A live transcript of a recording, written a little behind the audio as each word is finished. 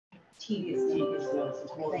tedious. Thank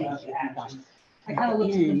you. I kind of At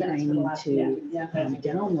looked the at the end, minutes I for the need last to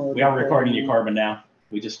download. We are recording you, Carbon, now.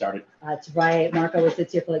 We just started. That's right. Mark always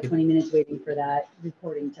sits here for like 20 minutes waiting for that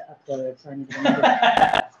recording to upload. So I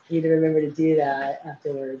need to remember to do that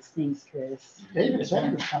afterwards. Thanks, Chris. David said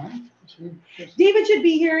he was coming. David should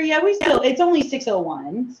be here. Yeah, it's only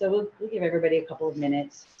 6:01. So we'll give everybody a couple of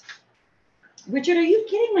minutes. Richard, are you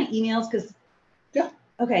getting my emails? Because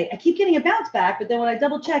okay, I keep getting a bounce back, but then when I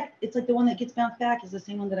double check, it's like the one that gets bounced back is the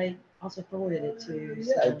same one that I also forwarded it to.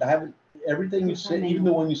 Yeah, I haven't, everything you said, even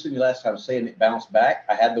the one you sent me last time saying it bounced back,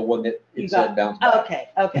 I had the one that it said bounced back.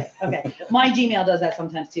 Okay. My Gmail does that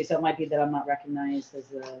sometimes too, so it might be that I'm not recognized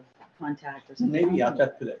as a contact or something. Maybe I'll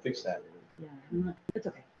have to fix that. Yeah, it's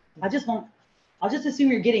okay. I'll just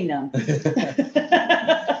assume you're getting them.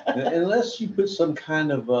 Unless you put some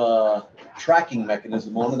kind of tracking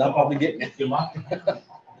mechanism on it, I'm probably getting it.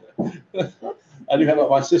 I do have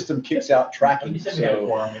my system kicks out tracking,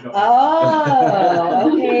 so.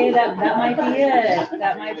 Oh, okay, that might be it.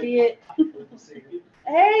 That might be it.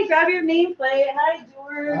 Hey, grab your nameplate. Hi,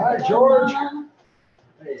 George. Hi, George.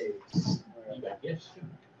 Hey.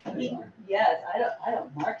 Yes, I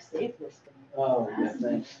don't mark safe listing. Oh, yeah,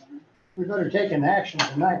 thanks. We better take an action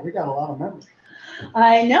tonight. We got a lot of members.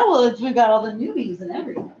 I know. Well, we've got all the newbies and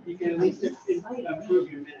everything. You can at least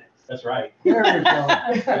improve your minutes. That's right. There we go.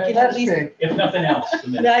 That's least- big. If nothing else.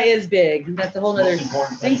 That is big. That's a whole nother. Most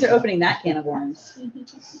important Things thing. are opening that can of worms.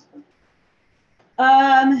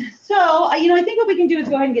 So I think what we can do is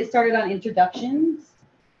go ahead and get started on introductions.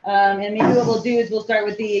 And maybe what we'll do is we'll start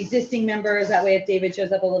with the existing members. That way, if David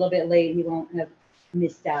shows up a little bit late, he won't have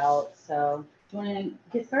missed out. So, do you want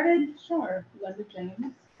to get started? Sure. Linda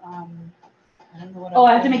James. I don't know what. Oh,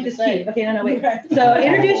 I have to make this cute. Okay, no, wait. So,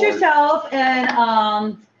 introduce yourself and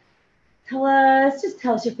tell us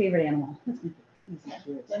your favorite animal. Let's make it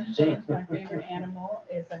easy. Linda James, my favorite animal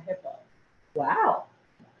is a hippo. Wow.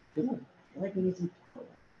 Good. I like we need some.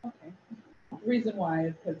 Okay. The reason why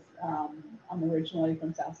is because I'm originally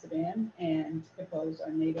from South Sudan, and hippos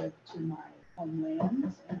are native to my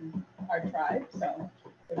homeland and our tribe, so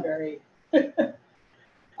they're very, they're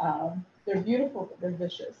beautiful, but they're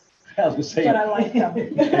vicious. I was gonna say, But I like them.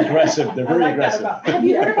 aggressive, they're very aggressive. Have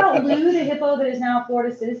you heard about Lou, the hippo that is now a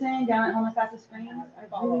Florida citizen down at Homosassa Springs? I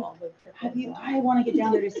follow all the Have you? I want to get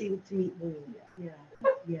down there to meet Lou.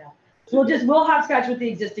 Yeah. So we'll hopscotch with the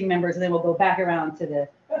existing members, and then we'll go back around to the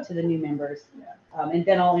new members, and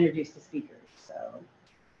then I'll introduce the speakers. So.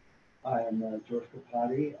 I am George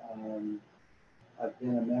Kapati. I've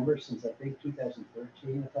been a member since I think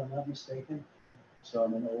 2013, if I'm not mistaken. So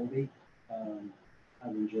I'm an oldie.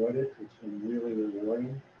 I've enjoyed it. It's been really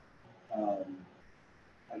rewarding.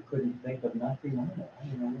 I couldn't think of nothing on it.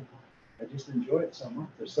 I just enjoy it so much.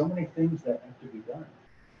 There's so many things that have to be done.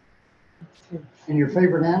 And your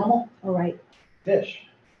favorite animal? All right. Fish,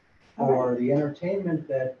 or the entertainment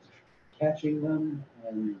that catching them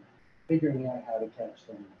and figuring out how to catch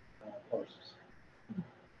them poses.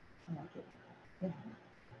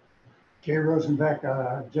 Jay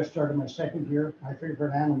Rosenbeck, just started my second year. My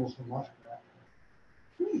favorite animal is the muskrat.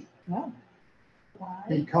 Wow. Why?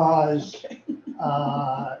 Because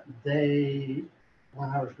they, when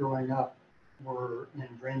I was growing up, were in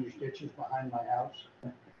drainage ditches behind my house,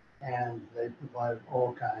 and they provide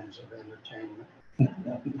all kinds of entertainment.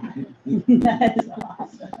 That is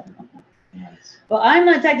awesome. Well, I'm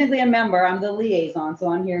not technically a member. I'm the liaison, so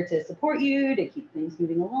I'm here to support you, to keep things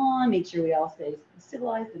moving along, make sure we all stay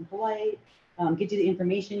civilized and polite, get you the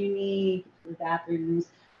information you need, the bathrooms.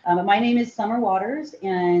 My name is Summer Waters,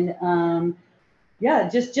 and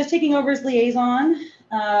just taking over as liaison.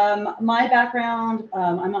 My background,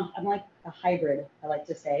 I'm like a hybrid, I like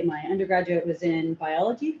to say. My undergraduate was in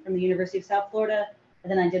biology from the University of South Florida,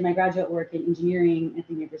 and then I did my graduate work in engineering at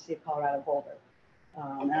the University of Colorado Boulder.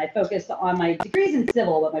 And I focused on my degrees in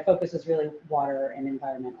civil, but my focus was really water and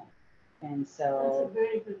environmental. And so That's a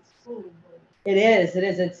very good school. it is.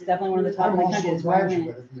 It's definitely one of the top I'm in the also country. a It's where I went.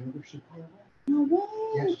 graduate of the University of Colorado. No way.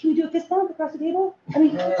 Yes. Can we do a fist bump across the table? I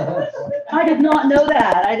mean, I did not know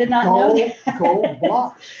that. I did not know that. Gold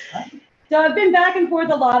block. So I've been back and forth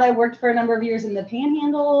a lot. I worked for a number of years in the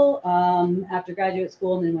Panhandle after graduate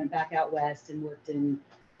school, and then went back out west and worked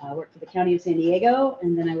for the County of San Diego,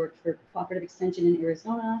 and then I worked for Cooperative Extension in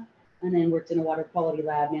Arizona, and then worked in a water quality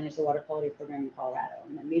lab, managed the water quality program in Colorado,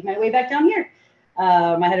 and then made my way back down here.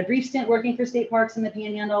 I had a brief stint working for state parks in the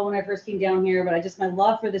Panhandle when I first came down here, but my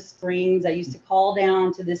love for the springs. I used to call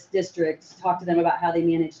down to this district to talk to them about how they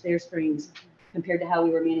managed their springs compared to how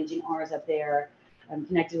we were managing ours up there. I'm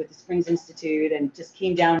connected with the Springs Institute and just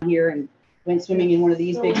came down here and went swimming in one of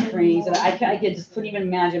these big springs, and I just couldn't even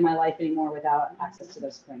imagine my life anymore without access to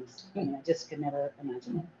those springs. I mean, I just could never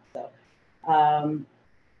imagine it. So,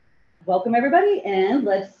 welcome everybody, and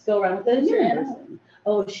let's go around with the person.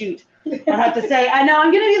 Oh shoot, I have to say, I know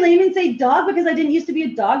I'm gonna be lame and say dog because I didn't used to be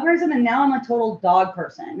a dog person, and now I'm a total dog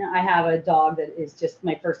person. I have a dog that is just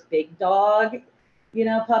my first big dog, you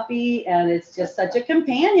know, puppy, and it's just such a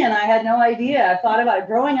companion. I had no idea. I thought about it.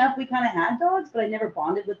 Growing up, we kind of had dogs, but I never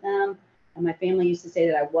bonded with them. And my family used to say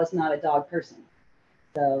that I was not a dog person.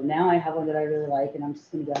 So now I have one that I really like, and I'm just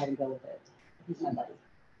gonna go ahead and go with it. He's my buddy.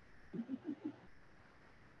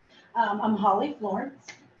 I'm Holly Florence.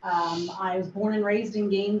 I was born and raised in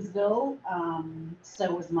Gainesville.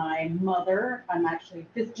 So was my mother. I'm actually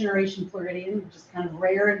 5th generation Floridian, which is kind of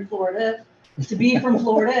rare in Florida to be from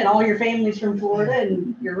Florida, and all your family's from Florida,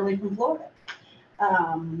 and you're really from Florida.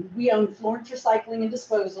 We own Florence Recycling and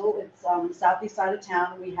Disposal. It's on the southeast side of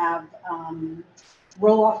town. We have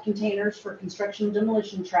roll-off containers for construction and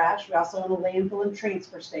demolition trash. We also own a landfill and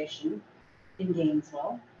transfer station in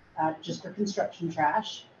Gainesville, just for construction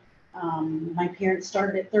trash. My parents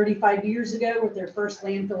started it 35 years ago with their first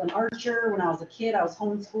landfill in Archer. When I was a kid, I was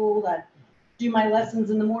homeschooled. I'd do my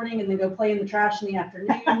lessons in the morning and then go play in the trash in the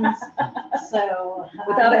afternoons. So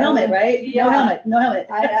Without a helmet, right? Yeah. No helmet, no helmet.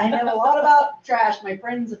 I know a lot about trash. My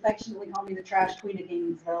friends affectionately call me the trash queen of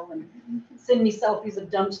Gainesville and send me selfies of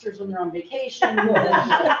dumpsters when they're on vacation.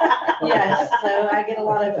 Yes, so I get a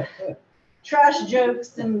lot of trash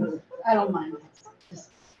jokes, and I don't mind. Just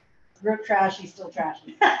real trashy, still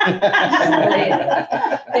trashy.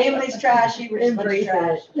 Family's trashy, we're just a bunch of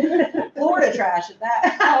trash. Florida trash at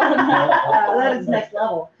that. That is next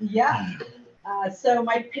level. Yeah. So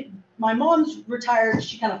my mom's retired.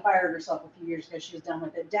 She kind of fired herself a few years ago. She was done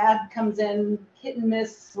with it. Dad comes in hit and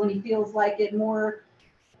miss when he feels like it, more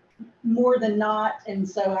than not. And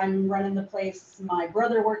so I'm running the place. My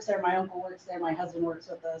brother works there. My uncle works there. My husband works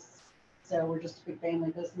with us. So we're just a big family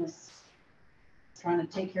business trying to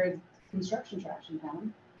take care of construction trash in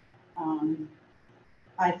town.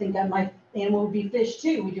 I think that my animal would be fish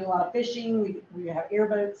too. We do a lot of fishing. We have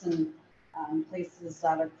airboats and places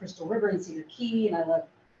out of Crystal River and Cedar Key, and I love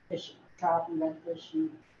fishing, trout and redfish and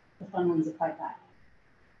the fun ones that fight back.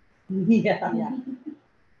 Yeah. Yeah.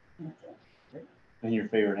 That's it. And your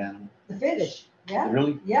favorite animal? The fish. Yeah.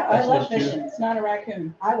 Really? Yeah, I That's love just you? fishing. It's not a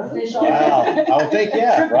raccoon. I would fish all Wow, day. I would think,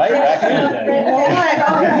 yeah, right?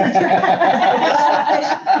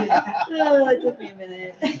 Oh, it took me a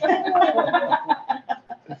minute.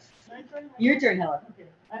 Your turn, Helen. Okay,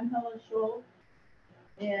 I'm Helen Scholl,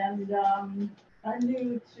 and I'm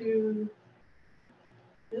new to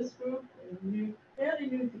this group, and fairly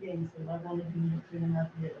new to Gainesville. I've only been here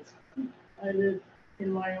 3.5 years. I live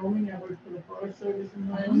in Wyoming. I work for the Forest Service in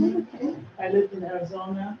Wyoming. I lived in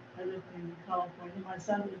Arizona. I lived in California. My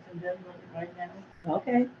son lives in Denver right now.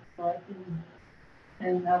 Okay. So I can,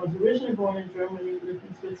 and I was originally born in Germany, lived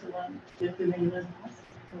in Switzerland, lived in England. I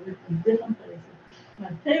lived in different places.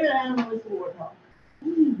 My favorite animal is the warthog.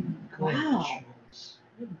 Wow.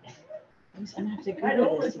 I'm gonna have to I Google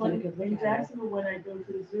always this to get a want, good in look at it. Jacksonville, when I go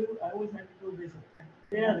to the zoo, I always have to go visit them.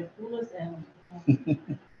 They are the coolest animals.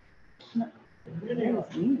 They really are.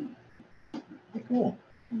 Cool.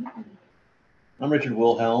 I'm Richard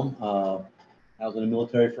Wilhelm. I was in the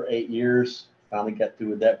military for 8 years. Finally got through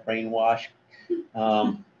with that brainwash.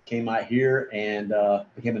 Came out here and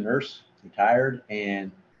became a nurse, retired,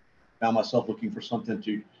 and found myself looking for something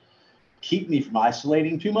to keep me from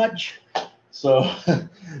isolating too much. So,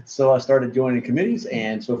 so I started joining committees,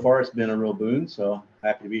 and so far it's been a real boon. So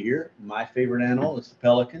happy to be here. My favorite animal is the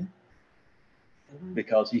pelican,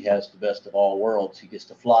 because he has the best of all worlds. He gets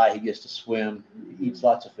to fly, he gets to swim, he eats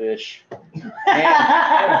lots of fish,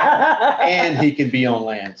 and he can be on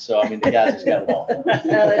land. So I mean, the guy's just got it all.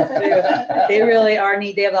 No, that's true. They really are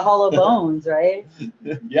neat. They have the hollow bones, right?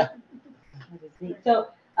 Yeah. That is neat. So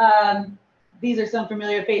these are some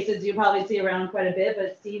familiar faces you probably see around quite a bit,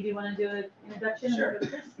 but Steve, do you want to do an introduction? Sure.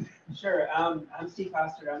 Sure. I'm Steve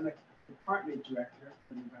Foster. I'm the department director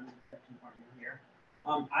for the environmental protection department here.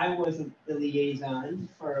 I was the liaison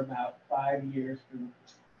for about 5 years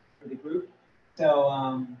for the group. So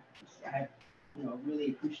I really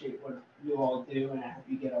appreciate what you all do, and I hope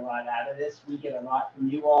you get a lot out of this. We get a lot from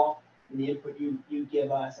you all and the input you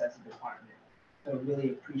give us as a department. So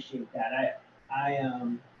really appreciate that. I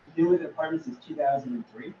been with the department since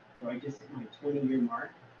 2003, so I just hit my 20-year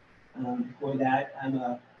mark. Before that, I'm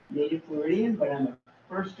a native Floridian, but I'm a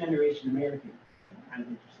first-generation American. Kind of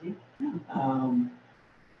interesting.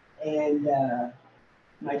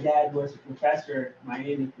 my dad was a professor at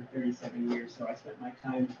Miami for 37 years, so I spent my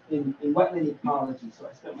time in wetland ecology. So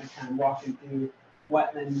I spent my time walking through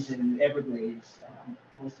wetlands and Everglades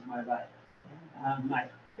most of my life. My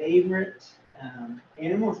favorite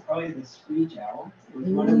animal is probably the screech owl. It was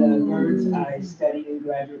one of the birds I studied in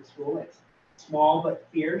graduate school. It's small but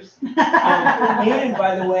fierce. And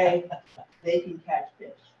by the way, they can catch fish.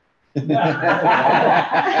 Video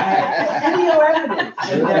evidence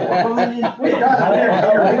of that going in fish.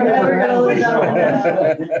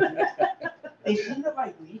 They seem to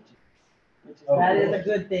like leeches, which is That is a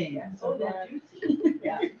good thing. so they're juicy.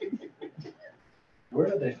 Yeah. Where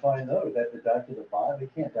do they find those? That they dive to the bottom? They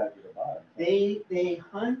can't dive to the bottom. They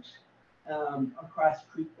hunt across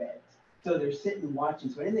creek beds. So they're sitting and watching.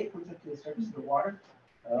 So anything that comes up to the surface of the water,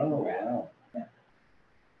 Oh, wow.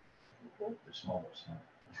 They're smaller, so.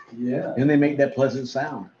 Yeah. And they make that pleasant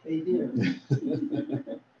sound. they do.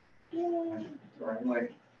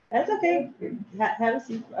 That's okay. Have a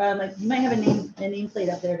seat. Like you might have a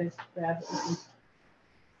nameplate up there to grab.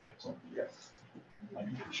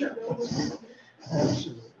 Sure.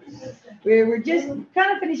 We're just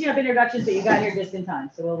kind of finishing up introductions, but you got here just in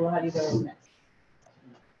time, so we'll have you go next.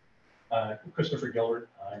 Christopher Gilbert,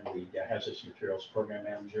 I'm the Hazardous Materials Program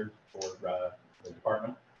Manager for the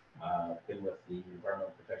department. Been with the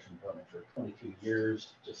Environmental Protection Department for 22 years,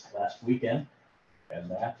 just last weekend.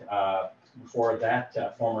 And that, before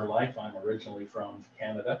that former life, I'm originally from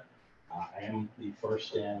Canada. I am the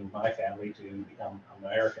first in my family to become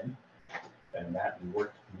American. And that we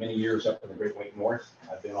worked many years up in the Great White North.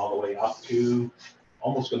 I've been all the way up to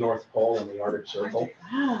almost the North Pole in the Arctic Circle.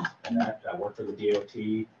 And that I worked for the DOT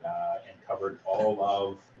and covered all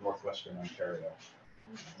of northwestern Ontario,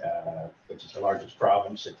 which is the largest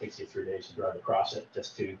province. It takes you 3 days to drive across it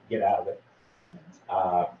just to get out of it.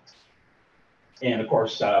 And of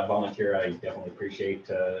course, volunteer, I definitely appreciate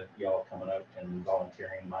y'all coming out and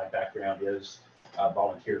volunteering. My background is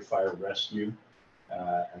volunteer fire rescue.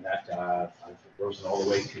 And that I've risen all the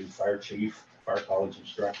way to fire chief, fire college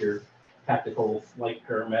instructor, tactical flight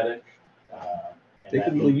paramedic. They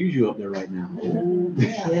can really use you up there right now.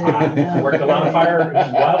 I worked a lot of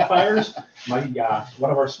wildfires.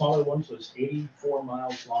 One of our smaller ones was 84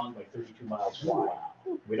 miles long by 32 miles wide.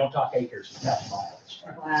 We don't talk acres, we talk miles.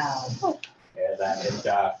 Wow. And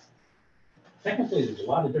technically, there's a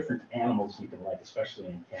lot of different animals you can like, especially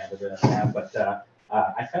in Canada. But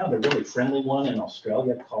I found a really friendly one in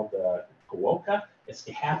Australia called the koala. It's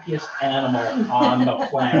the happiest animal on the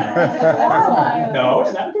planet. No,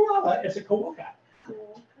 it's not a koala. It's a koala.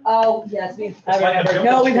 Oh, yes, we've had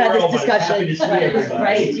this discussion.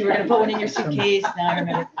 Right, you were gonna put one in your suitcase, now I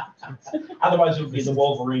remember. Otherwise, it would be the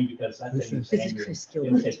Wolverine because that thing is This is angry. Chris It'll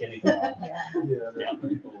Gilbert. take anything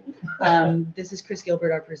on. This is Chris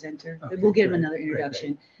Gilbert, our presenter. We'll give him another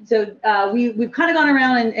introduction. So we've kind of gone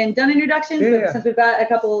around and done introductions, but since we've got a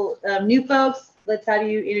couple new folks, let's have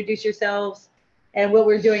you introduce yourselves. And what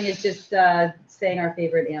we're doing is just saying our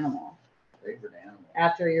favorite animal. Favorite animal?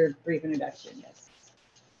 After your brief introduction, yes.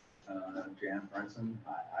 Jan Brinson,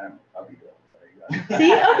 I'm a puppy dog.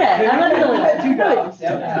 See, okay, I'm not doing that. Two dogs.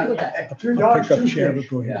 Two dogs, Pick up two chair, fish. but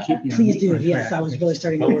go ahead and keep me on Please do, my yes, track. I was really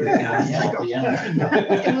starting to worry. I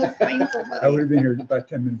would have been here about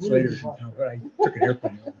 10 minutes later somehow, but I took an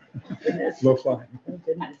airplane over. Low flying. Oh,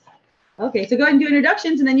 goodness. Okay, so go ahead and do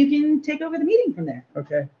introductions and then you can take over the meeting from there.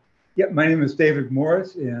 Okay. Yep, my name is David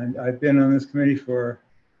Morris, and I've been on this committee for,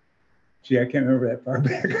 gee, I can't remember that far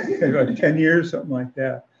back, about 10 years, something like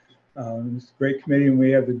that. It's a great committee, and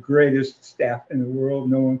we have the greatest staff in the world.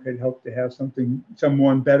 No one could help to have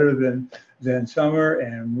someone better than Summer,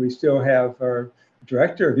 and we still have our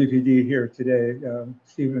director of EPD here today,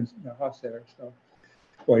 Stephen Hossetter. So,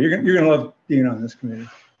 well, you're gonna love being on this committee. Do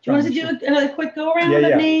you want us to do a quick go around Yeah,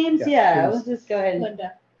 of names? yeah. Let's just go ahead.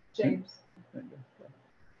 Linda, James.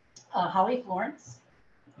 Holly Florence.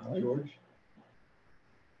 George.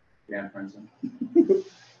 Jan Brinson.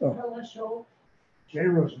 Ella Scholl. Jay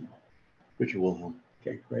Rosenbaum. Richard Wilhelm.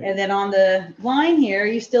 Okay, great. And then on the line here, are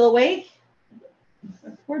you still awake?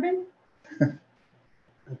 Corbin? My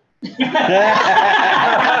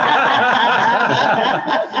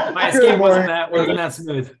escape wasn't that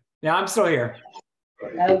smooth. Yeah, I'm still here.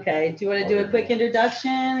 Okay, do you want to do a quick introduction?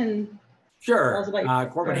 And tell Sure. us about your-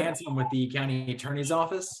 Corbin Hanson, I'm with the County Attorney's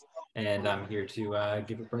Office, and I'm here to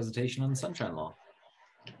give a presentation on the Sunshine Law.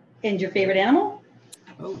 And your favorite animal?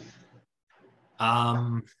 Oh.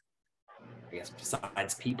 I guess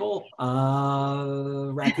besides people,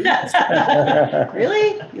 raccoons.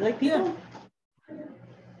 Really? You like people?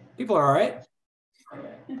 People are all right.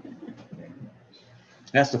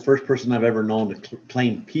 That's the first person I've ever known to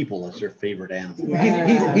claim people as their favorite animal.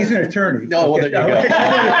 He's an attorney. No, well, there you go.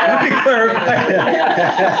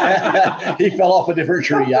 He fell off a different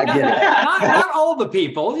tree. I get it. Not all the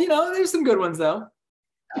people, you know, there's some good ones though.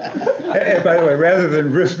 And by the way, rather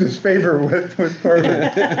than risk disfavor with Corbin,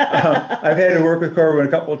 I've had to work with Corbin a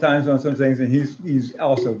couple of times on some things, and he's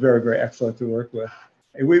also very, very excellent to work with.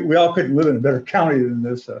 And we all couldn't live in a better county than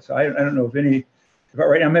this, so I don't know if any. But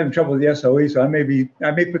right now I'm having trouble with the SOE, so I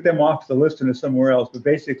may put them off the list into somewhere else. But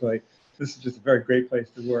basically, this is just a very great place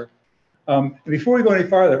to work. Before we go any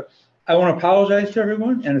farther, I want to apologize to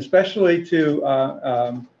everyone, and especially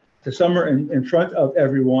to Summer in front of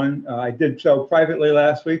everyone. I did so privately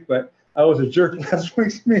last week, but I was a jerk last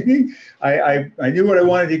week's meeting. I knew what I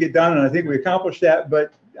wanted to get done, and I think we accomplished that.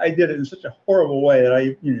 But I did it in such a horrible way that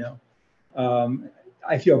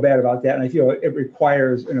I feel bad about that, and I feel it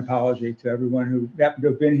requires an apology to everyone who happened to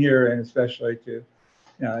have been here, and especially to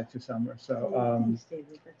Summer. So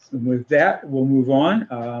with that, we'll move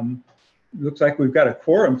on. Looks like we've got a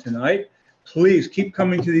quorum tonight. Please keep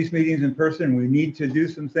coming to these meetings in person. We need to do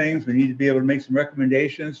some things. We need to be able to make some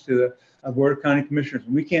recommendations to the Board of County Commissioners.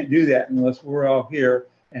 We can't do that unless we're all here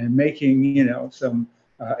and making some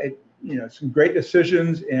great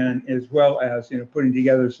decisions, and as well as putting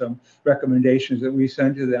together some recommendations that we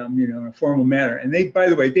send to them in a formal manner. And they, by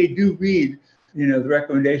the way, they do read the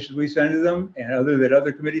recommendations we send to them and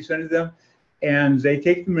other committees send to them, and they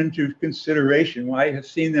take them into consideration. Well, I have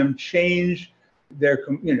seen them change their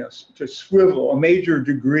to swivel a major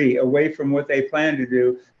degree away from what they plan to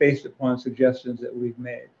do based upon suggestions that we've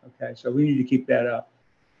made. Okay, so we need to keep that up.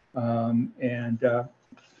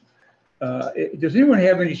 Does anyone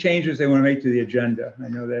have any changes they want to make to the agenda? I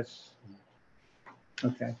know that's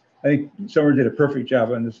okay. I think Summer did a perfect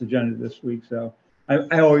job on this agenda this week. So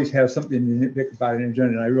I always have something to nitpick about an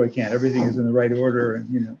agenda, and I really can't. Everything is in the right order,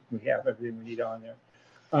 and we have everything we need on there.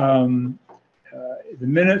 The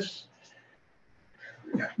minutes.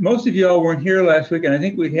 Most of you all weren't here last week, and I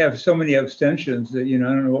think we have so many abstentions that I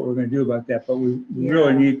don't know what we're going to do about that. But we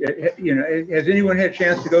really need. Has anyone had a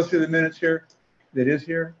chance to go through the minutes here? That is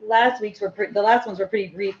here. The last ones were pretty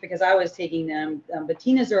brief because I was taking them, but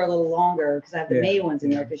Tina's are a little longer because I have the May ones in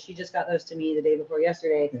there because she just got those to me the day before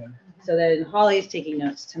yesterday. Yeah. So then Holly's taking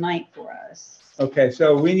notes tonight for us. Okay,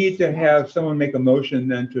 so we need to have someone make a motion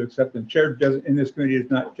then to accept them. Chair in this committee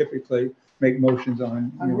does not typically make motions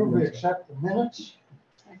on. I move we accept the minutes.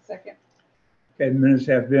 I second. Okay, the minutes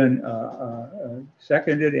have been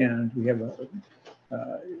seconded, and we have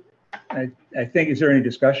I think, is there any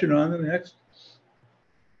discussion on them next?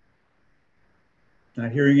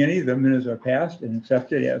 Not hearing any. The minutes are passed and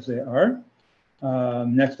accepted as they are.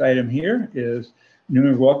 Next item here is new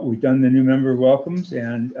member welcome. We've done the new member welcomes,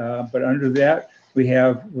 and but under that we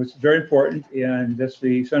have what's very important, and that's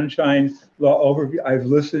the Sunshine Law overview. I've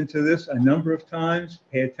listened to this a number of times.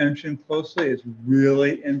 Pay attention closely. It's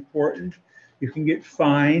really important. You can get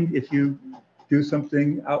fined if you do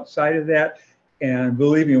something outside of that. And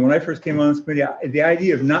believe me, when I first came on this committee, the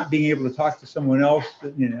idea of not being able to talk to someone else,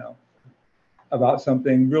 about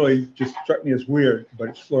something really just struck me as weird, but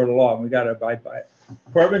it's Florida law and we got to abide by it.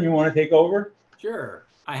 Corbin, you want to take over? Sure.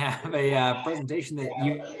 I have a presentation that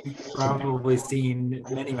you've probably seen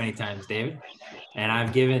many, many times, David, and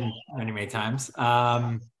I've given many, many times. Go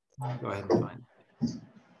ahead and find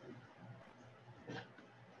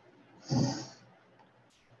it.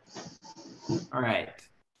 All right.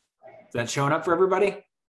 Is that showing up for everybody?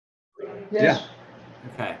 Yes. Yeah.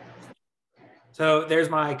 Okay. So there's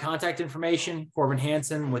my contact information, Corbin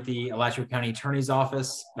Hanson with the Alachua County Attorney's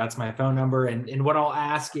Office. That's my phone number. And what I'll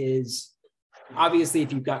ask is, obviously,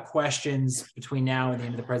 if you've got questions between now and the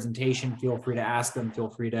end of the presentation, feel free to ask them. Feel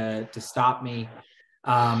free to stop me.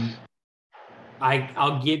 I'll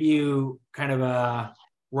give you kind of a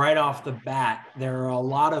right off the bat, there are a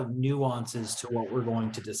lot of nuances to what we're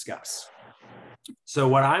going to discuss. So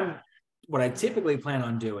what I typically plan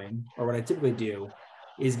on doing, or what I typically do,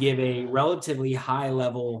 is give a relatively high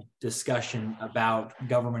level discussion about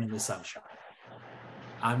government in the sunshine.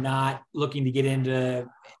 I'm not looking to get into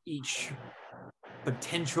each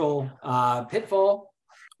potential pitfall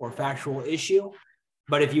or factual issue,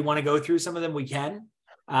 but if you want to go through some of them, we can.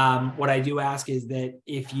 What I do ask is that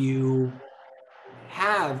if you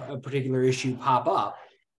have a particular issue pop up,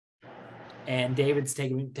 and David's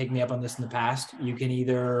taken me up on this in the past, you can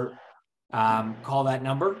either call that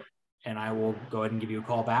number and I will go ahead and give you a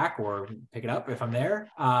call back or pick it up if I'm there,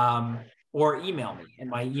 or email me. And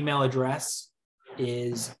my email address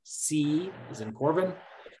is C as in Corbin,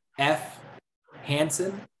 F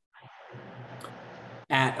Hanson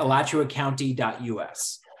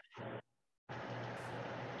 @alachuacounty.us.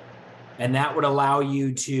 And that would allow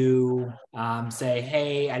you to say,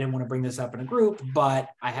 hey, I didn't want to bring this up in a group, but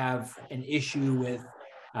I have an issue with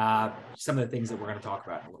some of the things that we're going to talk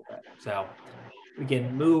about in a little bit. So we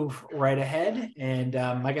can move right ahead. And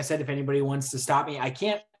like I said, if anybody wants to stop me, I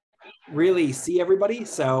can't really see everybody.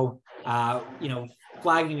 So,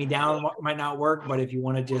 flagging me down might not work, but if you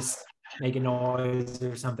want to just make a noise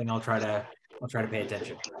or something, I'll try to pay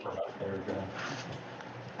attention.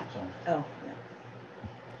 Oh,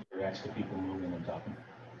 Reacts to people moving and talking.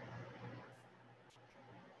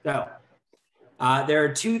 So there are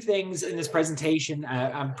two things in this presentation.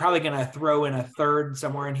 I'm probably going to throw in a third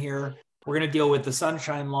somewhere in here. We're going to deal with the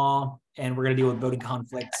Sunshine Law, and we're going to deal with voting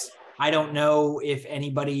conflicts. I don't know if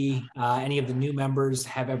anybody, any of the new members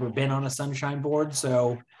have ever been on a Sunshine Board.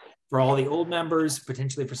 So for all the old members,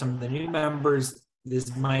 potentially for some of the new members,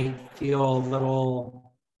 this might feel a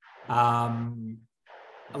little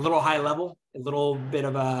high level, a little bit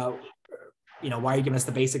of a, why are you giving us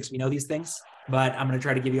the basics? We know these things, but I'm going to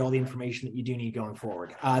try to give you all the information that you do need going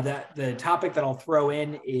forward. The topic that I'll throw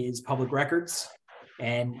in is public records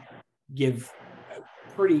and give a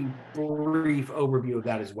pretty brief overview of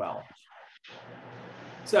that as well.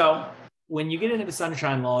 So when you get into the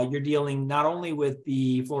Sunshine Law, you're dealing not only with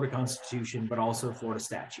the Florida Constitution, but also Florida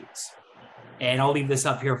statutes. And I'll leave this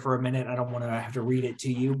up here for a minute. I don't want to have to read it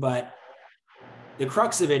to you, but the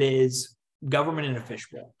crux of it is government and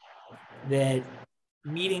official. That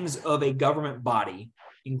meetings of a government body,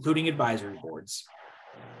 including advisory boards,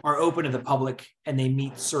 are open to the public and they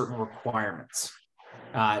meet certain requirements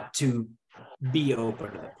to be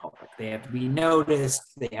open to the public. They have to be noticed.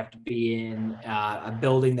 They have to be in a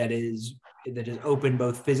building that is open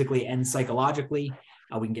both physically and psychologically.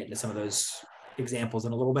 We can get into some of those examples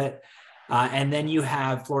in a little bit. And then you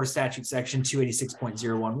have Florida Statute Section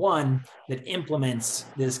 286.011 that implements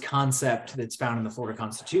this concept that's found in the Florida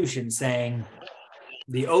Constitution, saying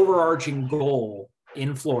the overarching goal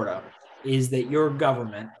in Florida is that your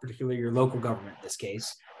government, particularly your local government in this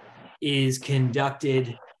case, is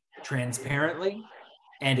conducted transparently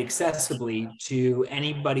and accessibly to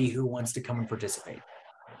anybody who wants to come and participate.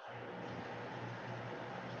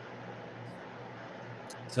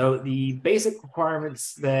 So the basic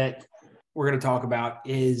requirements that we're going to talk about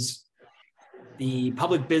is the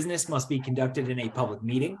public business must be conducted in a public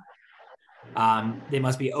meeting. They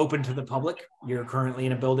must be open to the public. You're currently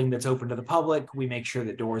in a building that's open to the public. We make sure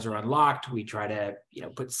that doors are unlocked. We try to,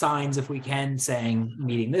 put signs if we can saying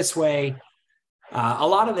meeting this way. A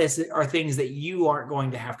lot of this are things that you aren't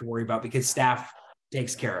going to have to worry about because staff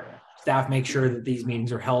takes care of it. Staff makes sure that these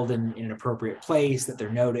meetings are held in an appropriate place, that they're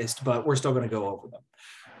noticed, but we're still going to go over them.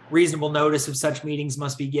 Reasonable notice of such meetings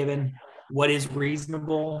must be given. What is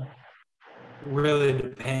reasonable really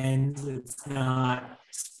depends. It's not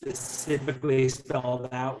specifically spelled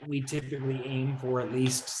out. We typically aim for at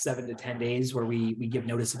least 7 to 10 days where we give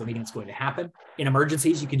notice of a meeting that's going to happen. In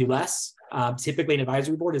emergencies, you can do less. Typically, an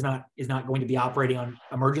advisory board is not going to be operating on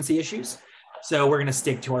emergency issues. So we're going to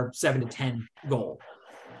stick to our 7 to 10 goal.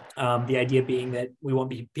 The idea being that we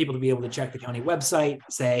want people to be able to check the county website,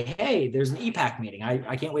 say, hey, there's an EPAC meeting.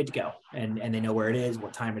 I can't wait to go. And they know where it is,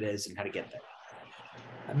 what time it is, and how to get there.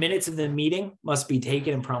 Minutes of the meeting must be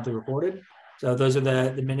taken and promptly recorded. So those are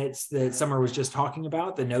the minutes that Summer was just talking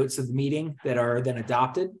about, the notes of the meeting that are then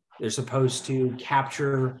adopted. They're supposed to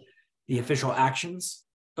capture the official actions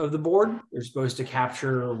of the board. They're supposed to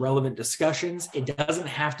capture relevant discussions. It doesn't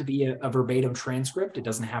have to be a verbatim transcript. It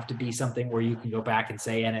doesn't have to be something where you can go back and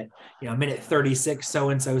say in it, minute 36,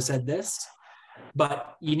 so-and-so said this.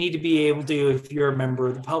 But you need to be able to, if you're a member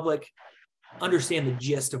of the public, understand the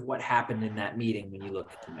gist of what happened in that meeting when you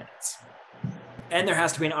look at the minutes. And there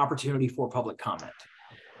has to be an opportunity for public comment.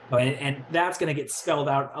 And that's going to get spelled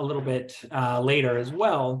out a little bit later as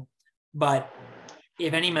well. But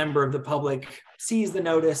if any member of the public sees the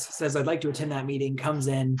notice, says, I'd like to attend that meeting, comes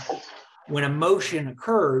in, when a motion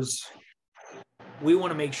occurs, we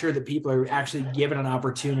want to make sure that people are actually given an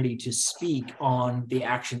opportunity to speak on the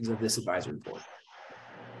actions of this advisory board.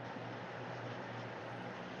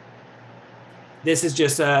 This is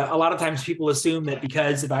just a lot of times people assume that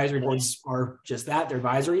because advisory boards are just that, they're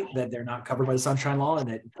advisory, that they're not covered by the Sunshine Law, and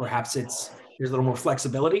that perhaps there's a little more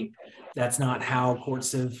flexibility. That's not how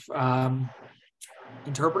courts have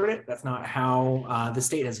interpreted it. That's not how the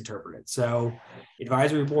state has interpreted it. So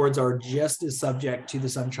advisory boards are just as subject to the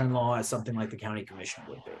Sunshine Law as something like the county commission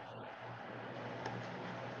would be.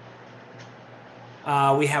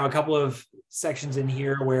 We have a couple of sections in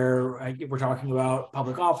here where we're talking about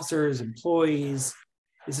public officers, employees.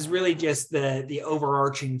 This is really just the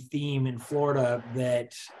overarching theme in Florida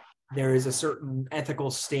that there is a certain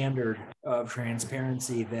ethical standard of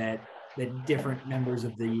transparency that that different members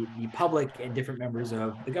of the public and different members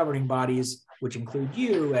of the governing bodies, which include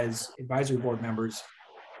you as advisory board members,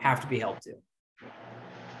 have to be held to.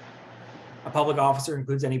 A public officer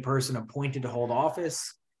includes any person appointed to hold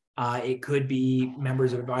office. It could be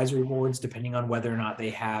members of advisory boards, depending on whether or not they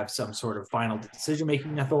have some sort of final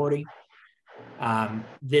decision-making authority.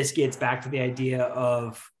 This gets back to the idea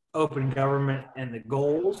of open government and the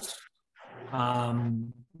goals.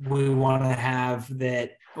 We want to have the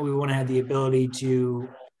ability to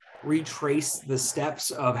retrace the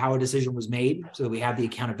steps of how a decision was made so that we have the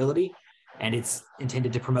accountability, and it's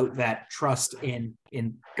intended to promote that trust in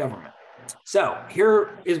government. So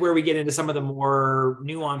here is where we get into some of the more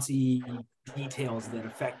nuancey details that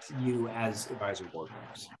affect you as advisory board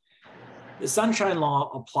members. The Sunshine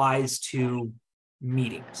Law applies to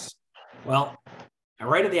meetings. Well,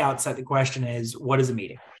 right at the outset, the question is, what is a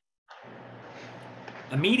meeting?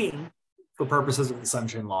 A meeting, for purposes of the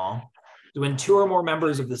Sunshine Law, is when two or more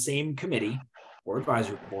members of the same committee or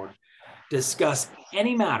advisory board discuss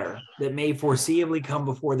any matter that may foreseeably come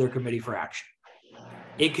before their committee for action.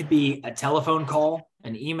 It could be a telephone call,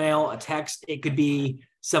 an email, a text. It could be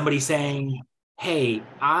somebody saying, hey,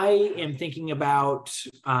 I am thinking about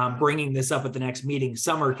bringing this up at the next meeting.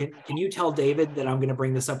 Summer, can you tell David that I'm going to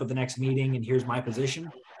bring this up at the next meeting and here's my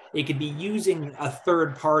position? It could be using a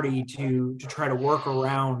third party to try to work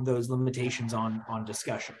around those limitations on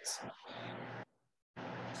discussions.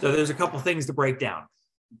 So there's a couple things to break down.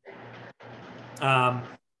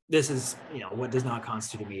 This is, what does not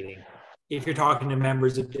constitute a meeting. If you're talking to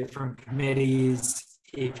members of different committees,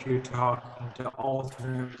 if you're talking to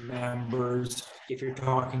alternate members, if you're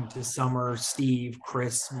talking to Summer, Steve,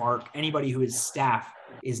 Chris, Mark, anybody who is staff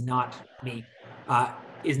is not me,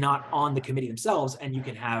 is not on the committee themselves, and you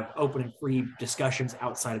can have open and free discussions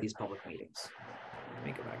outside of these public meetings. Let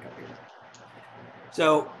me go back up here.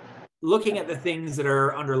 So looking at the things that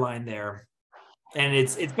are underlined there, and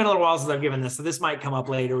it's been a little while since I've given this, so this might come up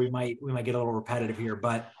later. We might get a little repetitive here,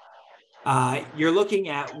 but you're looking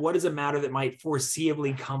at what is a matter that might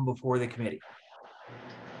foreseeably come before the committee.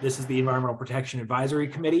 This is the Environmental Protection Advisory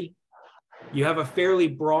Committee. You have a fairly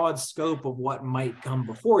broad scope of what might come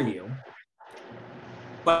before you,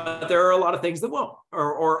 but there are a lot of things that won't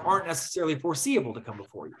or aren't necessarily foreseeable to come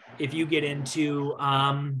before you. If you get into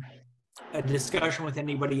a discussion with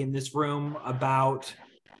anybody in this room about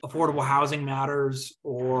affordable housing matters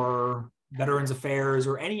or Veterans Affairs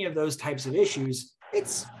or any of those types of issues,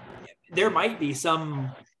 there might be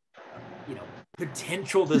some,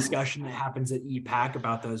 potential discussion that happens at EPAC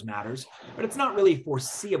about those matters, but it's not really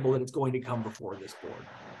foreseeable that it's going to come before this board.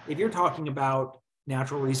 If you're talking about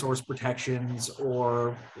natural resource protections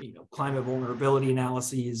or, climate vulnerability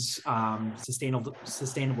analyses,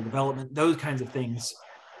 sustainable development, those kinds of things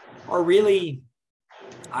are really,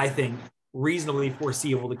 I think, reasonably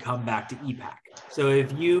foreseeable to come back to EPAC. So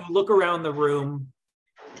if you look around the room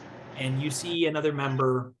and you see another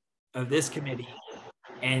member of this committee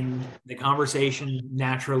and the conversation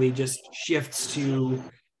naturally just shifts to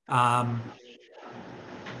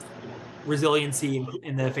resiliency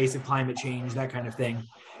in the face of climate change, that kind of thing,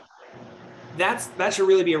 that should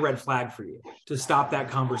really be a red flag for you to stop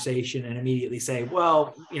that conversation and immediately say,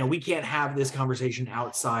 well, we can't have this conversation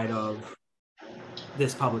outside of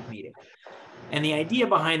this public meeting. And the idea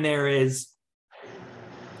behind there is,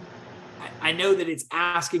 I know that it's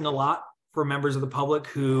asking a lot for members of the public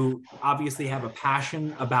who obviously have a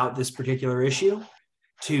passion about this particular issue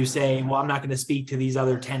to say, well, I'm not going to speak to these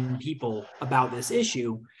other 10 people about this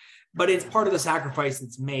issue, but it's part of the sacrifice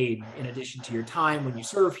that's made in addition to your time when you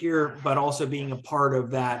serve here, but also being a part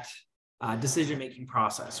of that decision-making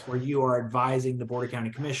process where you are advising the Board of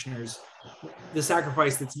County Commissioners. The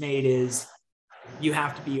sacrifice that's made is you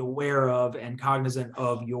have to be aware of and cognizant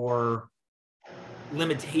of your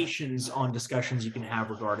limitations on discussions you can have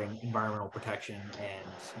regarding environmental protection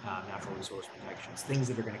and natural resource protections, things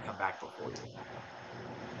that are going to come back before you.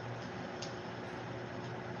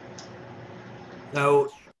 So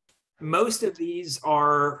most of these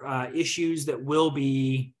are issues that will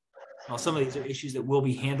be, well, some of these are issues that will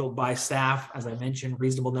be handled by staff. As I mentioned,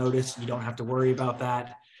 reasonable notice, you don't have to worry about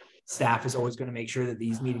that. Staff is always going to make sure that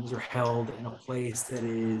these meetings are held in a place that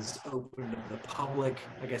is open to the public.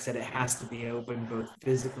 Like I said, it has to be open both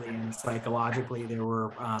physically and psychologically. There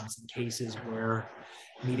were some cases where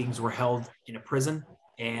meetings were held in a prison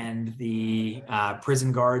and the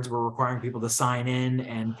prison guards were requiring people to sign in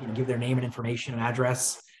and give their name and information and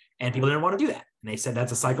address, and people didn't want to do that. And they said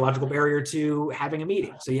that's a psychological barrier to having a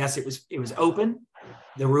meeting. So yes, it was open.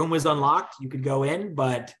 The room was unlocked. You could go in,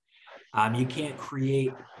 but you can't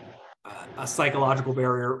create a psychological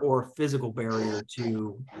barrier or physical barrier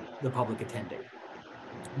to the public attending.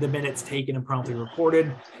 The minutes taken and promptly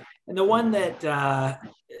recorded. And the one that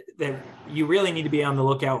that you really need to be on the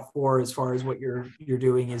lookout for as far as what you're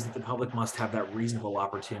doing is that the public must have that reasonable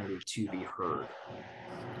opportunity to be heard.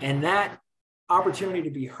 And that opportunity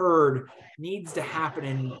to be heard needs to happen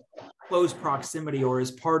in close proximity or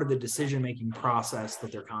as part of the decision-making process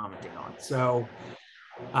that they're commenting on. So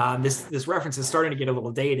this reference is starting to get a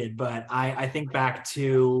little dated, but I think back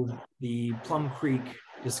to the Plum Creek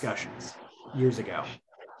discussions years ago,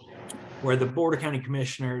 where the Board of County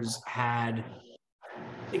Commissioners had,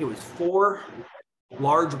 I think it was 4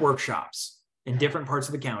 large workshops in different parts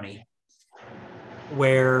of the county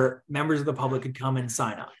where members of the public could come and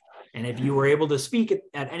sign up. And if you were able to speak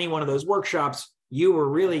at any one of those workshops, you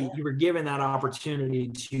were given that opportunity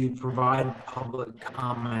to provide public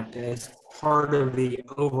comment as part of the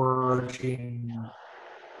overarching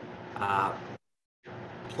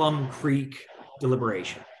Plum Creek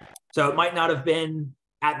deliberation. So it might not have been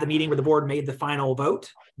at the meeting where the board made the final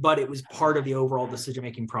vote, but it was part of the overall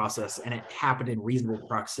decision-making process, and it happened in reasonable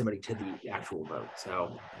proximity to the actual vote.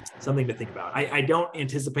 So something to think about. I don't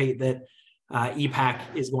anticipate that EPAC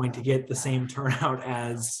is going to get the same turnout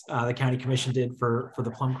as the county commission did for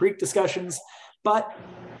the Plum Creek discussions, but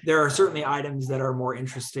there are certainly items that are more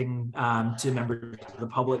interesting to members of the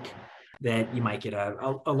public that you might get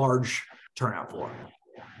a large turnout for.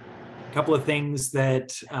 A couple of things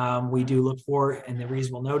that we do look for in the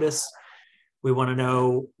reasonable notice. We want to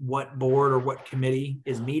know what board or what committee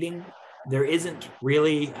is meeting. There isn't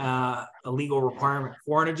really a legal requirement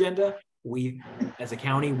for an agenda. We, as a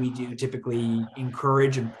county, we do typically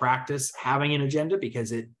encourage and practice having an agenda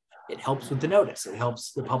because it helps with the notice. It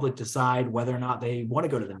helps the public decide whether or not they want to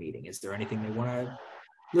go to the meeting. Is there anything they want to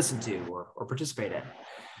listen to or participate in?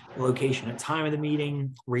 The location and time of the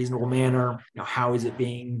meeting, reasonable manner, how is it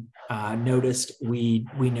being noticed? We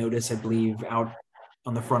notice, I believe, out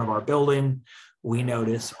on the front of our building. We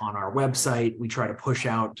notice on our website. We try to push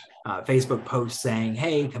out Facebook posts saying,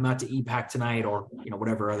 hey, come out to EPAC tonight, or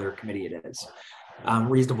whatever other committee it is.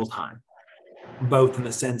 Reasonable time, both in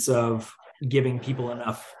the sense of giving people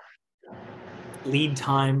enough lead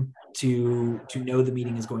time to know the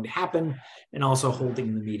meeting is going to happen, and also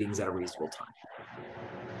holding the meetings at a reasonable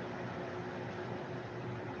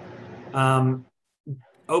time.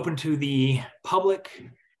 Open to the public.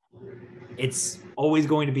 It's always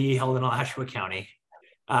going to be held in Alachua County.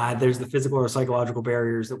 There's the physical or psychological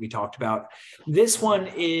barriers that we talked about. This one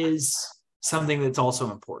is something that's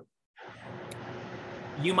also important.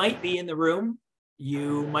 You might be in the room.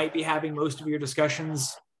 You might be having most of your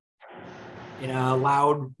discussions in a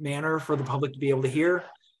loud manner for the public to be able to hear,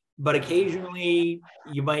 but occasionally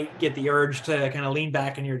you might get the urge to kind of lean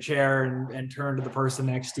back in your chair and turn to the person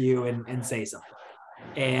next to you and say something.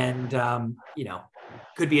 And,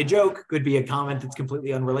 could be a joke, could be a comment that's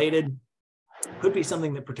completely unrelated, could be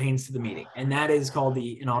something that pertains to the meeting. And that is called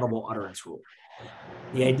the inaudible utterance rule.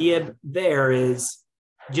 The idea there is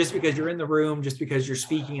just because you're in the room, just because you're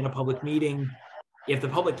speaking in a public meeting, if the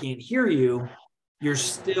public can't hear you, you're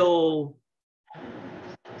still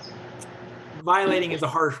violating is a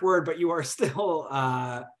harsh word, but you are still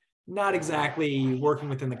not exactly working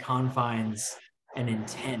within the confines and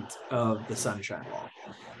intent of the Sunshine Law.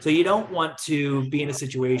 So you don't want to be in a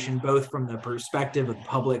situation, both from the perspective of the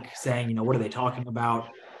public saying, what are they talking about?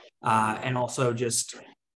 And also just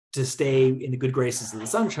to stay in the good graces of the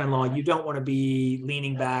Sunshine Law, you don't want to be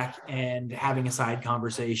leaning back and having a side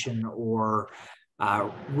conversation or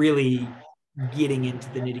really getting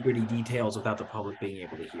into the nitty-gritty details without the public being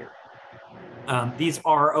able to hear. These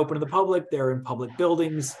are open to the public. They're in public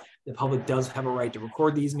buildings. The public does have a right to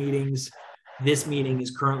record these meetings. This meeting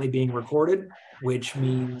is currently being recorded, which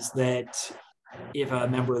means that if a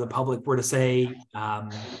member of the public were to say,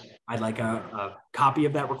 I'd like a copy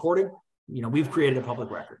of that recording, we've created a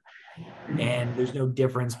public record. And there's no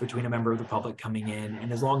difference between a member of the public coming in,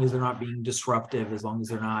 and as long as they're not being disruptive, as long as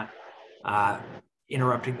they're not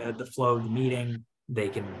interrupting the flow of the meeting, they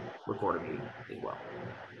can record a meeting as well.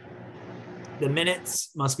 The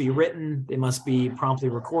minutes must be written. They must be promptly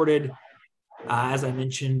recorded. As I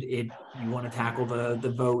mentioned, you want to tackle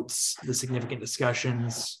the votes, the significant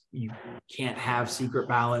discussions. You can't have secret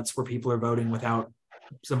ballots where people are voting without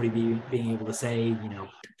somebody being able to say,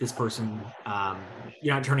 this person,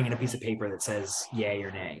 you're not turning in a piece of paper that says yay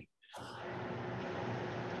or nay.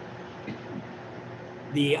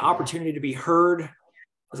 The opportunity to be heard,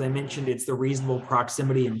 as I mentioned, it's the reasonable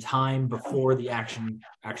proximity and time before the action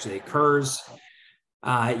actually occurs.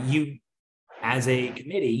 As a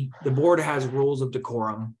committee, the board has rules of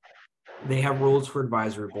decorum they have rules for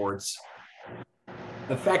advisory boards.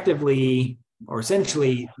 Effectively, or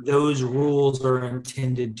essentially, those rules are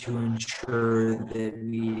intended to ensure that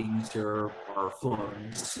meetings are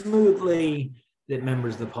flowing smoothly, that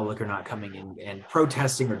members of the public are not coming in and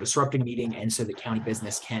protesting or disrupting a meeting, and so that county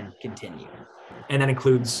business can continue. And that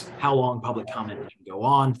includes how long public comment can go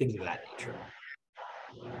on, things of that nature.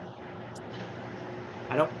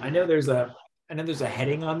 I know there's a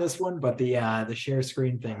heading on this one, but the share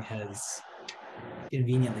screen thing has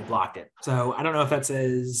conveniently blocked it. So I don't know if that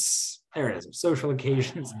says, there it is, social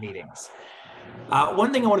occasions, meetings.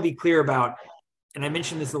 One thing I want to be clear about, and I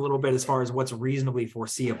mentioned this a little bit as far as what's reasonably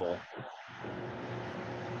foreseeable.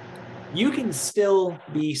 You can still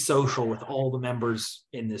be social with all the members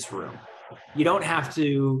in this room. You don't have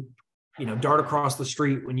to, dart across the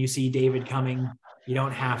street when you see David coming. You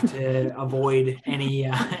don't have to avoid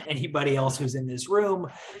anybody else who's in this room.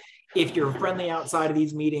 If you're friendly outside of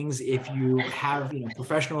these meetings, if you have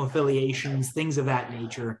professional affiliations, things of that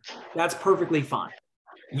nature, that's perfectly fine.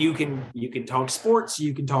 You can talk sports,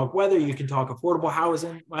 you can talk weather, you can talk affordable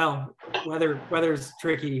housing. Well, weather's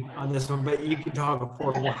tricky on this one, but you can talk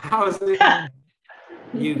affordable housing.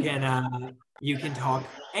 You can talk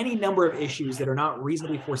any number of issues that are not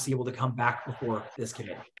reasonably foreseeable to come back before this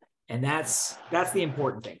committee. And that's the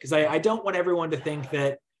important thing, because I don't want everyone to think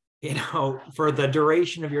that, for the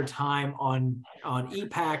duration of your time on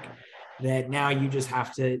EPAC, that now you just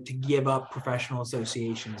have to give up professional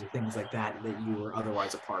associations or things like that you were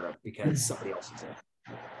otherwise a part of because somebody else is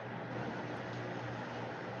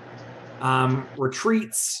in.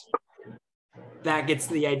 Retreats, that gets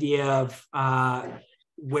to the idea of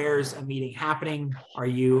where's a meeting happening?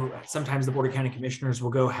 Sometimes the Board of County Commissioners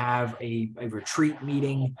will go have a retreat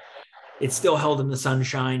meeting. It's still held in the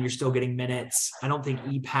sunshine. You're still getting minutes. I don't think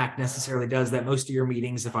EPAC necessarily does that. Most of your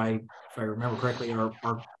meetings, if I remember correctly, are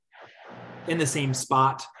in the same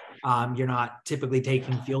spot. You're not typically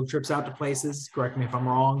taking field trips out to places. Correct me if I'm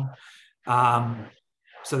wrong.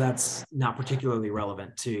 So that's not particularly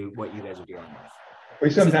relevant to what you guys are dealing with.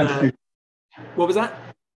 We sometimes do. What was that?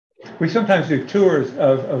 We sometimes do tours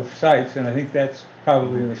of sites, and I think that's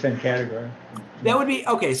probably in the same category. That would be,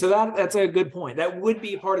 okay, so that's a good point. That would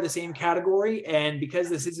be part of the same category. And because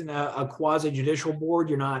this isn't a quasi-judicial board,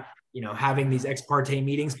 you're not, having these ex parte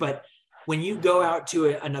meetings. But when you go out to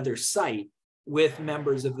another site with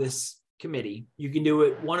members of this committee, you can do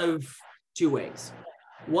it one of two ways.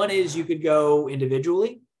 One is you could go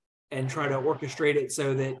individually and try to orchestrate it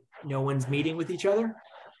so that no one's meeting with each other.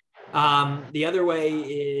 The other way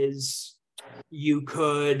is you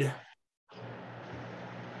could,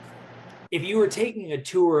 if you were taking a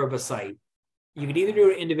tour of a site, you could either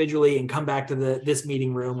do it individually and come back to this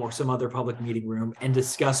meeting room or some other public meeting room and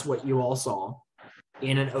discuss what you all saw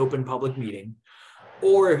in an open public meeting.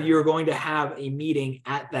 Or if you were going to have a meeting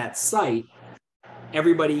at that site,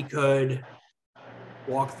 everybody could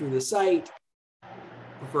walk through the site,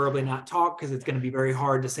 preferably not talk because it's going to be very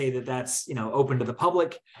hard to say that that's open to the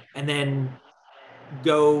public, and then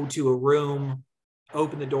go to a room,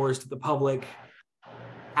 open the doors to the public,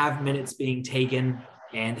 have minutes being taken,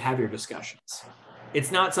 and have your discussions.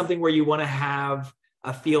 It's not something where you want to have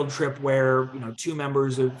a field trip where two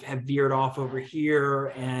members have veered off over here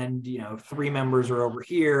and 3 members are over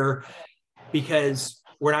here, because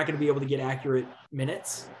we're not going to be able to get accurate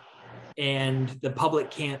minutes and the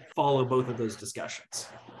public can't follow both of those discussions.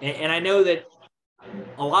 And I know that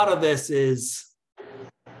a lot of this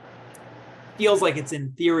feels like it's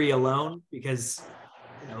in theory alone, because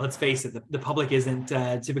let's face it, the public isn't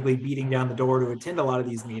typically beating down the door to attend a lot of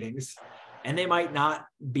these meetings, and they might not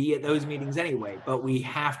be at those meetings anyway, but we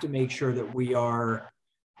have to make sure that we are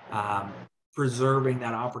preserving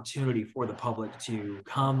that opportunity for the public to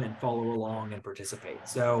come and follow along and participate.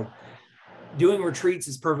 So doing retreats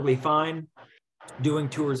is perfectly fine. Doing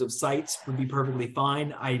tours of sites would be perfectly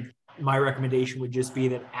fine. My recommendation would just be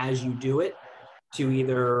that as you do it, to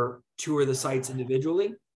either tour the sites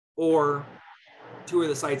individually or tour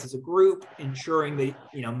the sites as a group, ensuring that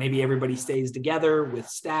maybe everybody stays together with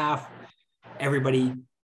staff, everybody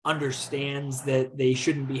understands that they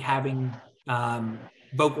shouldn't be having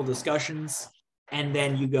vocal discussions, and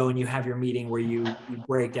then you go and you have your meeting where you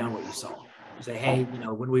break down what you saw. You say, hey,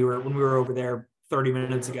 when we were over there 30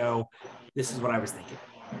 minutes ago, this is what I was thinking.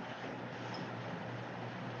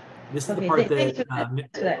 This is the part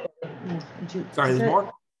that sorry, there's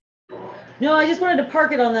more? No, I just wanted to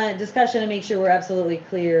park it on that discussion and make sure we're absolutely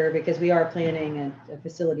clear, because we are planning a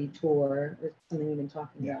facility tour. It's something we've been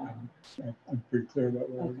talking about. I'm pretty clear about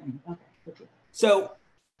what Okay. So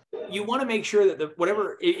you want to make sure that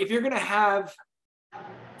if you're going to have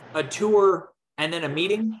a tour And then a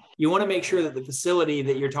meeting, you want to make sure that the facility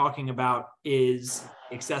that you're talking about is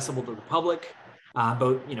accessible to the public,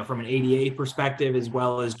 both, you know, from an ADA perspective, as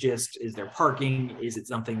well as just, is there parking? Is it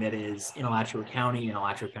something that is in Alachua County and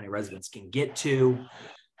Alachua County residents can get to?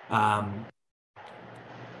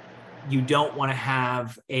 You don't want to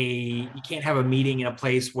have you can't have a meeting in a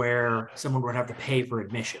place where someone would have to pay for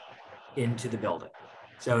admission into the building.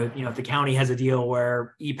 So, you know, if the county has a deal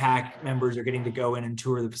where EPAC members are getting to go in and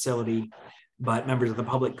tour the facility, but members of the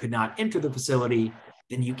public could not enter the facility,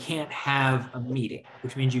 then you can't have a meeting,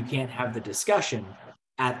 which means you can't have the discussion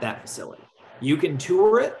at that facility. You can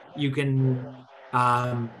tour it, you can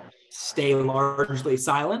stay largely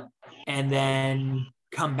silent, and then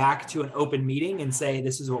come back to an open meeting and say,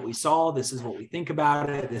 this is what we saw, this is what we think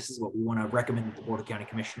about it, this is what we want to recommend that the Board of County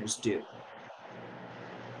Commissioners do.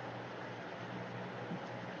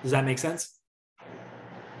 Does that make sense?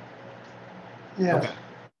 Yes.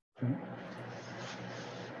 Okay.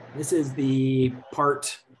 This is the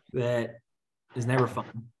part that is never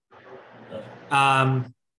fun.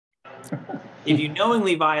 If you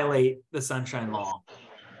knowingly violate the Sunshine Law,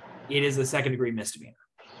 it is a second-degree misdemeanor.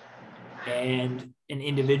 And an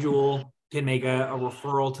individual can make a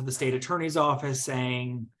referral to the state attorney's office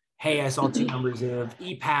saying, hey, I saw 2 members of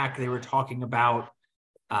EPAC. They were talking about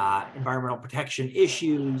environmental protection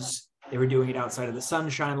issues. They were doing it outside of the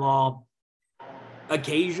Sunshine Law.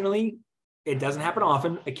 Occasionally, it doesn't happen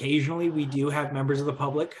often. Occasionally, we do have members of the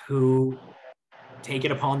public who take it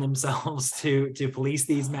upon themselves to police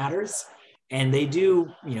these matters. And they do,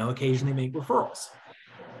 you know, occasionally make referrals.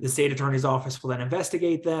 The state attorney's office will then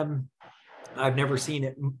investigate them. I've never seen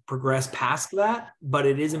it progress past that, but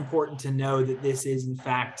it is important to know that this is in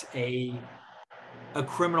fact a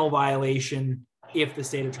criminal violation if the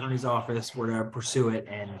state attorney's office were to pursue it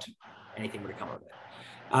and anything were to come of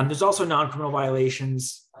it. There's also non-criminal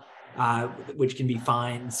violations, which can be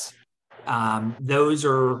fines. Those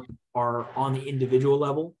are on the individual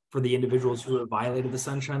level for the individuals who have violated the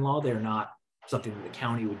Sunshine Law. They're not something that the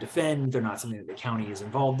county would defend. They're not something that the county is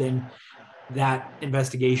involved in. That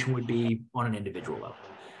investigation would be on an individual level.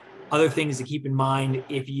 Other things to keep in mind,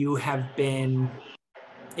 if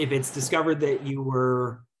it's discovered that you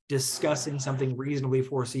were discussing something reasonably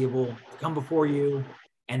foreseeable to come before you,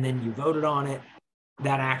 and then you voted on it,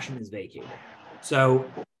 that action is vacated. So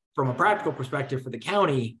from a practical perspective for the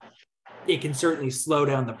county, it can certainly slow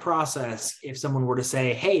down the process if someone were to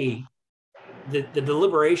say, hey, the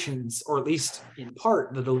deliberations, or at least in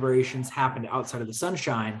part, the deliberations happened outside of the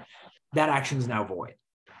Sunshine, that action is now void.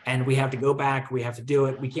 And we have to go back, we have to do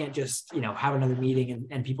it. We can't just, you know, have another meeting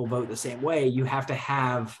and people vote the same way. You have to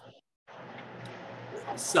have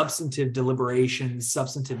substantive deliberations,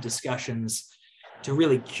 substantive discussions to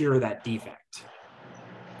really cure that defect.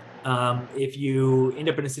 If you end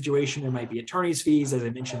up in a situation, there might be attorney's fees. As I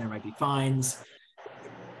mentioned, there might be fines.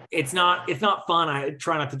 It's not fun. I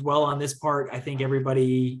try not to dwell on this part. I think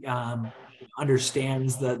everybody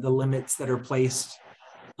understands the limits that are placed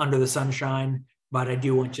under the Sunshine, but I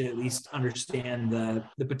do want you to at least understand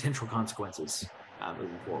the potential consequences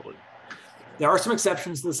moving forward. There are some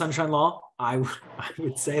exceptions to the Sunshine Law. I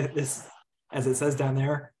would say that this, as it says down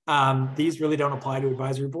there, these really don't apply to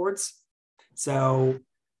advisory boards. So,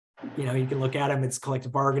 you know, you can look at them. It's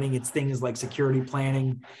collective bargaining. It's things like security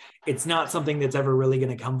planning. It's not something that's ever really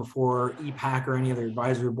going to come before EPAC or any other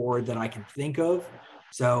advisory board that I can think of.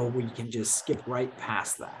 So we can just skip right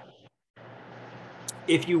past that.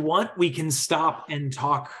 If you want, we can stop and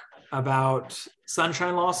talk about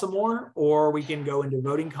Sunshine Law some more, or we can go into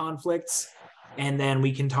voting conflicts, and then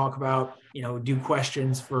we can talk about, you know, do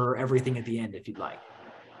questions for everything at the end if you'd like.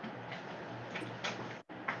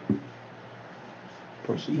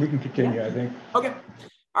 Proceed. We can continue, I think. Okay.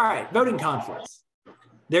 All right. Voting conflicts.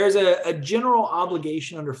 There's a general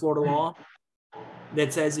obligation under Florida law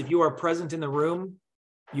that says if you are present in the room,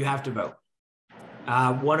 you have to vote.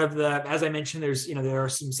 One of the, as I mentioned, there are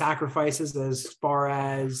some sacrifices as far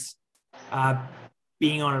as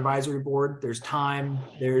being on an advisory board. There's time.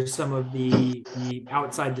 There's some of the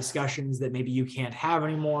outside discussions that maybe you can't have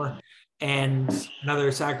anymore. And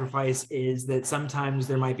another sacrifice is that sometimes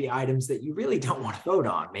there might be items that you really don't want to vote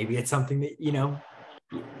on. Maybe it's something that, you know,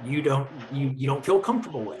 you don't feel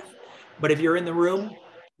comfortable with. But if you're in the room,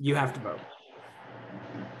 you have to vote.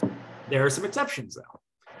 There are some exceptions though.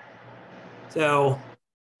 So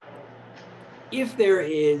if there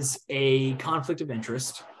is a conflict of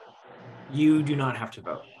interest, you do not have to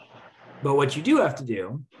vote. But what you do have to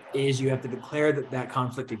do is you have to declare that that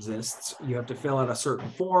conflict exists. You have to fill out a certain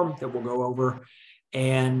form that we'll go over.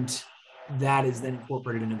 And that is then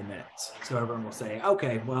incorporated into the minutes. So everyone will say,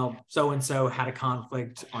 okay, well, so-and-so had a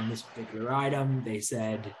conflict on this particular item. They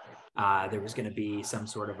said there was going to be some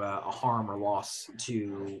sort of a harm or loss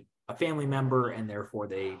to a family member, and therefore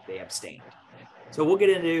they abstained. So we'll get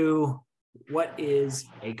into what is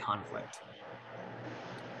a conflict.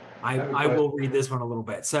 I will read this one a little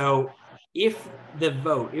bit. So if the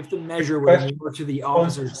measure was more to the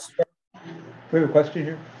officers. We have a question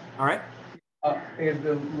here. All right.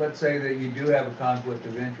 Let's say that you do have a conflict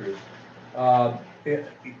of interest,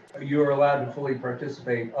 you're allowed to fully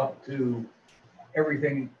participate up to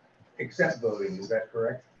everything except voting. Is that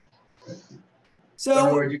correct? So, in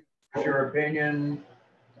other words, you have your opinion,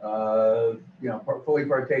 fully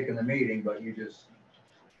partake in the meeting, but you just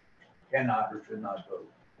cannot or should not vote.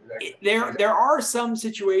 There are some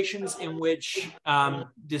situations in which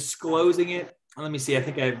disclosing it. Let me see. I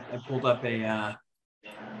think I pulled up an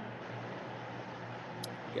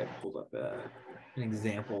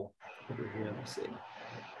example over here. Let me see.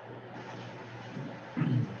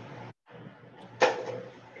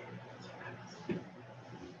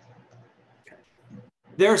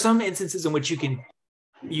 There are some instances in which you can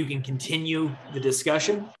continue the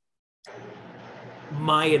discussion.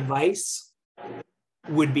 My advice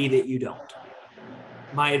would be that you don't.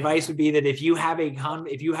 My advice would be that if you have a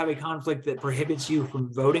conflict that prohibits you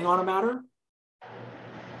from voting on a matter,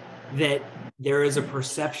 that there is a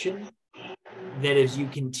perception that as you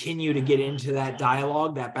continue to get into that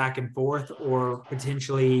dialogue, that back and forth, or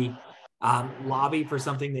potentially lobby for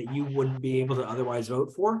something that you wouldn't be able to otherwise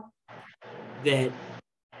vote for, that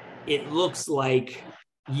it looks like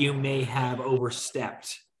you may have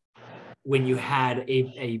overstepped when you had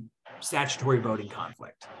a statutory voting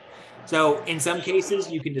conflict. So in some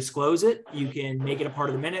cases, you can disclose it, you can make it a part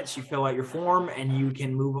of the minutes, you fill out your form, and you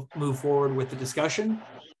can move forward with the discussion.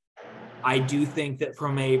 I do think that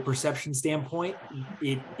from a perception standpoint,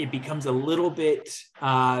 it becomes a little bit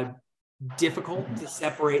difficult to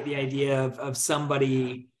separate the idea of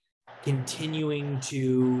somebody continuing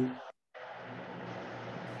to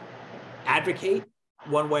advocate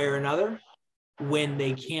one way or another when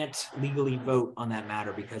they can't legally vote on that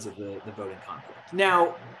matter because of the voting conflict.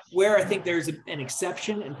 Now, where I think there's an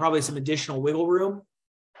exception and probably some additional wiggle room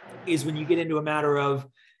is when you get into a matter of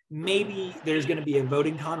maybe there's going to be a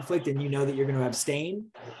voting conflict and you know that you're going to abstain,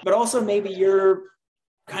 but also maybe you're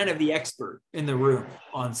kind of the expert in the room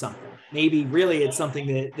on something. Maybe really it's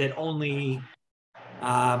something that only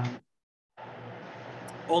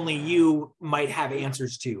you might have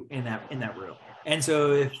answers to in that room. And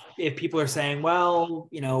so if people are saying, well,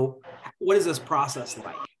 what is this process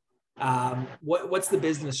like? What's the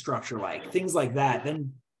business structure like? Things like that,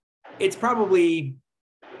 then it's probably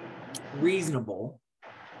reasonable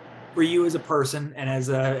for you as a person and as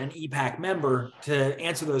an EPAC member to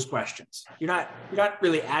answer those questions. You're not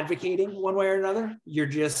really advocating one way or another. You're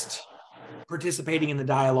just participating in the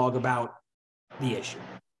dialogue about the issue.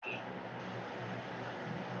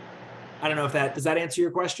 I don't know if does that answer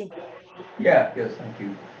your question? Yeah, yes, thank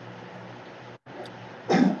you.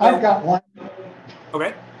 I've got one.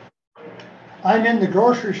 Okay. I'm in the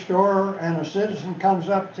grocery store and a citizen comes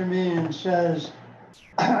up to me and says,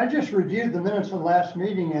 I just reviewed the minutes of the last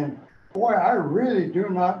meeting and boy, I really do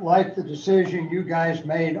not like the decision you guys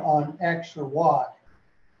made on X or Y.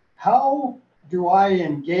 How do I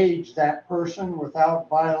engage that person without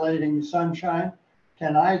violating the sunshine?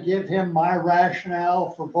 Can I give him my rationale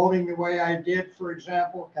for voting the way I did, for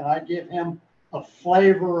example? Can I give him a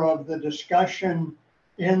flavor of the discussion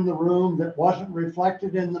in the room that wasn't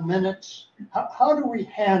reflected in the minutes? How do we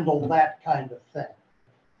handle that kind of thing?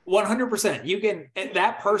 100%. You can,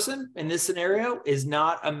 that person in this scenario is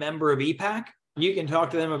not a member of EPAC. You can talk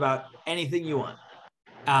to them about anything you want.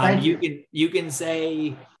 You can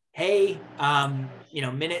say, hey,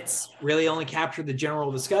 minutes really only captured the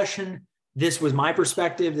general discussion. This was my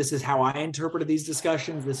perspective. This is how I interpreted these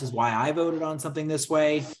discussions. This is why I voted on something this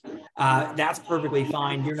way. That's perfectly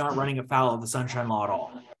fine. You're not running afoul of the Sunshine Law at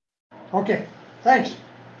all. Okay, thanks.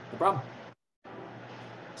 No problem.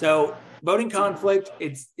 So voting conflict,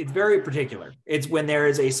 it's very particular. It's when there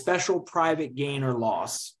is a special private gain or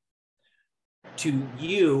loss to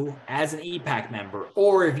you as an EPAC member,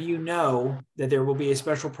 or if you know that there will be a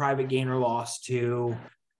special private gain or loss to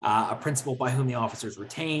a principal by whom the officer is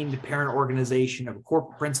retained, parent organization of a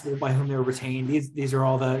corporate principal by whom they're retained. These are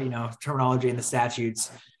all the terminology in the statutes.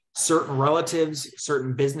 Certain relatives,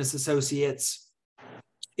 certain business associates.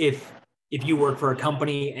 If you work for a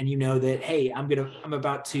company and you know that, hey, I'm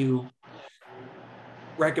about to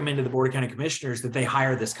recommend to the Board of County Commissioners that they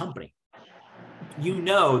hire this company, you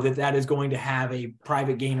know that is going to have a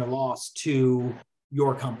private gain or loss to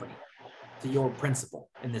your company. your principal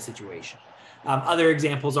in this situation. Other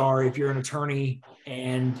examples are if you're an attorney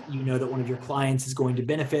and you know that one of your clients is going to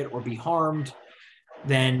benefit or be harmed,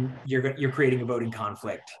 then you're creating a voting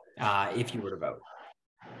conflict if you were to vote.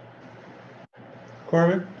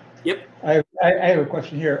 Corbin? Yep. I have a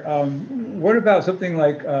question here. What about something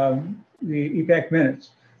like the EPAC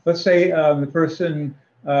minutes? Let's say the person,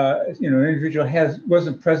 an individual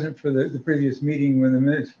wasn't present for the previous meeting when the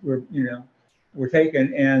minutes were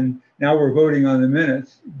taken, and now we're voting on the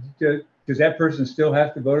minutes. Does that person still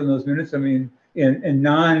have to vote on those minutes? I mean, in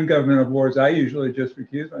non-governmental boards, I usually just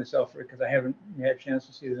recuse myself because I haven't had a chance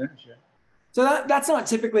to see the minutes yet. So that's not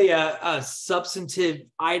typically a substantive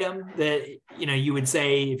item that you would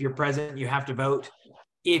say if you're present you have to vote.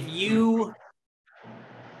 If you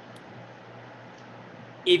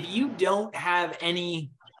don't have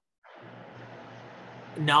any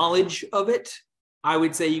knowledge of it, I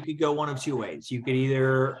would say you could go one of two ways. You could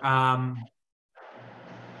either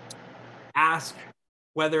ask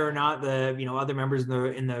whether or not the other members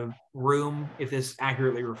in the room, if this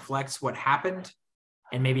accurately reflects what happened,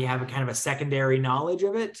 and maybe have a kind of a secondary knowledge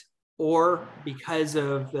of it, or because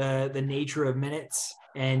of the nature of minutes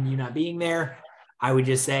and you not being there, I would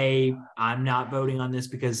just say, I'm not voting on this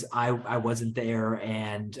because I wasn't there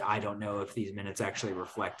and I don't know if these minutes actually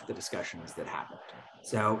reflect the discussions that happened.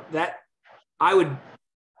 So that I would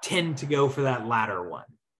tend to go for that latter one.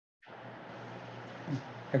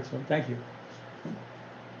 Excellent, thank you.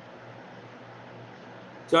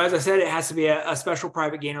 So as I said, it has to be a special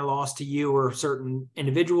private gain or loss to you or certain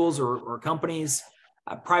individuals or companies.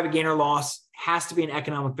 Private gain or loss has to be an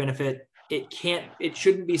economic benefit. It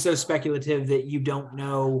shouldn't be so speculative that you don't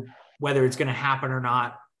know whether it's going to happen or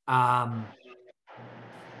not.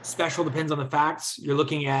 Special depends on the facts. You're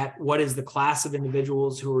looking at what is the class of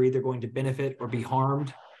individuals who are either going to benefit or be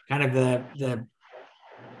harmed. Kind of the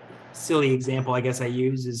silly example I guess I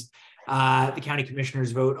use is the county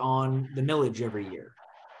commissioners vote on the millage every year.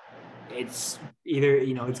 It's either,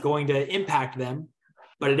 it's going to impact them,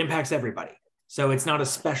 but it impacts everybody. So it's not a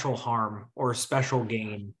special harm or a special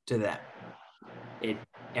gain to them.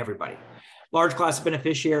 Everybody. Large class of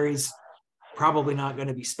beneficiaries, probably not going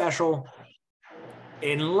to be special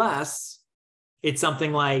unless it's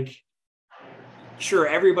something like, sure,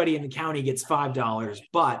 everybody in the county gets $5,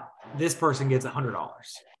 but this person gets $100.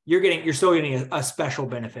 You're still getting a special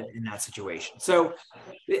benefit in that situation. So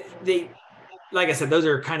like I said, those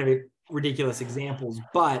are kind of ridiculous examples,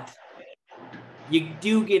 but you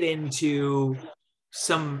do get into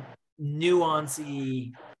some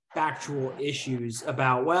nuancy factual issues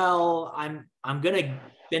about, well, I'm going to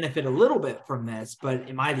benefit a little bit from this, but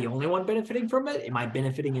am I the only one benefiting from it? Am I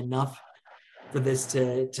benefiting enough for this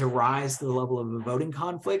to rise to the level of a voting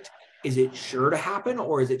conflict? Is it sure to happen?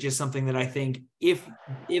 Or is it just something that I think if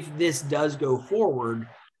this does go forward,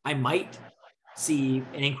 I might see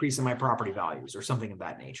an increase in my property values or something of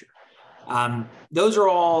that nature? Those are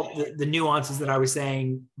all the nuances that I was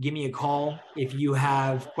saying. Give me a call if you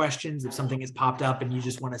have questions, if something has popped up and you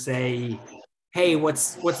just want to say, hey,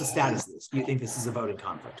 what's the status of this? Do you think this is a voting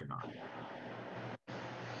conflict or not?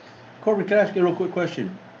 Corbin, can I ask you a real quick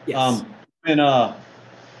question? Yes.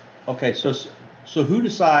 Okay, so who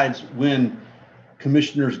decides when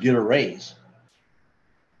commissioners get a raise?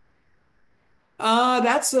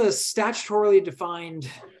 That's a statutorily defined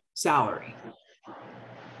salary.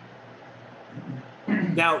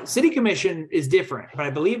 Now, city commission is different, but I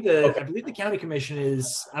believe the county commission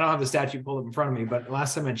is, I don't have the statute pulled up in front of me, but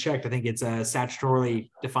last time I checked, I think it's a statutorily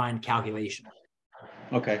defined calculation.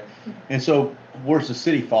 Okay. And so where's the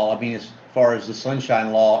city fall? I mean, as far as the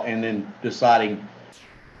sunshine law and then deciding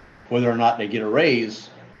whether or not they get a raise,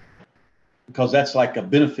 because that's like a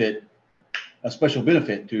benefit, a special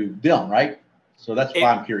benefit to them, right? So that's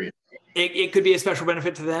why I'm curious. It could be a special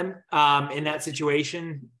benefit to them in that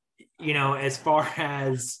situation. As far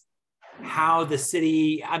as how the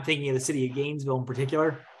city, I'm thinking of the city of Gainesville in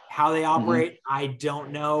particular, how they operate. I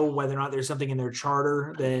don't know whether or not there's something in their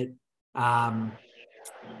charter that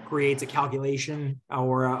creates a calculation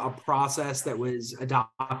or a process that was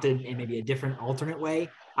adopted in maybe a different alternate way.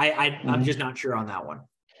 I'm just not sure on that one.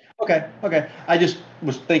 Okay. I just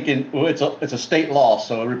was thinking, well, it's a state law,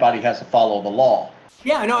 so everybody has to follow the law.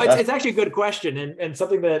 Yeah, no, it's actually a good question and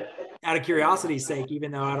something that, out of curiosity's sake,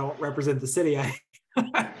 even though I don't represent the city,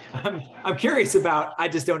 I'm curious about. I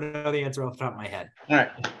just don't know the answer off the top of my head. All right,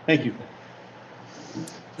 thank you.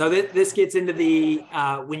 So this gets into the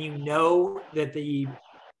when you know that the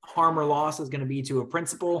harm or loss is going to be to a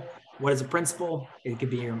principal. What is a principal? It could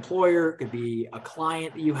be your employer, it could be a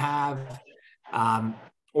client that you have,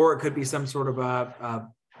 or it could be some sort of a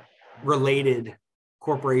related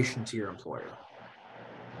corporation to your employer.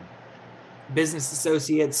 Business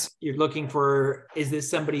associates, you're looking for, is this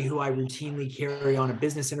somebody who I routinely carry on a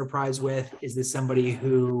business enterprise with? Is this somebody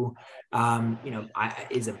who,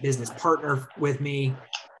 is a business partner with me?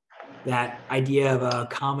 That idea of a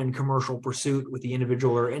common commercial pursuit with the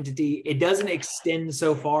individual or entity, it doesn't extend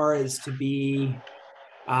so far as to be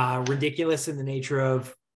ridiculous in the nature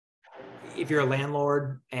of, if you're a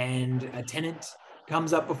landlord and a tenant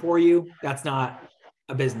comes up before you, that's not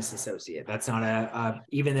a business associate. That's not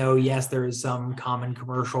even though, yes, there is some common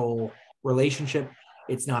commercial relationship,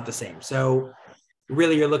 it's not the same. So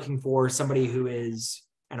really you're looking for somebody who is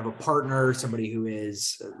kind of a partner, somebody who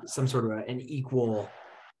is some sort of an equal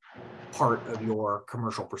part of your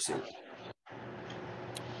commercial pursuit.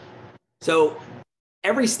 So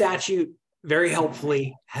every statute very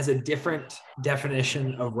helpfully has a different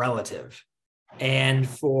definition of relative. And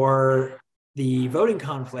for the voting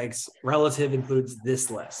conflicts, relative includes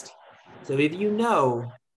this list. So if you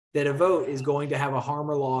know that a vote is going to have a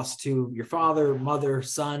harm or loss to your father, mother,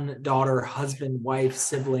 son, daughter, husband, wife,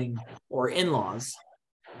 sibling, or in-laws,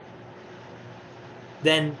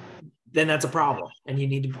 then that's a problem. And you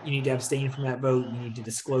need to abstain from that vote. You need to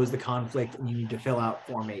disclose the conflict, and you need to fill out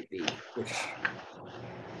Form 8B, which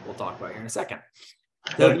we'll talk about here in a second.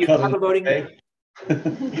 So if you have a voting,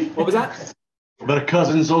 what was that? But a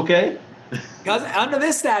cousin's okay? Because under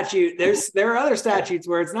this statute, there are other statutes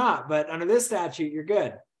where it's not, but under this statute, you're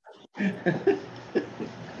good.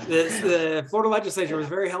 The Florida legislature was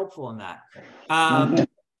very helpful in that. If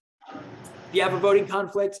you have a voting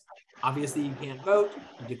conflict, obviously you can't vote.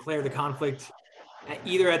 You declare the conflict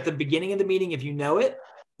either at the beginning of the meeting if you know it,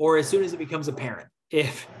 or as soon as it becomes apparent.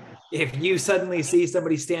 If you suddenly see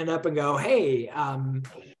somebody stand up and go, hey,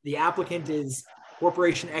 the applicant is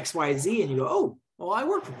Corporation XYZ, and you go, oh, well, I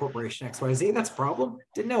work for Corporation XYZ. That's a problem.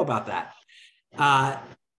 Didn't know about that.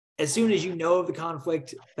 As soon as you know of the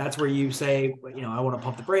conflict, that's where you say, I want to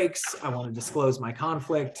pump the brakes. I want to disclose my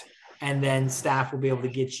conflict. And then staff will be able to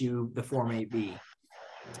get you the Form 8B.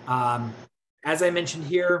 As I mentioned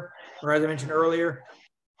here, or as I mentioned earlier,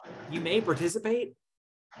 you may participate.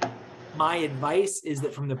 My advice is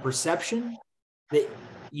that from the perception that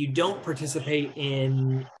you don't participate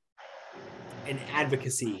in an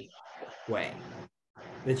advocacy way,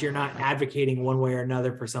 that you're not advocating one way or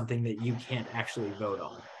another for something that you can't actually vote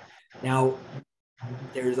on. Now,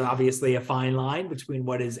 there's obviously a fine line between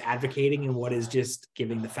what is advocating and what is just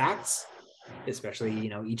giving the facts,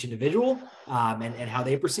 especially, each individual and how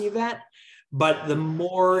they perceive that. But the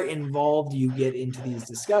more involved you get into these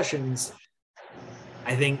discussions,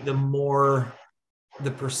 I think the more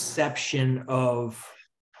the perception of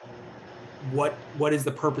what is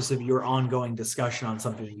the purpose of your ongoing discussion on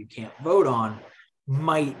something that you can't vote on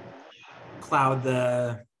might cloud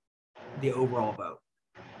the overall vote.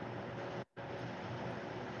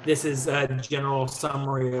 This is a general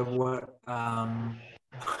summary of what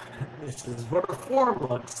this is what a form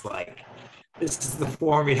looks like. This is the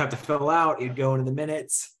form you have to fill out. You'd go into the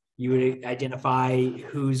minutes. You would identify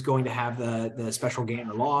who's going to have the special gain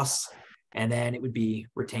or loss, and then it would be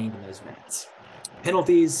retained in those minutes.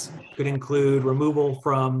 Penalties could include removal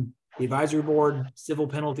from the advisory board, civil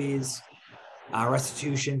penalties,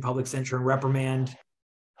 restitution, public censure, and reprimand.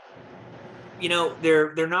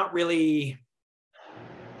 They're not really.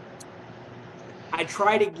 I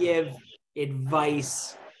try to give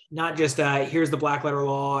advice, not just here's the black letter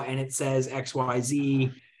law and it says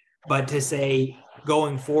XYZ, but to say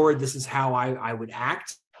going forward, this is how I would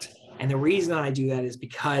act. And the reason I do that is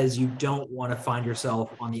because you don't want to find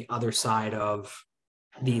yourself on the other side of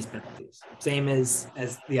these penalties. Same as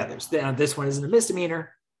the others. This one isn't a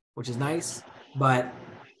misdemeanor, which is nice, but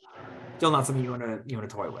still not something you want to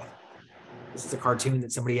toy with. This is a cartoon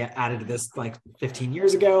that somebody added to this like 15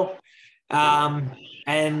 years ago.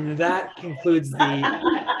 And that concludes the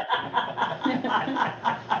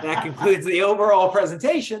overall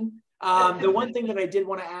presentation. The one thing that I did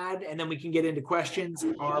want to add, and then we can get into questions,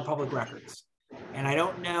 are public records. And I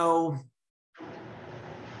don't know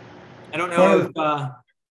if,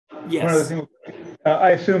 yes. One other thing,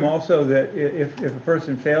 I assume also that if a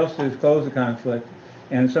person fails to disclose the conflict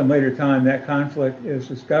and at some later time that conflict is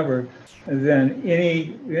discovered, then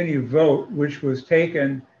any vote which was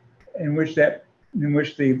taken in which the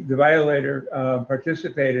violator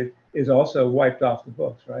participated is also wiped off the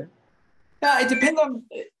books, right? It depends on.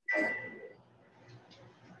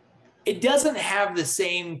 It doesn't have the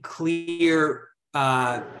same clear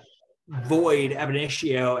void ab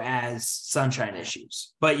initio as sunshine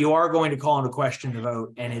issues, but you are going to call into question the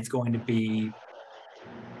vote, and it's going to be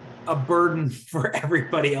a burden for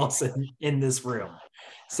everybody else in this room.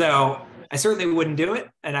 So I certainly wouldn't do it,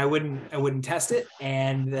 and I wouldn't test it.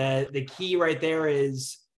 And the key right there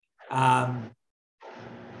is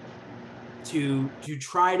to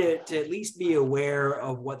try to at least be aware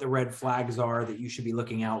of what the red flags are that you should be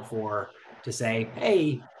looking out for, to say,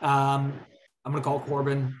 hey, I'm going to call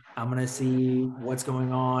Corbin. I'm going to see what's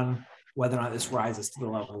going on, whether or not this rises to the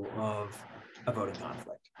level of a voting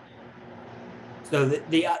conflict. So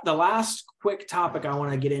the last quick topic I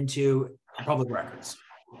want to get into are public records.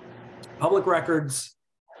 Public records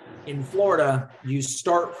in Florida, you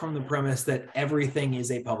start from the premise that everything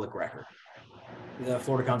is a public record. The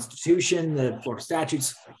Florida Constitution, the Florida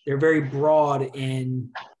statutes, they're very broad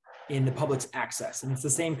in the public's access. And it's the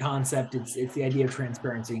same concept. It's the idea of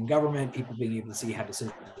transparency in government, people being able to see how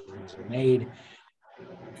decisions are made.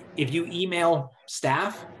 If you email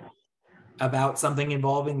staff about something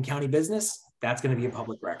involving county business, that's going to be a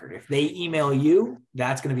public record. If they email you,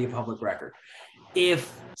 that's going to be a public record.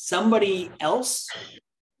 If somebody else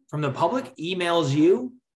from the public emails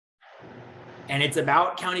you and it's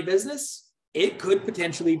about county business, it could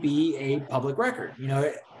potentially be a public record. You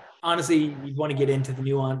know, honestly, you want to get into the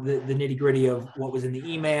nuance, the nitty gritty of what was in the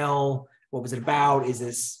email, what was it about? Is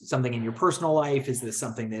this something in your personal life? Is this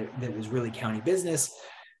something that was really county business?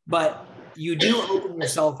 But you do open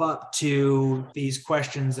yourself up to these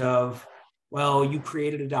questions of, well, you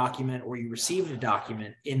created a document or you received a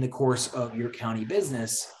document in the course of your county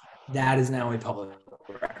business. That is now a public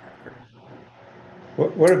record.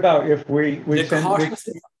 What about if we send?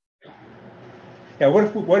 Yeah,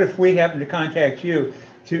 what if we happen to contact you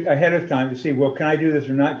ahead of time to see, well, can I do this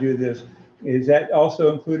or not do this? Is that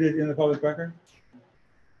also included in the public record?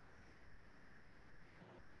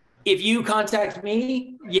 If you contact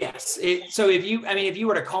me, yes. So if you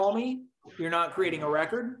were to call me, you're not creating a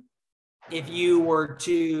record. If you were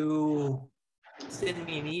to send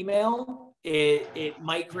me an email, it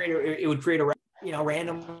would create a record. You know,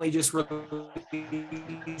 randomly just releasing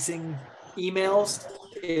emails.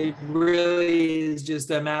 It really is just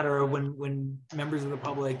a matter of when members of the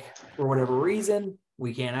public, for whatever reason,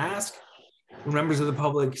 we can't ask. When members of the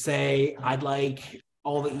public say, I'd like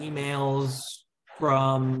all the emails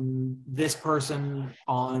from this person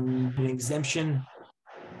on an exemption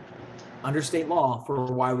under state law for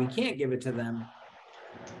why we can't give it to them,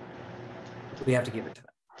 we have to give it to them.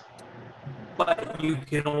 But you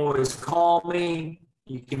can always call me,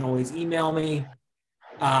 you can always email me.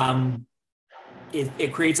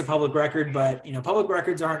 It creates a public record, but you know, public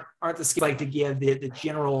records aren't the skill like to give the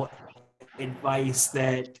general advice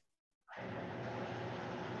that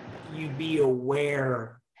you be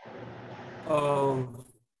aware of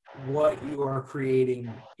what you are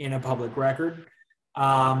creating in a public record.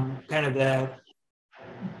 Kind of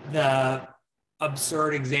the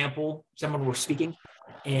absurd example, someone were speaking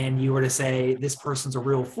and you were to say, this person's a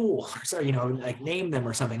real fool, so, you know, like name them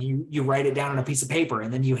or something. You write it down on a piece of paper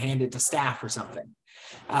and then you hand it to staff or something.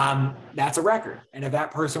 That's a record. And if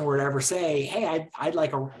that person were to ever say, hey, I'd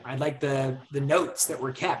like the notes that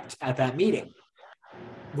were kept at that meeting,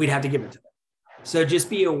 we'd have to give it to them. So just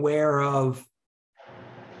be aware of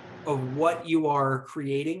what you are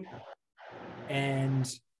creating and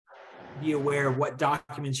be aware of what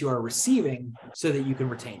documents you are receiving so that you can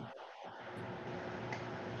retain them.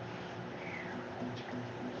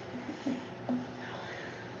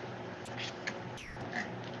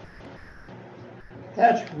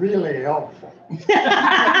 That's really helpful.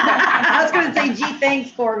 I was going to say, gee,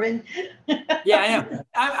 thanks, Corbin. Yeah, I know.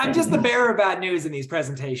 I'm just the bearer of bad news in these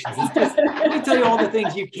presentations. It's just, let me tell you all the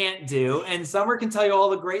things you can't do, and Summer can tell you all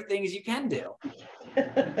the great things you can do.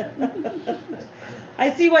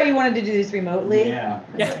 I see why you wanted to do this remotely. Yeah.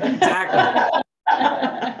 Yeah, exactly.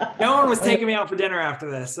 No one was taking me out for dinner after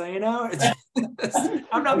this, so you know,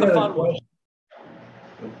 I'm not the fun one.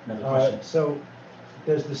 So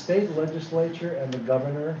does the state legislature and the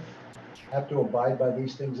governor have to abide by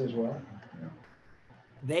these things as well?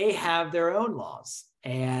 They have their own laws,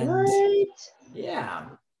 and What? yeah,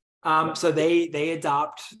 so they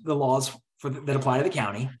adopt the laws that apply to the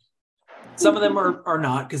county. Some of them are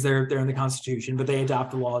not because they're in the Constitution, but they adopt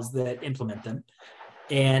the laws that implement them,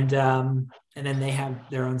 and then they have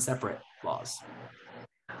their own separate laws.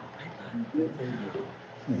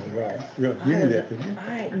 Right. You knew that,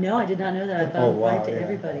 didn't you? No, I did not know that. I thought it applied to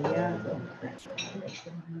everybody. Yeah.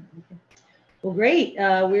 Well, great.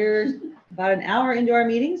 We're about an hour into our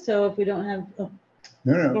meeting, so if we don't have. Oh.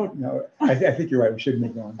 No. I think you're right. We should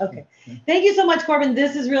move on. Okay. Thank you so much, Corbin.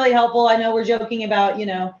 This is really helpful. I know we're joking about,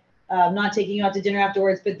 not taking you out to dinner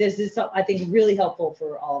afterwards, but this is, I think, really helpful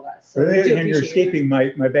for all of us. So On we the do other hand, you're appreciate it.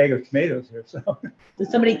 escaping my bag of tomatoes here, so. Is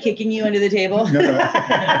somebody kicking you under the table? No,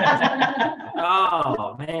 no.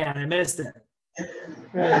 Oh, man, I missed it.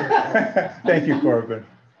 Thank you, Corbin.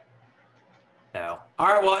 No. All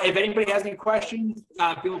right. Well, if anybody has any questions,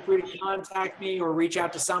 feel free to contact me or reach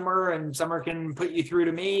out to Summer, and Summer can put you through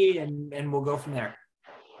to me, and we'll go from there.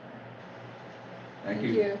 Thank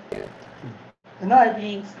you. Good night.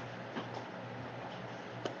 Thanks.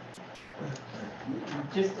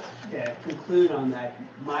 Just to conclude on that,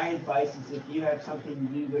 my advice is if you have something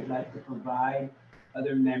you would like to provide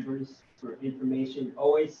other members for information,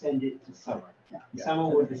 always send it to Summer. Yeah. Summer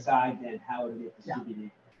will decide then how it gets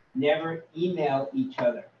distributed. Never email each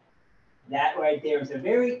other. That right there is a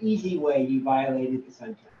very easy way you violated the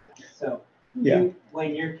Sunshine Law. So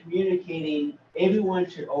when you're communicating, everyone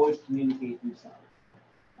should always communicate through Summer.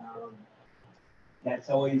 That's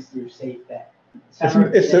always your safe bet.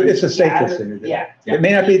 It's the safest thing to do. Yeah. It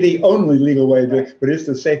may not be the only legal way, but it's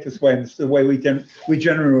the safest way, and it's the way we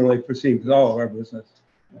generally proceed with all of our business.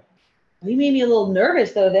 You made me a little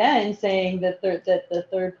nervous though then, saying that the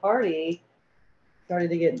third party started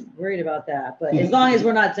to get worried about that. But as long as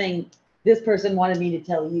we're not saying this person wanted me to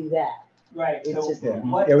tell you that. Right. It's So just,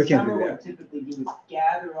 what we can't Summer do would that. typically do is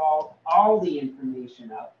gather all the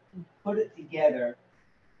information up, put it together,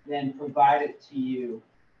 then provide it to you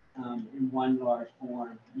in one large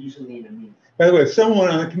form, usually in a meeting. By the way, if someone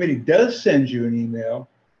on the committee does send you an email,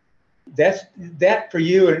 that for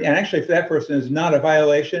you, and actually for that person, is not a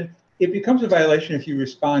violation. It becomes a violation if you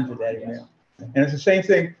respond to that email. And it's the same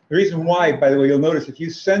thing. The reason why, by the way, you'll notice if you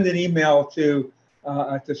send an email to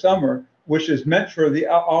Summer, which is meant for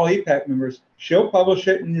all EPAC members, she'll publish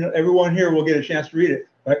it, and everyone here will get a chance to read it.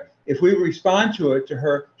 But if we respond to it to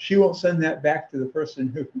her, she won't send that back to the person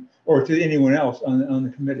who, or to anyone else on the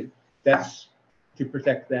committee. That's to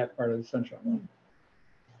protect that part of the Sunshine Law.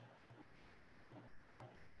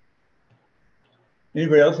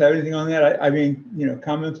 Anybody else have anything on that? I mean,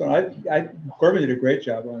 comments on Corbin did a great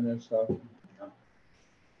job on this, so.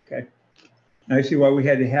 Okay. I see why we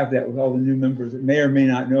had to have that with all the new members that may or may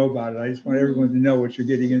not know about it. I just want everyone to know what you're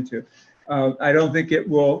getting into. I don't think it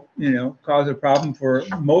will, cause a problem for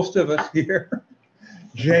most of us here.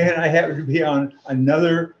 Jay and I happen to be on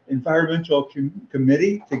another environmental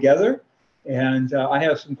committee together. And I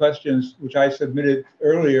have some questions which I submitted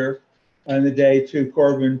earlier in the day to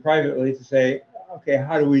Corbin privately to say, okay,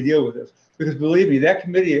 how do we deal with this? Because believe me, that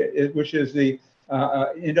committee, which is the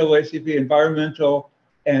NAACP Environmental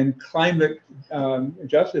and Climate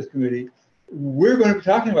Justice Committee, we're going to be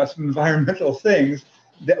talking about some environmental things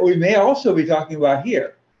that we may also be talking about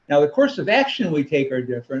here. Now, the course of action we take are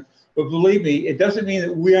different, but believe me, it doesn't mean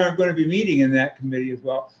that we aren't going to be meeting in that committee as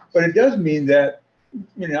well. But it does mean that,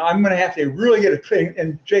 I'm going to have to really get a clear,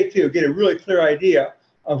 and Jay too, get a really clear idea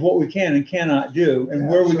of what we can and cannot do, and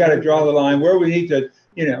where we got to draw the line, where we need to,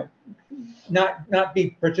 not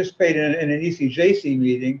be participating in an ECJC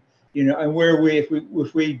meeting, and where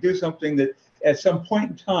if we do something that at some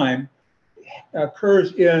point in time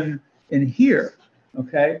occurs in here,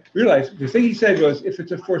 okay? Realize the thing he said was if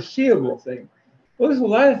it's a foreseeable thing. Well, there's a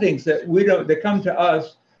lot of things that that come to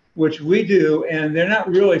us, which we do, and they're not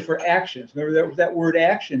really for actions. Remember that word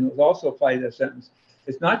action was also applied to that sentence.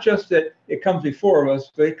 It's not just that it comes before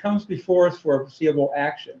us, but it comes before us for a foreseeable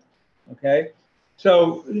action, okay?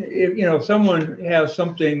 So if someone has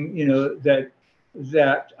something,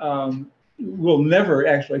 that will never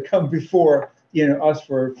actually come before, us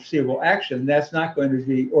for foreseeable action, that's not going to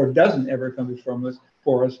be, or doesn't ever come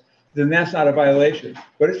for us, then that's not a violation.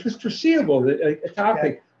 But if it's foreseeable that a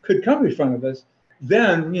topic could come in front of us,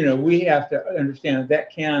 then, we have to understand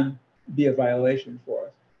that can be a violation for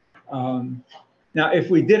us. Now, if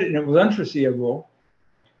we did it and it was unforeseeable,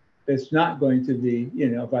 it's not going to be,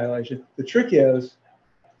 a violation. The trick is,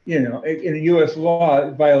 in a U.S.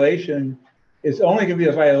 law, violation is only going to be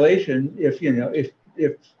a violation if,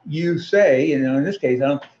 if you say, in this case,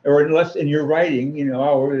 or unless in your writing,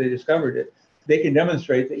 however they discovered it, they can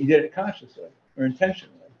demonstrate that you did it consciously or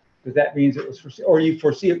intentionally. Because that means it was or you knew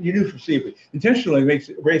foreseeably. Intentionally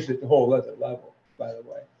raises it to a whole other level, by the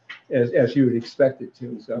way, as you would expect it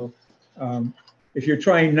to. So if you're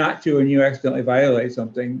trying not to and you accidentally violate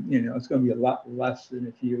something, it's going to be a lot less than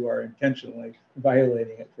if you are intentionally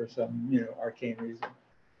violating it for some, arcane reason.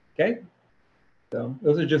 Okay? So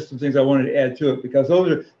those are just some things I wanted to add to it, because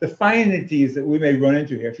those are the finities that we may run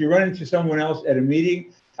into here. If you run into someone else at a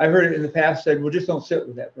meeting, I've heard it in the past said, well, just don't sit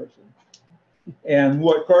with that person. And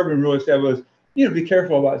what Corbin really said was, be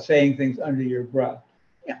careful about saying things under your breath.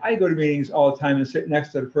 I go to meetings all the time and sit next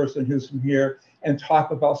to the person who's from here and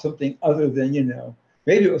talk about something other than,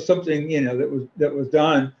 maybe it was something, that was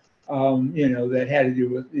done, that had to do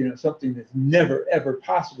with, something that's never, ever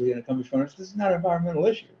possibly going to come before us. This is not an environmental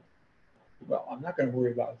issue. Well, I'm not going to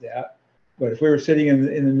worry about that. But if we were sitting in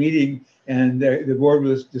the meeting and the board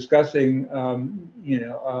was discussing,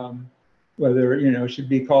 whether, it should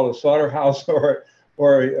be called a slaughterhouse or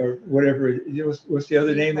whatever, what's the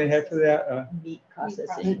other name they had for that? Meat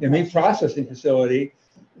processing. The meat processing facility,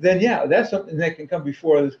 then yeah, that's something that can come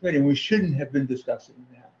before this committee. And we shouldn't have been discussing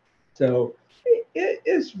that. So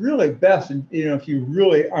it's really best, and if you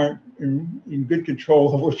really aren't in good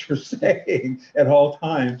control of what you're saying at all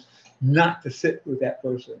times, not to sit with that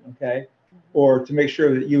person, okay? Or to make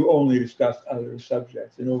sure that you only discuss other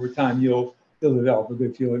subjects, and over time you'll develop a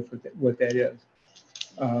good feeling for what that is.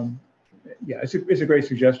 Yeah, it's a great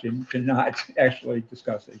suggestion to not actually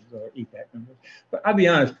discuss things or EPAC members. But I'll be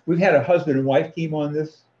honest, we've had a husband and wife team on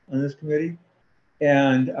this committee,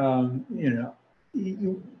 and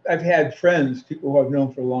I've had friends, people who I've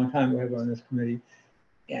known for a long time, who have on this committee,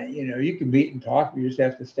 and you can meet and talk, you just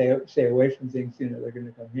have to stay away from things. They're going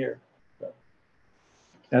to come here. So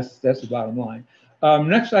that's the bottom line.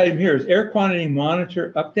 Next item here is air quantity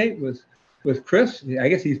monitor update with Chris. I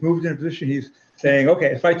guess he's moved in a position. He's saying,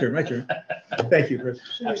 okay, it's my turn. Thank you, Chris.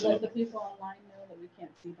 Should we let the people online know that we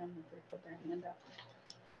can't see them if they put their hand up?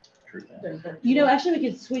 True. Actually, we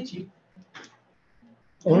could switch.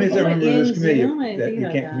 Only as a member of this committee Zoom, I that think you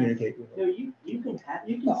about can't that. communicate with. No, you can see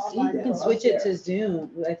You them. can switch it to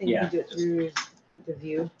Zoom. I think you Yeah. can do it through the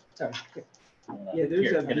view. Sorry. Yeah, there's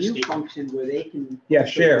Here, a get view escape. function where they can. Yeah,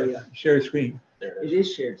 actually, share screen. There It it is.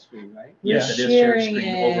 is shared screen, right? Yes, We're it is shared sharing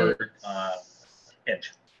screen it. over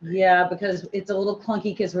Edge. Yeah, because it's a little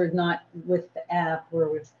clunky because we're not with the app. We're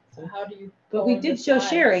with. So how do you? But we forward did the show slides?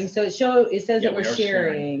 sharing, so it says Yeah, that we we're are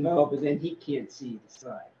sharing. sharing. No, but then he can't see the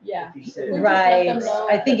slide. Yeah. If you said- We just let Right. them know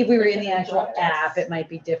I think if we were that in they the can actual interrupt us. app, it might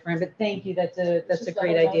be different. But thank you. That's a Just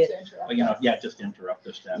great let them know idea. to interrupt Well, us. yeah, just interrupt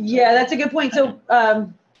this tab. Yeah, that's a good point. So,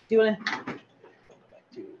 do you want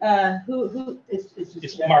to? Who?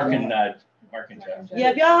 It's Mark and Jeff. Yeah,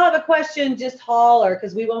 if y'all have a question, just holler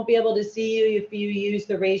because we won't be able to see you if you use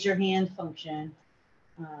the raise your hand function.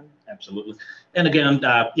 Absolutely. And again,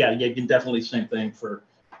 yeah, you can definitely same thing for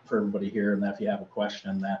everybody here. And if you have a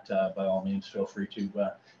question, that by all means, feel free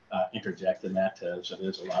to interject in that, as it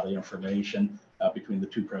is a lot of information between the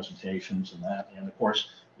two presentations and that. And of course,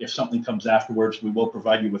 if something comes afterwards, we will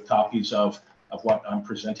provide you with copies of what I'm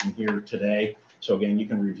presenting here today. So again, you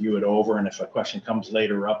can review it over. And if a question comes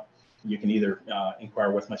later up, you can either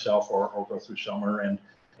inquire with myself or go through Summer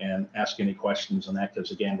and ask any questions on that.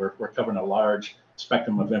 Because again, we're covering a large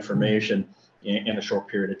spectrum of information in a short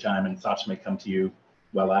period of time, and thoughts may come to you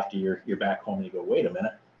well after you're back home and you go, wait a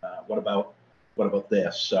minute, what about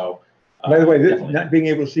this? So By the way, definitely. not being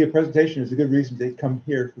able to see a presentation is a good reason to come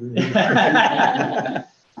here for the meeting.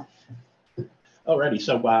 Alrighty,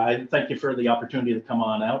 so I thank you for the opportunity to come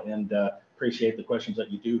on out, and appreciate the questions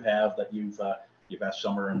that you do have that you've asked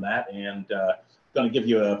Summer and that, and going to give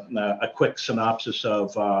you a quick synopsis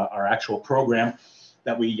of our actual program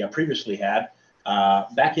that we previously had.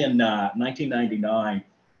 Back in 1999,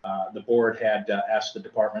 the board had asked the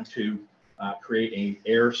department to create an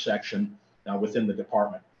air section within the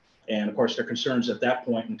department. And of course, their concerns at that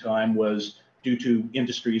point in time was due to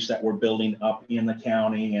industries that were building up in the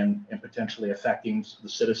county and potentially affecting the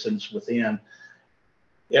citizens within.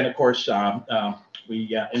 And of course,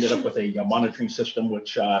 we ended up with a monitoring system,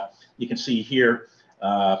 which you can see here,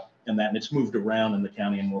 and it's moved around in the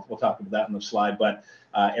county, and we'll talk about that in the slide. But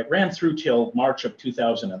it ran through till March of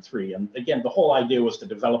 2003. And again, the whole idea was to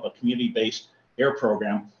develop a community-based air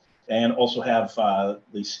program and also have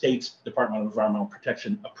the state's Department of Environmental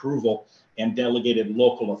Protection approval and delegated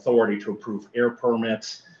local authority to approve air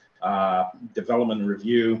permits, development and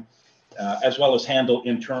review, as well as handle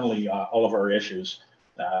internally all of our issues.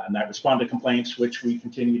 And that respond to complaints, which we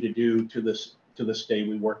continue to do to this day.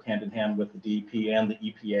 We work hand in hand with the DEP and the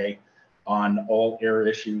EPA on all air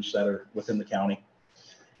issues that are within the county.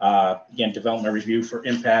 Again, development review for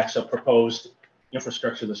impacts of proposed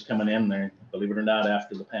infrastructure that's coming in there. Believe it or not,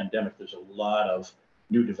 after the pandemic, there's a lot of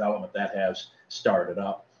new development that has started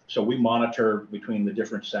up. So we monitor between the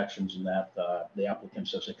different sections and that the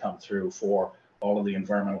applicants as they come through for all of the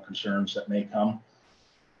environmental concerns that may come.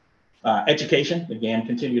 Education, again,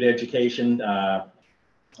 continued education.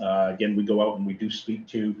 Again, we go out and we do speak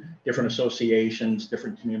to different associations,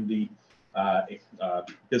 different community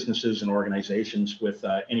businesses and organizations with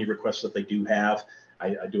any requests that they do have.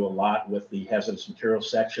 I do a lot with the hazardous materials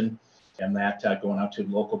section and that going out to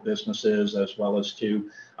local businesses as well as to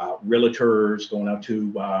realtors, going out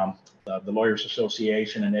to the Lawyers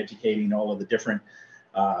Association and educating all of the different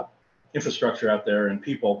infrastructure out there and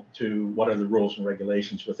people to what are the rules and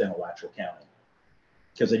regulations within Alachua County.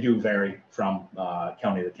 Because they do vary from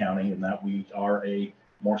county to county, and that we are a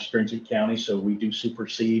more stringent county, so we do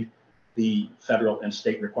supersede the federal and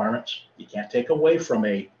state requirements. You can't take away from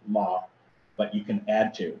a law, but you can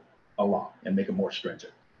add to a law and make it more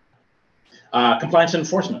stringent. Compliance and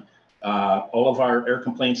enforcement. All of our air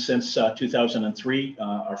complaints since 2003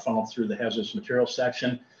 are funneled through the hazardous materials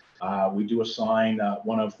section. We do assign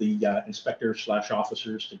one of the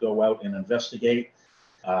inspectors/officers to go out and investigate.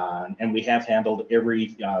 And we have handled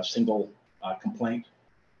every single complaint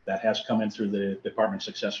that has come in through the department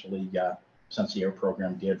successfully since the air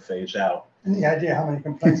program did phase out. Any idea how many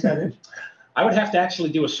complaints that is? I would have to actually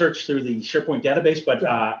do a search through the SharePoint database, but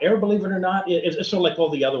air, believe it or not, it's sort of like all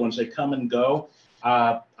the other ones. They come and go.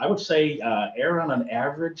 I would say air on an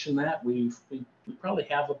average in that we probably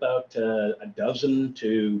have about a dozen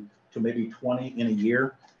to maybe 20 in a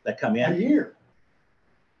year that come in. A year?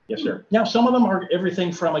 Yes, sir. Now, some of them are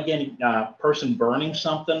everything from, again, person burning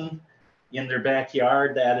something in their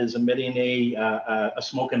backyard that is emitting a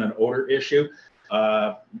smoke and an odor issue,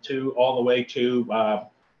 to all the way to, I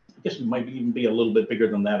guess it might even be a little bit bigger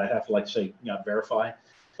than that. I'd have to like say, verify,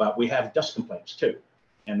 but we have dust complaints too.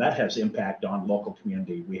 And that has impact on local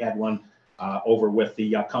community. We had one over with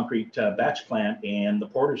the concrete batch plant in the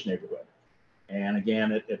Porter's neighborhood. And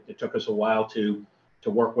again, it took us a while to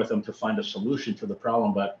work with them to find a solution to the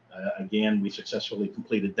problem. But again, we successfully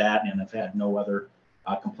completed that and have had no other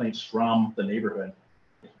complaints from the neighborhood.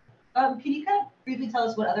 Can you kind of briefly tell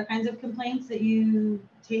us what other kinds of complaints that you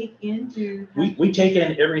take into? We take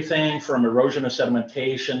in everything from erosion and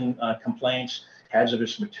sedimentation complaints,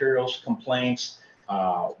 hazardous materials complaints,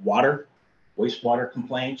 wastewater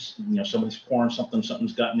complaints. Somebody's pouring something,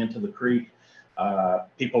 something's gotten into the creek.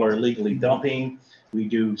 People are illegally dumping. We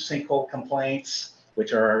do sinkhole complaints,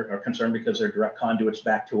 which are concerned because they're direct conduits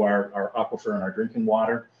back to our aquifer and our drinking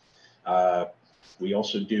water. We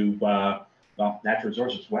also do natural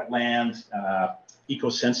resources, wetlands,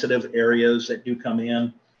 eco-sensitive areas that do come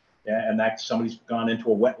in, and that somebody's gone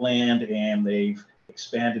into a wetland and they've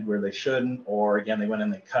expanded where they shouldn't, or again, they went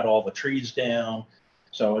and they cut all the trees down.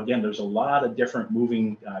 So again, there's a lot of different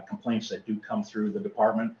moving complaints that do come through the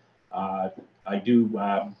department. I do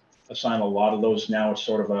assign a lot of those now as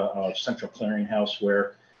sort of a central clearinghouse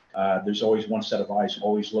where there's always one set of eyes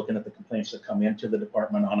always looking at the complaints that come into the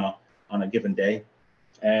department on a given day.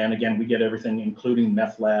 And again, we get everything, including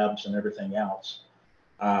meth labs and everything else.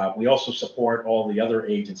 We also support all the other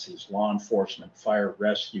agencies, law enforcement, fire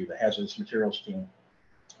rescue, the hazardous materials team,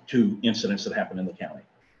 to incidents that happen in the county.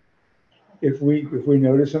 If we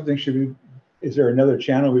notice something, is there another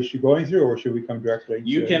channel we should be going through, or should we come directly?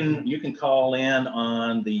 You can call in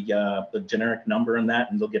on the generic number in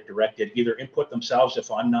that, and they'll get directed. Either input themselves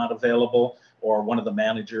if I'm not available, or one of the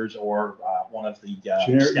managers, or one of the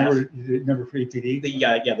generic staff. number for EPD?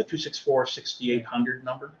 The 264-6800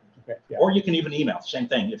 number. Okay, yeah. Or you can even email. Same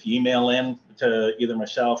thing. If you email in to either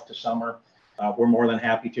myself, to Summer, we're more than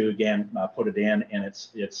happy to again put it in. And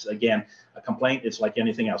it's again a complaint. It's like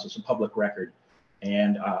anything else. It's a public record.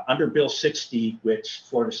 And under Bill 60, which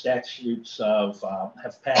Florida statutes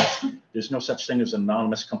have passed, there's no such thing as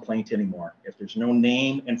anonymous complaint anymore. If there's no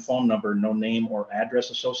name and phone number, no name or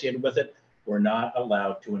address associated with it, we're not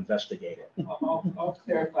allowed to investigate it. I'll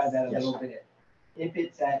clarify that a little bit. If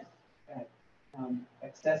it's at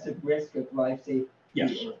excessive risk of life safety,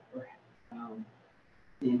 yes, or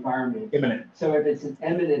the environment. Imminent. So if it's an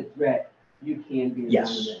imminent threat, you can be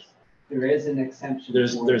anonymous. Yes. There is an exception.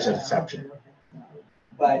 There's an exception.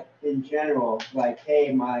 But in general, like,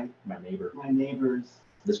 hey, my neighbor's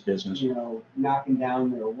this business, knocking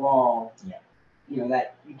down their wall. Yeah.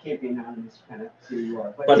 That you can't be anonymous, kind of who you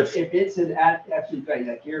are. But if it's an absolute threat,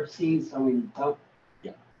 like you're seeing someone dump,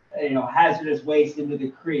 yeah, hazardous waste into the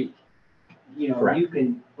creek, correct, you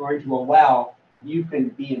can, or into a well, you can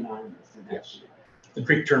be anonymous. Yes. The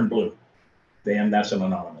creek turned blue, then that's an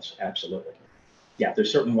anonymous, absolutely. Yeah,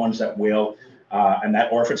 there's certain ones that will, and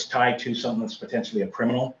that, or if it's tied to something that's potentially a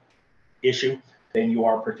criminal issue, then you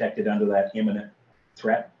are protected under that imminent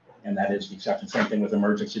threat, and that is the exception. Same thing with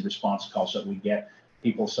emergency response calls that we get.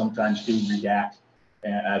 People sometimes do redact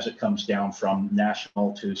as it comes down from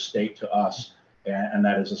national to state to us, and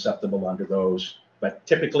that is acceptable under those. But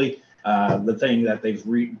typically, the thing that they've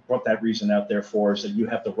brought that reason out there for is that you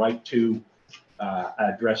have the right to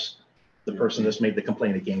address the person that's made the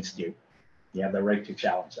complaint against you. You have the right to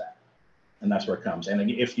challenge that. And that's where it comes.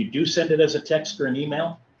 And if you do send it as a text or an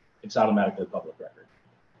email, it's automatically public record.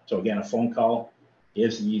 So again, a phone call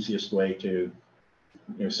is the easiest way to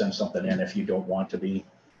send something in if you don't want to be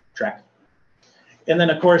tracked. And then,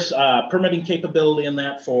 of course, permitting capability in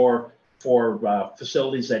that for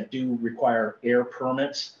facilities that do require air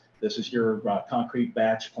permits. This is your concrete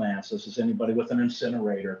batch plants. This is anybody with an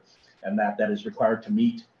incinerator, and that is required to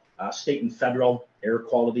meet state and federal air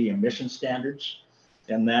quality emission standards.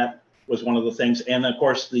 And that was one of the things. And of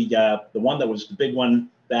course, the one that was the big one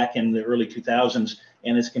back in the early 2000s,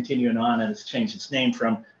 and it's continuing on, and it's changed its name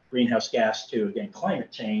from greenhouse gas to, again,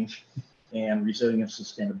 climate change and resilience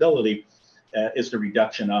sustainability, is the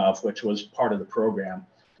reduction of, which was part of the program.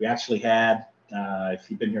 We actually had, if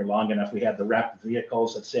you've been here long enough, we had the rapid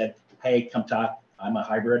vehicles that said, hey, come talk, I'm a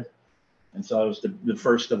hybrid. And so it was the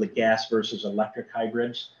first of the gas versus electric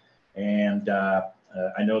hybrids. And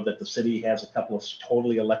I know that the city has a couple of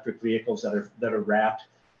totally electric vehicles that are wrapped,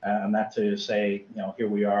 and that to say, here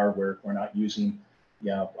we are, we're not using,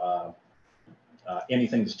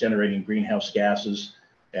 anything that's generating greenhouse gases,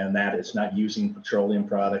 and that it's not using petroleum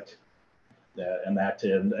product.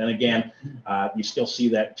 And again, you still see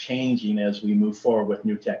that changing as we move forward with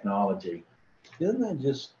new technology. Isn't that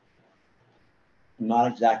just not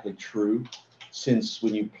exactly true? Since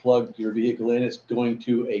when you plug your vehicle in, it's going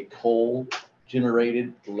to a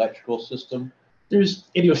coal-generated electrical system. There's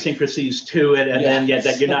idiosyncrasies to it, and then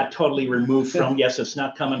that you're not totally removed from. Yes, it's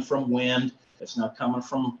not coming from wind. It's not coming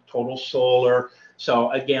from total solar.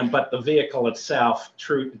 So again, but the vehicle itself,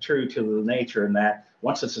 true to the nature in that,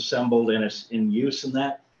 once it's assembled and it's in use in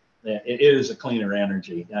that, it is a cleaner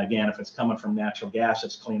energy. Again, if it's coming from natural gas,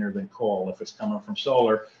 it's cleaner than coal. If it's coming from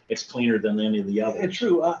solar, it's cleaner than any of the others. It's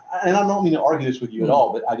true, and I don't mean to argue this with you at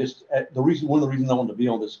all, but I just one of the reasons I wanted to be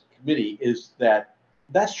on this committee is that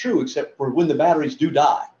that's true, except for when the batteries do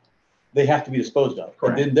die, they have to be disposed of.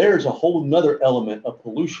 Correct. And then there's a whole nother element of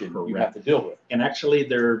pollution you have to deal with. And actually,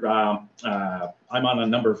 I'm on a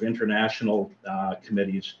number of international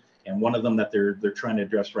committees, and one of them that they're trying to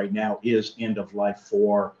address right now is end of life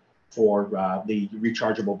for the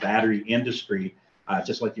rechargeable battery industry.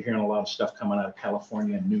 Just like you're hearing a lot of stuff coming out of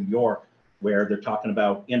California and New York, where they're talking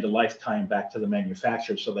about end of life time back to the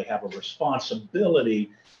manufacturer, so they have a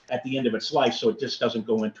responsibility at the end of its life, so it just doesn't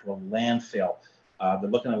go into a landfill. They're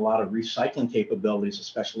looking at a lot of recycling capabilities,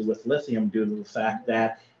 especially with lithium, due to the fact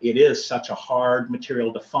that it is such a hard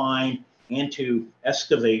material to find and to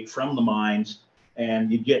excavate from the mines,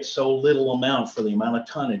 and you get so little amount for the amount of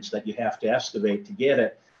tonnage that you have to excavate to get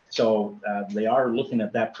it. So they are looking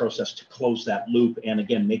at that process to close that loop and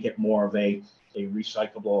again make it more of a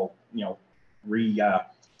recyclable,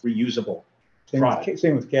 reusable product.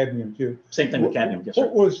 Same with cadmium too. Same thing with cadmium. Yes, sir.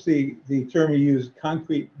 What was the term you used?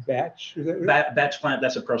 Concrete batch? Is that batch plant.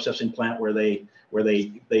 That's a processing plant where they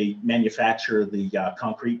manufacture the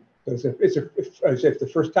concrete. Is it the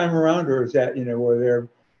first time around, or is that where they're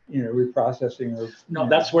reprocessing? Or no,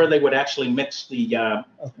 that's where they would actually mix the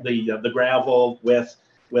gravel with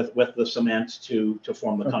the cement to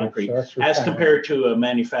form the concrete, so as compared to a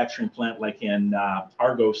manufacturing plant like in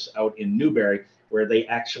Argos out in Newberry, where they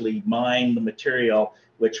actually mine the material,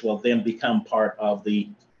 which will then become part of the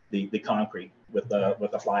concrete with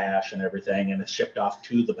the fly ash and everything, and it's shipped off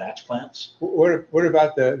to the batch plants. What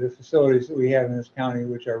about the facilities that we have in this county,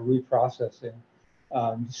 which are reprocessing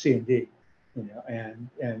C&D, and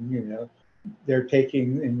they're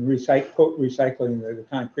taking and recycling the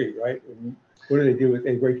concrete, right? And what do they do with?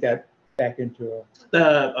 They break that back into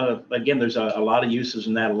a. Again, there's a lot of uses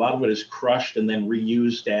in that. A lot of it is crushed and then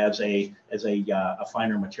reused as a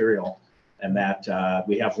finer material, and that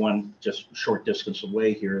we have one just short distance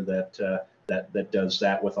away here that does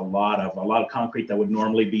that with a lot of concrete that would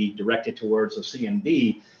normally be directed towards the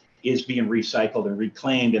C&D is being recycled and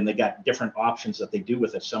reclaimed, and they got different options that they do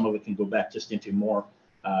with it. Some of it can go back just into more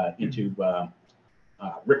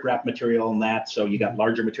riprap material and that. So you got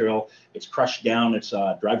larger material. It's crushed down. It's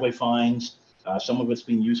driveway fines. Some of it's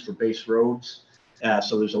being used for base roads.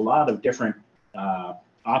 So there's a lot of different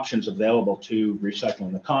options available to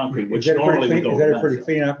recycling the concrete, which normally would go. Is that a pretty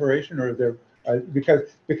clean operation, or is there? Because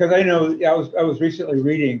I know I was recently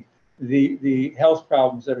reading the health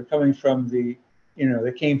problems that are coming from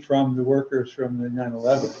that came from the workers from the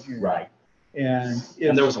 9/11. Right. And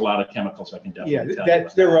there was a lot of chemicals I can definitely tell you.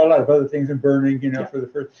 There were a lot of other things in burning, for the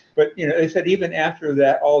first. But they said even after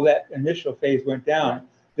that, all that initial phase went down, right,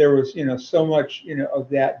 there was so much of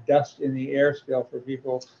that dust in the air still for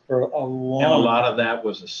people for a long. And a lot of that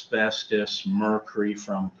was asbestos, mercury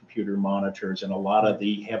from computer monitors, and a lot of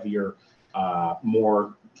the heavier,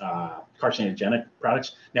 more carcinogenic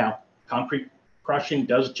products. Now, concrete crushing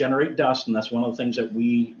does generate dust, and that's one of the things that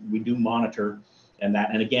we do monitor.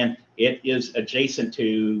 And again, it is adjacent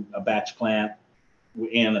to a batch plant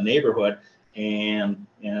in a neighborhood. And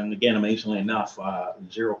again, amazingly enough,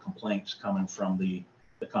 0 complaints coming from the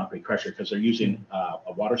concrete crusher, because they're using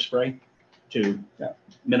a water spray to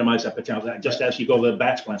minimize that potential. Just as you go to the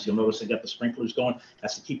batch plants, you'll notice they got the sprinklers going.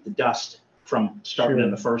 That's to keep the dust from starting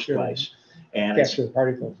in the first place. And it's, Capture the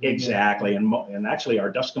particles. exactly. And actually,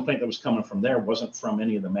 our dust complaint that was coming from there wasn't from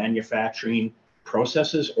any of the manufacturing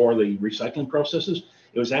processes or the recycling processes.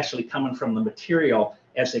 It was actually coming from the material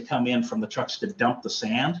as they come in from the trucks to dump the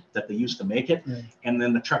sand that they used to make it. And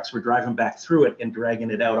then the trucks were driving back through it and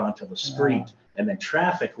dragging it out onto the street. And then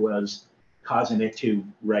traffic was causing it to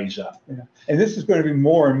raise up. And this is going to be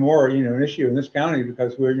more and more, an issue in this county,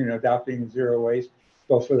 because we're, adopting zero waste,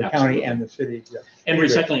 both for the county and the city. And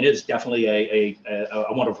recycling is definitely a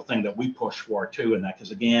wonderful thing that we push for too. And that,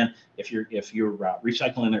 because again, if you're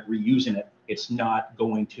recycling it, reusing it, it's not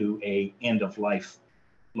going to a end of life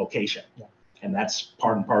location. And that's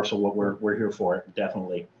part and parcel what we're here for,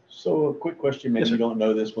 definitely. So a quick question, maybe you don't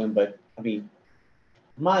know this one, but I mean,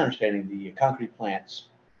 from my understanding, the concrete plants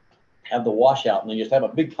have the washout, and they just have a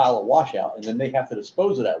big pile of washout, and then they have to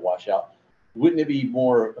dispose of that washout. Wouldn't it be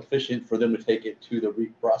more efficient for them to take it to the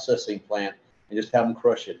reprocessing plant and just have them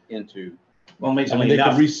crush it into? Well, they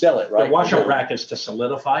can resell it, right? The washout rack is to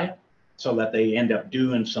solidify it so that they end up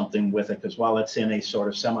doing something with it, because while it's in a sort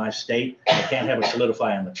of semi-state, they can't have it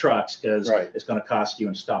solidify on the trucks, because it's going to cost you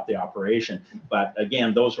and stop the operation. But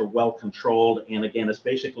again, those are well controlled, and again, it's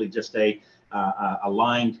basically just a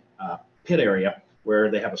lined pit area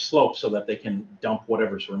where they have a slope so that they can dump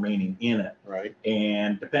whatever's remaining in it. Right.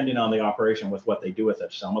 And depending on the operation with what they do with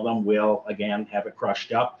it, some of them will, again, have it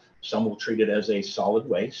crushed up. Some will treat it as a solid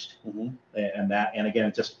waste. And again,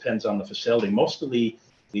 it just depends on the facility. Most of the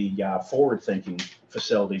forward-thinking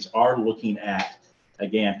facilities are looking at,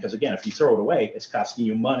 again, because again, if you throw it away, it's costing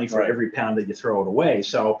you money for every pound that you throw it away.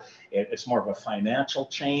 So it's more of a financial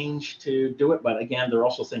change to do it. But again, they're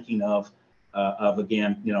also thinking of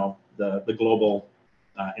again, the global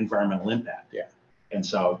environmental impact. And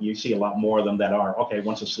so you see a lot more of them that are, okay,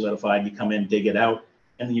 once it's solidified, you come in, dig it out,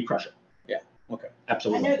 and then you crush it. Okay.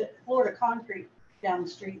 Absolutely. I know that Florida Concrete down the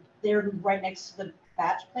street, they're right next to the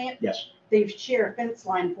batch plant. Yes. They share a fence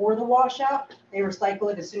line for the washout. They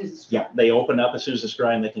recycle it as soon as it's dry. They open up as soon as it's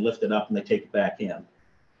dry, and they can lift it up and they take it back in.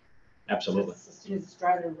 Absolutely. As soon as it's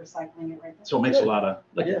dry, they're recycling it right there. So it makes a lot of,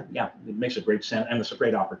 it makes a great sense, and it's a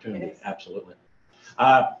great opportunity. Absolutely.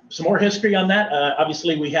 Some more history on that.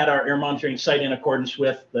 Obviously, we had our air monitoring site in accordance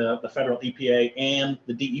with the federal EPA and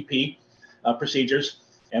the DEP procedures,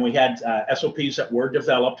 and we had SOPs that were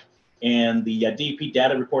developed, and the DEP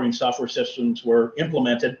data reporting software systems were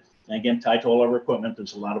implemented. And again, tied to all our equipment.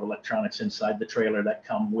 There's a lot of electronics inside the trailer that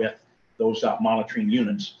come with those monitoring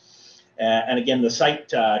units. And again, the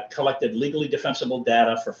site collected legally defensible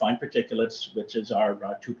data for fine particulates, which is our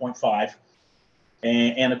 2.5,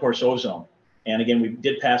 and of course, ozone. And again, we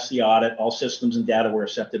did pass the audit. All systems and data were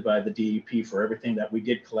accepted by the DEP for everything that we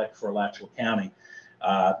did collect for Alachua County.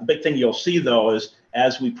 The big thing you'll see, though, is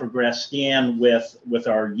as we progressed in with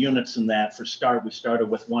our units and that, for start, we started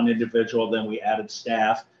with one individual, then we added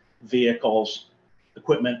staff, vehicles,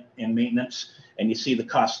 equipment, and maintenance. And you see the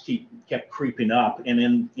costs kept creeping up.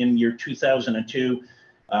 And in year 2002,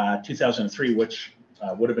 2003, which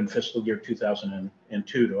would have been fiscal year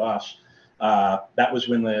 2002 to us, that was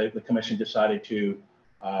when the commission decided to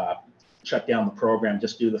shut down the program,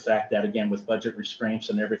 just due to the fact that, again, with budget restraints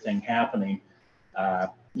and everything happening,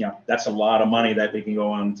 that's a lot of money that they can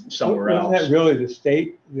go on somewhere else. Wasn't that really the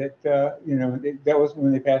state that, that was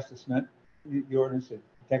when they passed the cement, the ordinance that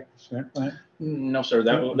protect the cement plant? No, sir.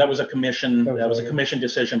 That was a commission. That was a commission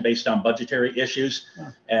decision based on budgetary issues,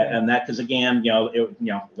 and that, because again,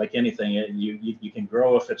 like anything, you can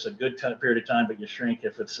grow if it's a good period of time, but you shrink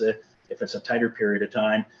if it's a tighter period of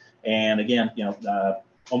time. And again,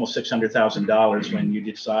 almost $600,000 when you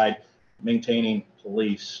decide maintaining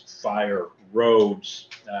police, fire, roads,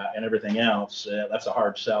 and everything else. That's a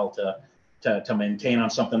hard sell to maintain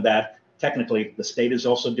on something that technically the state is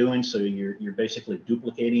also doing. So you're basically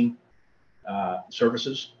duplicating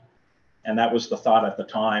services. And that was the thought at the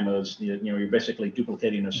time, was you're basically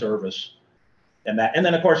duplicating a service. And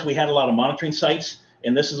then of course we had a lot of monitoring sites.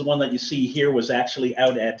 And this is the one that you see here was actually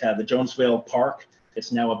out at the Jonesville Park.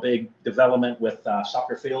 It's now a big development with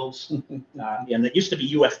soccer fields. And it used to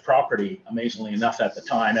be UF property, amazingly enough, at the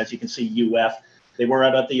time. As you can see, UF, they were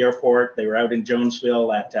out at the airport. They were out in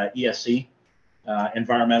Jonesville at ESC,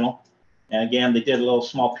 Environmental. And again, they did a little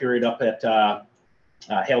small period up at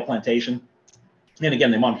Hale Plantation. And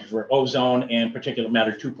again, they monitored for ozone and particulate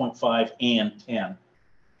matter 2.5 and 10.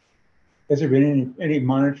 Has there been any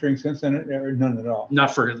monitoring since then, or none at all?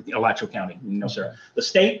 Not for Alachua County, no, sir. The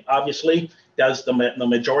state obviously does the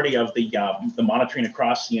majority of the monitoring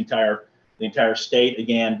across the entire state.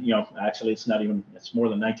 Again, you know, actually it's not even, it's more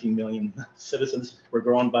than 19 million citizens. We're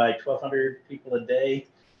growing by 1,200 people a day,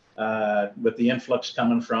 with the influx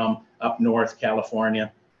coming from up north,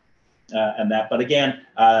 California, and that. But again,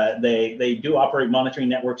 they do operate monitoring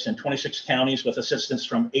networks in 26 counties with assistance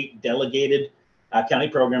from 8 delegated county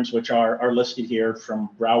programs, which are listed here, from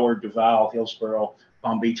Broward, Duval, Hillsborough,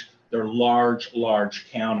 Palm Beach. They're large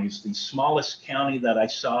counties. The smallest county that I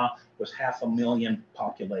saw was 500,000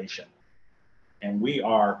 population, and we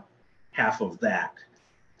are half of that.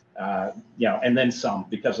 You know, and then some,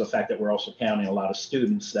 because of the fact that we're also counting a lot of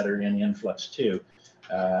students that are in influx too,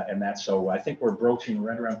 and that's, so I think we're broaching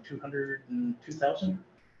right around 202,000.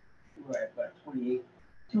 Right, about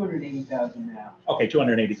 280,000 now. Okay,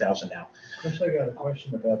 280,000 now. First, I got a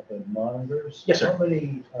question about the monitors. Yes, sir. How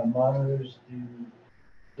many monitors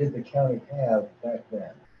did the county have back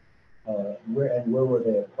then? Where were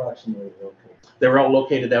they approximately located? They were all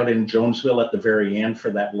located out in Jonesville at the very end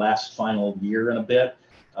for that last final year and a bit.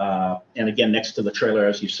 And again, next to the trailer,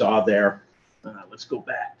 as you saw there. Let's go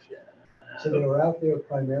back. So they were out there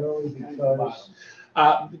primarily because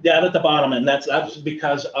Down at the bottom, and that was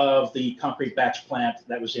because of the concrete batch plant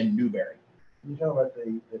that was in Newberry. you talking about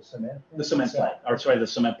the cement plant? The cement plant, or sorry, the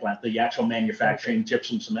cement plant, the actual manufacturing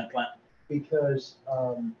gypsum cement plant. Because,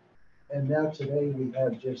 and now today we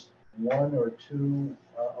have just one or two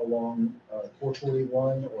along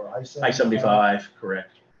 441 or I-75. I-75,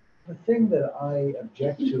 correct. The thing that I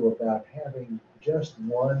object to about having just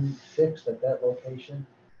one fixed at that location,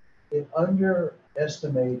 it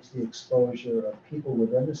underestimates the exposure of people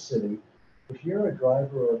within the city. If you're a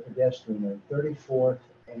driver or a pedestrian on 34th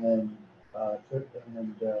and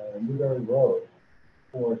Newberry Road,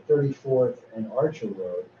 or 34th and Archer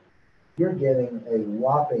Road, you're getting a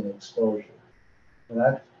whopping exposure. And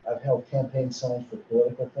I've held campaign signs for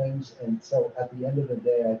political things, and so at the end of the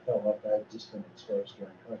day, I felt like I'd just been exposed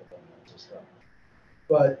during political and stuff.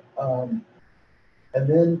 But and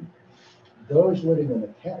then those living in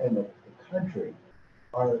the country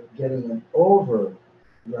are getting an over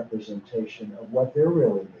representation of what they're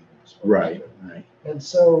really being exposed Right, to. right. And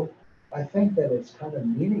so I think that it's kind of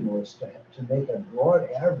meaningless to make a broad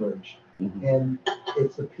average. Mhm. And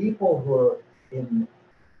it's the people who are in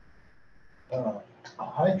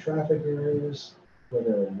high traffic areas where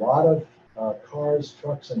there are a lot of cars,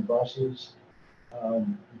 trucks, and buses,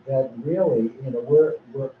 that really, you know,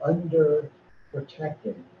 we're under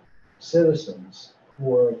protecting citizens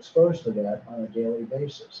who are exposed to that on a daily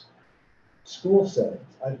basis. School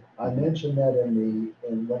settings, I mentioned that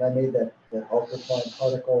when I made that ultrafine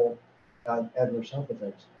particle adverse health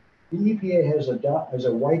effects. The EPA has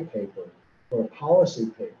a white paper or a policy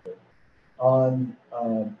paper on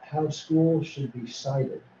how schools should be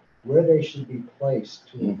sited, where they should be placed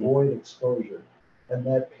to avoid exposure, and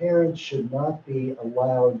that parents should not be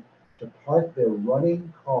allowed to park their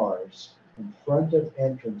running cars in front of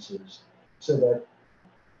entrances, so that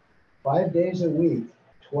 5 days a week,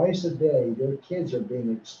 twice a day, their kids are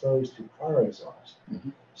being exposed to car exhaust.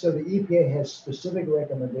 So the EPA has specific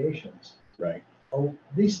recommendations. Right. Oh,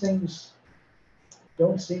 these things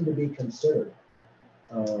don't seem to be considered,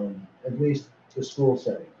 at least the school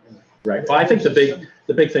setting. Right. Well, I think the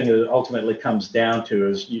big thing that ultimately comes down to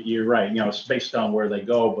is you're right. You know, it's based on where they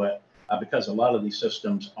go, but because a lot of these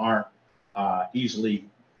systems aren't easily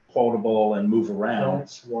quotable and move around.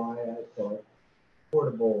 That's why I thought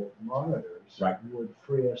portable monitors would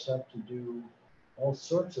free us up to do all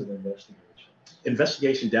sorts of investigations.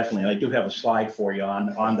 Investigation, definitely. And I do have a slide for you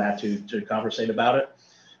on that to conversate about it.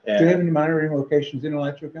 Do you have any monitoring locations in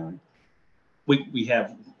Alachua County? We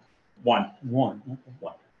have one. One. Okay.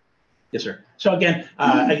 One. Yes, sir. So again,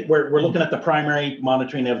 we're looking at the primary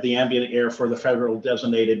monitoring of the ambient air for the federal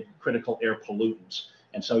designated critical air pollutants.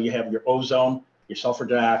 And so you have your ozone, your sulfur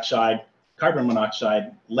dioxide, carbon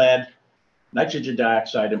monoxide, lead, nitrogen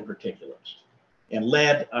dioxide, and particulates. And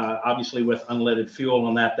lead, obviously with unleaded fuel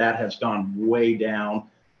on that has gone way down,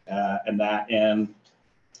 and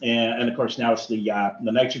of course now it's the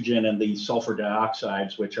nitrogen and the sulfur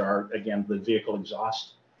dioxides, which are again the vehicle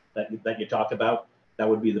exhaust that you talk about. That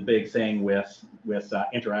would be the big thing with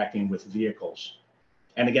interacting with vehicles.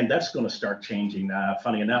 And again, that's going to start changing.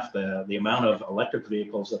 Funny enough, the amount of electric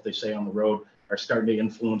vehicles that they say on the road are starting to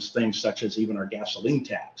influence things such as even our gasoline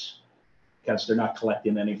tax, because they're not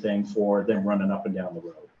collecting anything for them running up and down the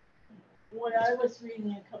road. What I was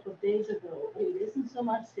reading a couple of days ago, it isn't so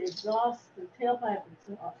much the exhaust, the tailpipe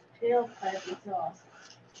exhaust,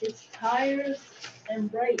 it's tires and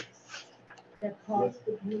brakes. That caused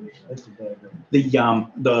the pollution. That's a bad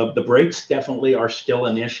one. The brakes definitely are still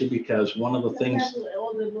an issue because one of the things,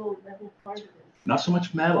 All the little metal particles. not so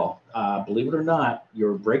much metal, believe it or not,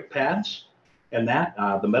 your brake pads and that,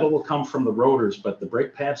 the metal will come from the rotors, but the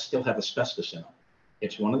brake pads still have asbestos in them.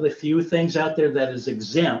 It's one of the few things out there that is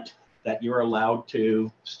exempt that you're allowed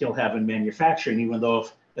to still have in manufacturing, even though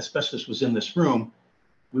if asbestos was in this room,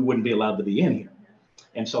 we wouldn't be allowed to be in here.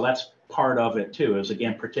 And so that's part of it too, is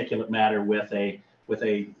again, particulate matter with a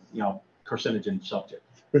carcinogen subject.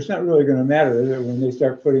 But it's not really gonna matter, is it, when they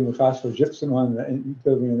start putting the phosphogypsum on the,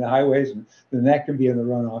 building in the highways, and then that can be in the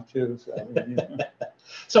runoff too, so. You know.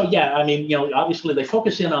 So yeah, I mean, obviously they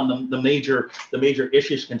focus in on the major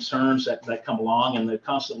issues, concerns that come along, and the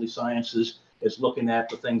constantly science is looking at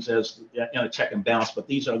the things as check and balance. But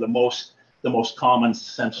these are the most common,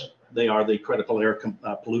 since they are the critical air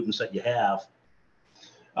pollutants that you have.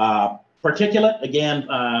 Particulate, again,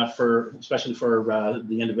 especially for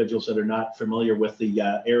the individuals that are not familiar with the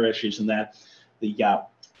air issues, and that the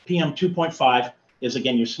PM 2.5 is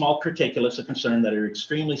again your small particulates of concern that are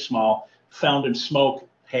extremely small, found in smoke,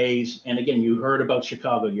 haze, and again, you heard about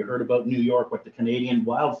Chicago, you heard about New York with the Canadian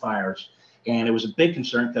wildfires, and it was a big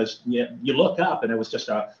concern because you look up and it was just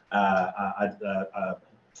a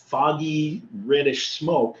foggy, reddish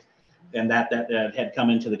smoke, and that had come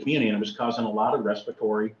into the community, and it was causing a lot of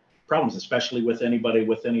respiratory problems, especially with anybody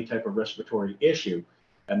with any type of respiratory issue,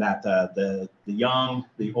 and that the young,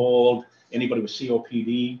 the old, anybody with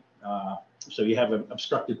COPD, so you have an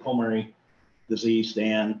obstructed pulmonary disease,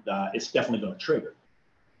 and it's definitely going to trigger.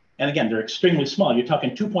 And again, they're extremely small. You're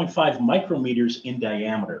talking 2.5 micrometers in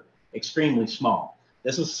diameter, extremely small.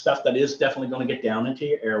 This is stuff that is definitely going to get down into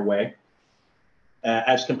your airway,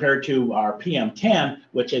 as compared to our PM10,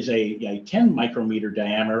 which is a 10 micrometer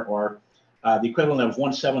diameter, or the equivalent of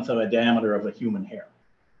 1/7 of a diameter of a human hair.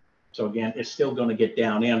 So again, it's still going to get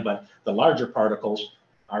down in, but the larger particles,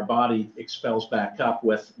 our body expels back up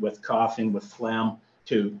with coughing, with phlegm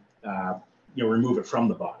to remove it from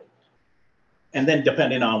the body. And then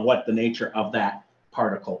depending on what the nature of that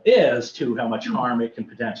particle is to how much harm it can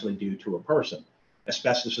potentially do to a person.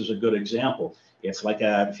 Asbestos is a good example. It's like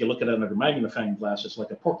if you look at it under a magnifying glass, it's like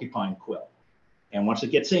a porcupine quill. And once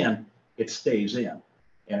it gets in, it stays in,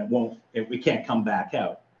 and we can't come back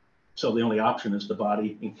out. So the only option is the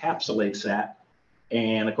body encapsulates that.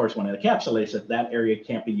 And of course, when it encapsulates it, that area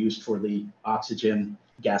can't be used for the oxygen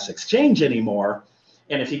gas exchange anymore.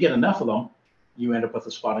 And if you get enough of them, you end up with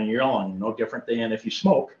a spot on your lung, no different than if you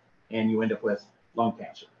smoke and you end up with lung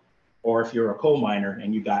cancer, or if you're a coal miner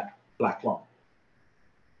and you got black lung.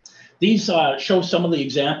 These show some of the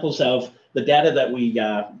examples of the data that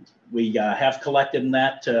we have collected in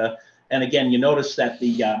that. And again, you notice that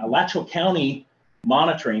the Alachua County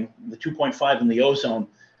monitoring, the 2.5 in the ozone,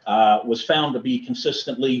 was found to be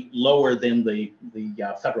consistently lower than the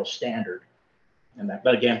federal standard. And that,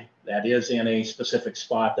 but again, that is in a specific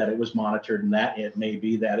spot that it was monitored, and that it may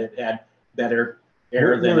be that it had better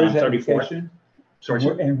air than on 34th. Sorry,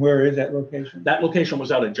 sir. And where is that location? That location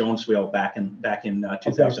was out at Jonesville back in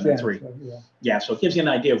 2003. So, yeah. Yeah, so it gives you an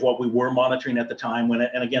idea of what we were monitoring at the time.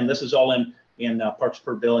 And again, this is all in parts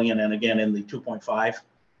per billion, and again in the 2.5.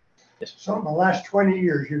 So in the last 20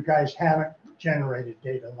 years, you guys haven't generated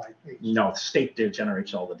data like these? No, the state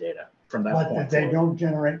generates all the data from that point. But they don't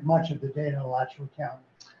generate much of the data in Alachua County.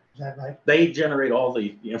 Is that right? They generate all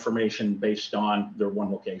the information based on their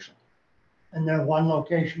one location. And their one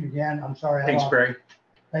location again, I'm sorry. Painesbury.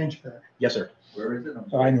 Painesbury. Yes, sir. Where is it?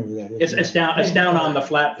 Oh, I know where that is. It's down on the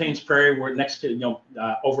flat Paynes Prairie. We're next to,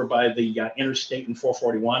 over by the interstate in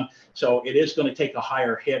 441. So it is going to take a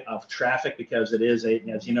higher hit of traffic because it is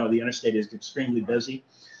as you know, the interstate is extremely busy,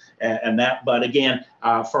 and that. But again,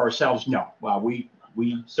 for ourselves, no. We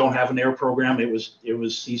don't have an air program. It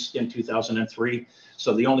was ceased in 2003.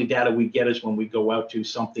 So the only data we get is when we go out to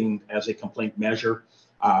something as a complaint measure.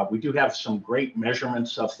 We do have some great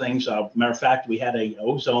measurements of things. Matter of fact, we had a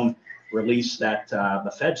ozone release that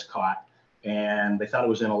the feds caught, and they thought it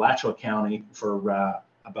was in Alachua County for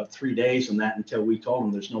about 3 days, and that until we told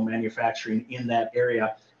them there's no manufacturing in that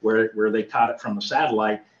area where they caught it from the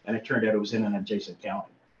satellite, and it turned out it was in an adjacent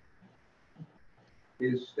county.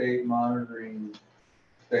 Is state monitoring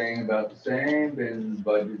staying about the same? Been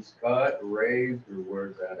budgets cut, raised, or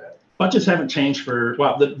where's that at? Budgets haven't changed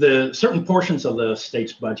the certain portions of the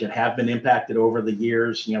state's budget have been impacted over the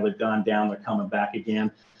years. They've gone down, they're coming back again.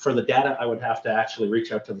 For the data, I would have to actually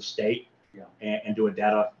reach out to the state and do a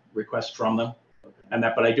data request from them.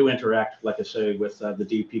 But I do interact, like I say, with the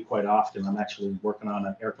DP quite often. I'm actually working on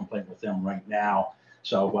an air complaint with them right now.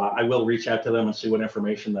 So I will reach out to them and see what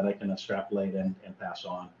information that I can extrapolate and pass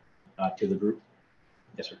on. to the group.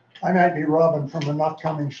 Yes, sir. I might be robbing from an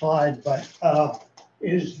upcoming slide, but are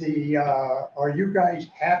you guys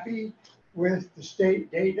happy with the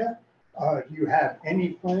state data? Do you have any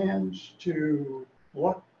plans to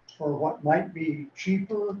look for what might be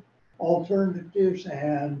cheaper alternatives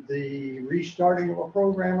and the restarting of a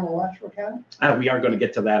program in Alachua County? We are going to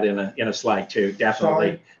get to that in a slide too.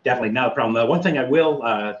 Definitely not a problem. One thing I will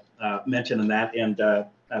mention in that, and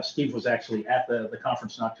Steve was actually at the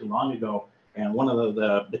conference not too long ago, and one of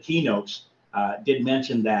the keynotes did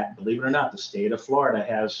mention that, believe it or not, the state of Florida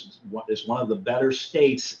is one of the better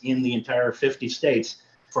states in the entire 50 states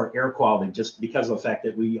for air quality, just because of the fact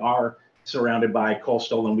that we are surrounded by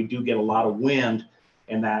coastal and we do get a lot of wind,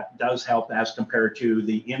 and that does help as compared to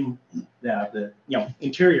the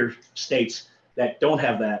interior states that don't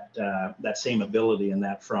have that same ability and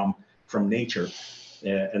that from nature.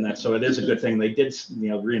 And that, so it is a good thing. They did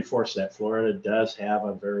reinforce that Florida does have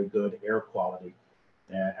a very good air quality,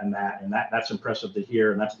 and that's impressive to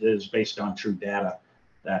hear, and that is based on true data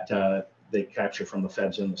that they capture from the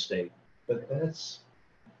feds in the state. But that's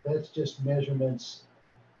just measurements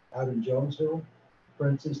out in Jonesville, for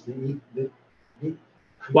instance.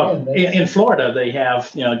 Well, in Florida, they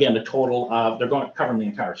have, again, the total of, they're covering the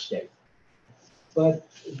entire state. But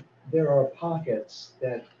there are pockets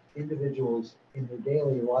that individuals in their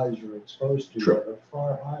daily lives are exposed to that are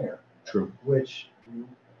far higher. True. Which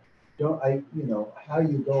how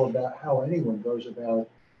you go about, how anyone goes about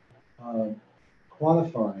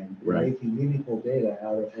quantifying, making meaningful data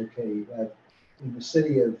out of, okay, you have in the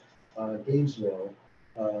city of Gainesville,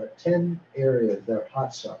 10 areas that are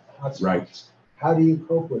hotspots. Right. How do you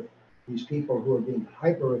cope with these people who are being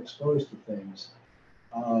hyper exposed to things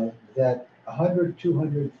that 100,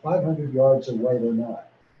 200, 500 yards away they're not?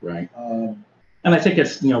 Right. And I think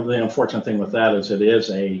it's, the unfortunate thing with that is it is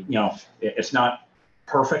it's not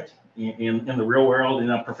perfect in the real world.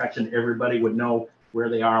 Perfection, everybody would know where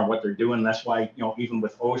they are and what they're doing. That's why, even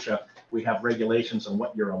with OSHA, we have regulations on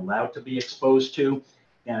what you're allowed to be exposed to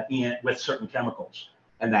with certain chemicals.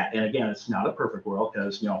 And again, it's not a perfect world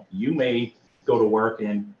because, you may go to work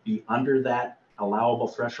and be under that allowable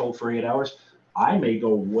threshold for 8 hours. I may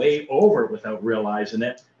go way over it without realizing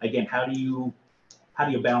it. Again, how do you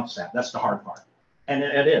balance that? That's the hard part. And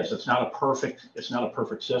it is. It's not a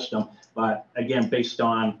perfect system. But again, based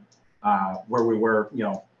on where we were,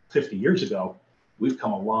 50 years ago, we've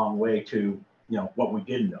come a long way to, what we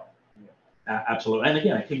didn't know. Absolutely. And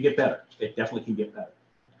again, it can get better. It definitely can get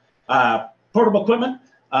better. Portable equipment.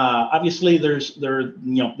 Obviously, they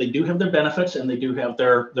do have their benefits and they do have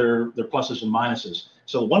their pluses and minuses.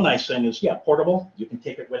 So one nice thing is, portable. You can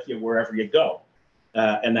take it with you wherever you go,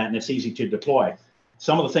 and it's easy to deploy.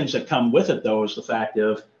 Some of the things that come with it, though, is the fact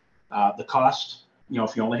of the cost.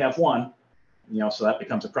 If you only have one, so that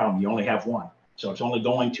becomes a problem. You only have one, so it's only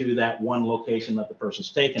going to that one location that the person's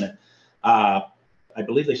taking it. I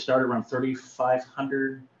believe they start around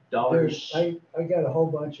 $3,500. I got a whole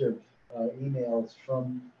bunch of emails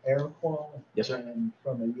from Airqual, yes, sir, and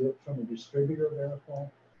from a distributor of Airqual,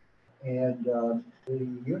 and the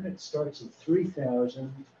unit starts at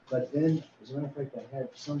 3,000. But then, as a matter of fact, I had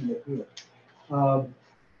some here.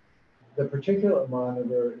 The particulate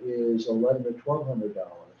monitor is $1,100 to $1,200,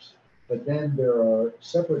 but then there are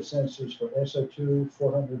separate sensors for SO2,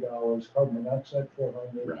 $400, carbon monoxide,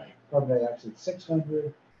 $400, right, carbon dioxide,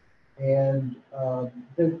 $600, and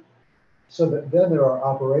so then there are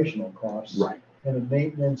operational costs, right, and a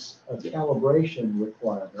maintenance, calibration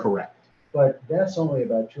requirement. Correct. But that's only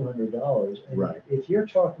about $200. And right. If you're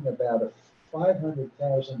talking about a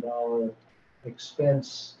 $500,000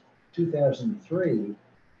 expense, 2003,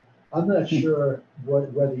 I'm not sure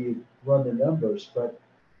whether you run the numbers, but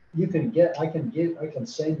I can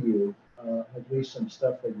send you at least some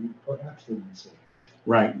stuff that you perhaps didn't see.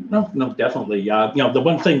 Right. No, definitely. The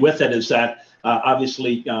one thing with it is that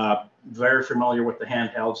obviously very familiar with the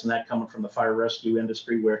handhelds and that coming from the fire rescue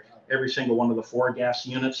industry, where every single one of the 4 gas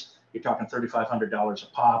units, you're talking $3,500 a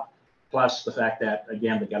pop, plus the fact that,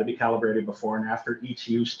 again, they got to be calibrated before and after each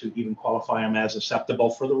use to even qualify them as acceptable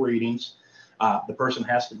for the readings. The person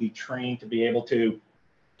has to be trained to be able to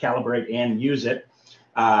calibrate and use it.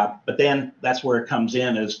 But then that's where it comes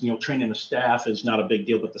in is, training the staff is not a big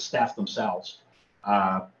deal, but the staff themselves.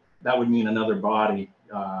 That would mean another body.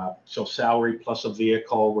 So salary plus a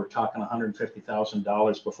vehicle, we're talking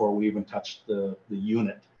 $150,000 before we even touch the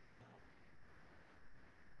unit.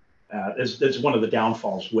 Is one of the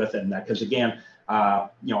downfalls with it, and that because again, I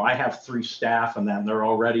have 3 staff, and then they're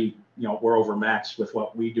already, we're over max with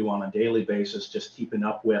what we do on a daily basis, just keeping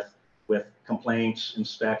up with complaints,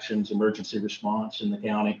 inspections, emergency response in the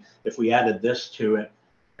county. If we added this to it,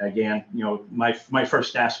 again, my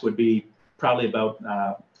first ask would be probably about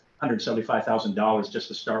 $175,000 just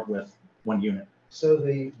to start with one unit. So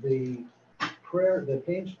the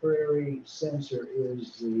Paynes Prairie sensor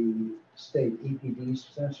is the state EPD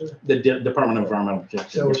sensor? The Department of Environmental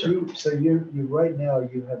Protection. So you right now,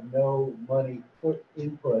 you have no money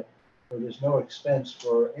input, or there's no expense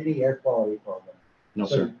for any air quality program? No,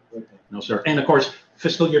 So- sir. Okay. No, sir. And of course,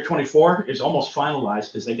 fiscal year 24 is almost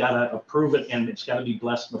finalized because they got to approve it and it's got to be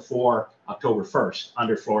blessed before October 1st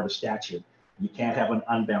under Florida statute. You can't have an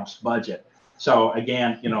unbalanced budget. So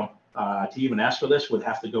again, to even ask for this would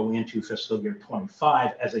have to go into fiscal year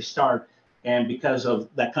 25 as a start. And because of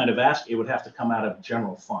that kind of ask, it would have to come out of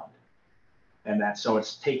general fund. And so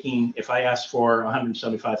it's taking, if I ask for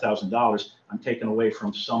 $175,000, I'm taking away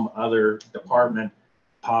from some other department,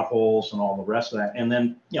 potholes and all the rest of that. And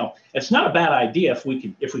then, it's not a bad idea if we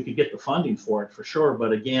could get the funding for it for sure.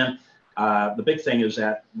 But again, the big thing is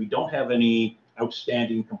that we don't have any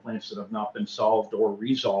outstanding complaints that have not been solved or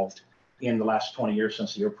resolved in the last 20 years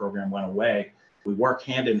since the air program went away. We work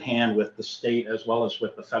hand in hand with the state as well as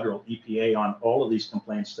with the federal EPA on all of these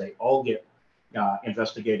complaints. They all get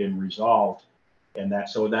investigated and resolved. And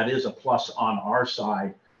so that is a plus on our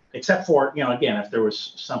side, except for, again, if there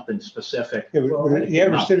was something specific. Yeah, but the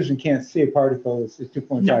average citizen can't see a particle. It's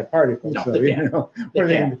 2.5 particles. No, so, they can't. what are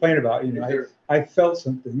they going to complain about? I felt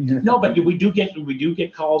something. No, but we do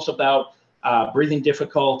get calls about breathing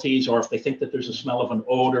difficulties, or if they think that there's a smell of an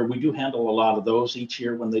odor. We do handle a lot of those each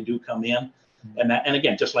year when they do come in. And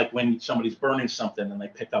again, just like when somebody's burning something and they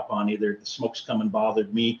pick up on either the smoke's come and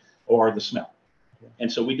bothered me or the smell.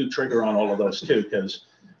 And so we do trigger on all of those too, because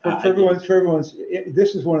for everyone's,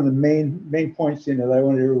 this is one of the main points, that I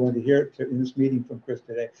wanted everyone to hear in this meeting from Chris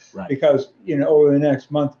today. Right. Because, over the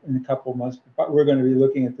next month, in a couple of months, we're going to be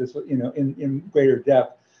looking at this, in greater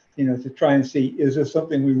depth, to try and see, is this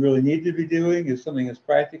something we really need to be doing? Is something that's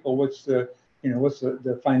practical? What's the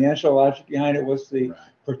financial logic behind it? What's the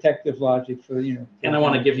protective logic for, And I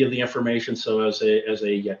want to give you the information so as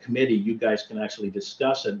a committee, you guys can actually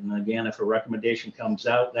discuss it. And again, if a recommendation comes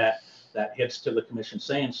out that hits to the commission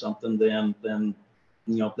saying something, then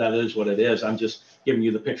that is what it is. I'm just giving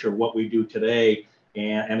you the picture of what we do today.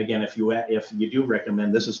 And again, if you do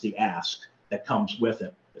recommend, this is the ask that comes with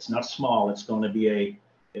it. It's not small. It's going to be a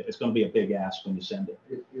big ask when you send it.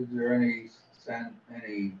 Is there any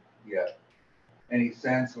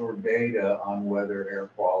sense or data on whether air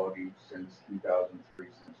quality since 2003,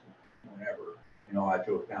 since whenever,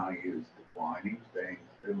 Alachua County is declining, staying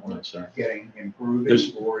similar, getting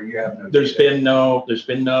improving, or you have no There's data? been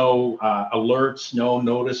no alerts, no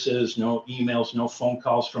notices, no emails, no phone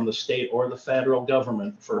calls from the state or the federal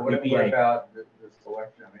government for What EPA. about this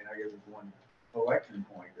collection? I mean, I guess it's one collection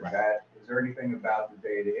point. Is there anything about the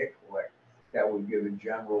data it collects that would give a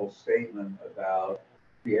general statement about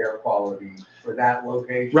the air quality for that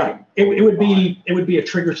location? Right. It would be a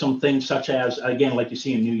triggersome thing, such as, again, like you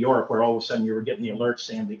see in New York, where all of a sudden you were getting the alert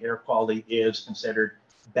saying the air quality is considered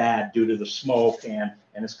bad due to the smoke and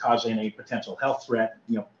it's causing a potential health threat.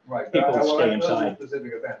 Right. People stay inside.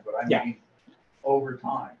 Specific events, but I mean over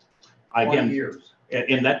time. Again, years.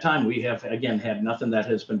 In that time, we have again had nothing that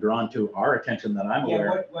has been drawn to our attention that I'm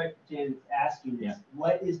aware. What Jan's asking is,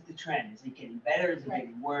 what is the trend? Is it getting better? Is it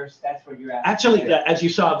getting worse? That's what you're asking. Actually, as you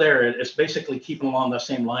saw there, it's basically keeping along the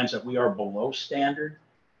same lines that we are below standard.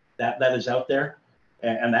 That is out there,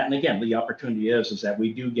 and again, the opportunity is that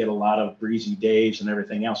we do get a lot of breezy days and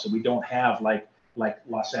everything else, so we don't have like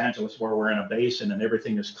Los Angeles where we're in a basin and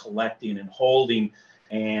everything is collecting and holding,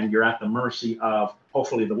 and you're at the mercy of.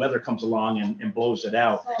 Hopefully the weather comes along and blows it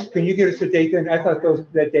out. Can you give us a date then? I thought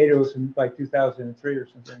that data was from like 2003 or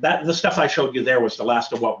something. The stuff I showed you there was the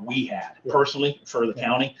last of what we had personally for the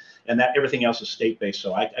county, and that everything else is state-based.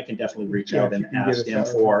 So I can definitely reach out and ask them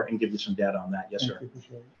and give you some data on that. Yes, sir.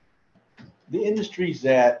 The industries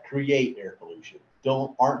that create air pollution,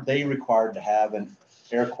 aren't they required to have an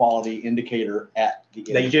air quality indicator at the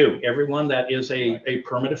industry? They do. Everyone that is a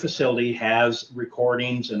permitted facility has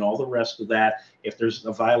recordings and all the rest of that. If there's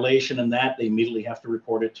a violation in that, they immediately have to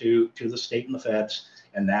report it to the state and the feds.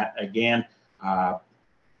 And that, again, I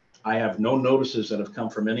have no notices that have come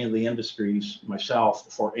from any of the industries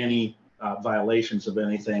myself for any violations of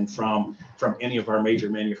anything from any of our major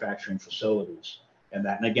manufacturing facilities. And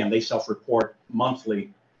again, they self-report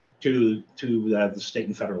monthly to the state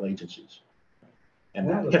and federal agencies. And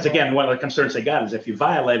because again, one of the concerns they got is if you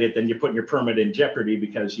violate it, then you're putting your permit in jeopardy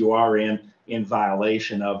because you are in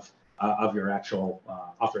violation of your actual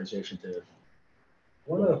authorization to.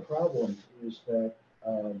 One of the problems is that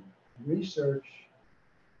research,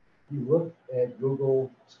 you look at Google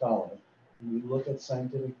Scholar you look at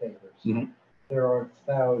scientific papers, Mhm. there are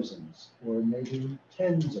thousands or maybe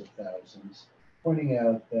tens of thousands pointing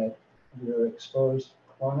out that we're exposed to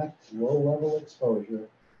chronic low-level exposure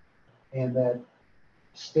and that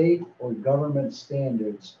state or government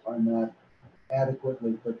standards are not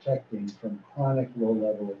adequately protecting from chronic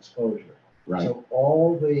low-level exposure. Right. So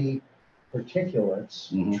all the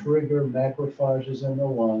particulates Mhm. trigger macrophages in the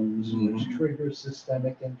lungs, which Mhm. trigger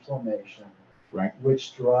systemic inflammation, Right.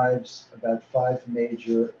 which drives about 5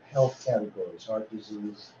 major health categories: heart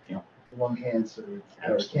disease, Yeah. lung cancer,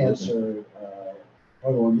 Absolutely. cancer,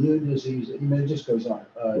 autoimmune disease. I mean, it just goes on.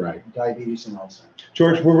 Right. Diabetes and Alzheimer's.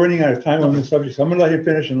 George, we're running out of time on this subject, so I'm gonna let you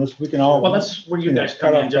finish unless we can all. Well, that's where you know, guys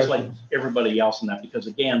come cut in, off just like questions. everybody else in that, because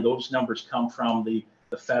again, those numbers come from the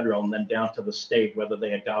federal and then down to the state, whether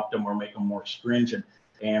they adopt them or make them more stringent.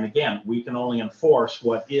 And again, we can only enforce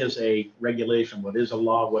what is a regulation, what is a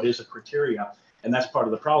law, what is a criteria. And that's part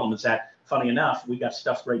of the problem is that, funny enough, we got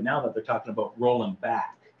stuff right now that they're talking about rolling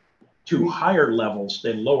back to higher levels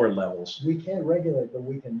than lower levels. We can't regulate, but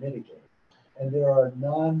we can mitigate. And there are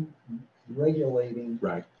non-regulating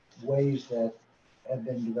Right. ways that have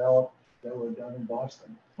been developed that were done in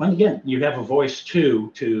Boston. And again, you have a voice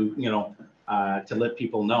too, to let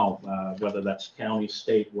people know, whether that's county,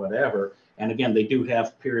 state, whatever. And again, they do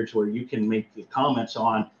have periods where you can make comments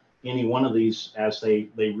on any one of these as they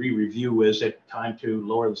re-review. Is it time to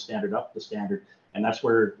lower the standard, up the standard? And that's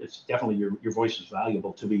where it's definitely your voice is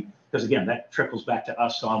valuable to be, because again, that trickles back to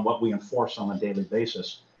us on what we enforce on a daily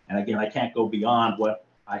basis. And again, I can't go beyond what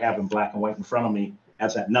I have in black and white in front of me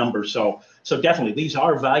as that number. So definitely these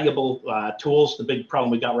are valuable tools. The big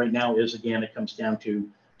problem we got right now is, again, it comes down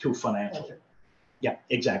to financial. Yeah,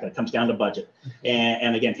 exactly. It comes down to budget.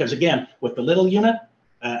 And again, because again, with the little unit,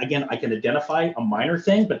 again, I can identify a minor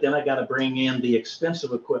thing, but then I got to bring in the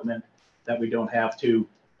expensive equipment that we don't have to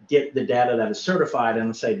get the data that is certified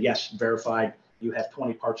and say, yes, verified, you have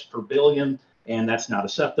 20 parts per billion, and that's not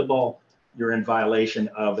acceptable. You're in violation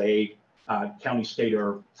of a county, state,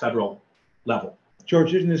 or federal level.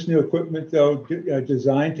 George, isn't this new equipment though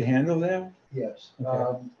designed to handle that? Yes.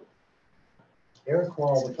 Okay.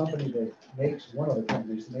 Airqual, the company that makes, one of the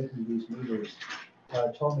companies making these meters,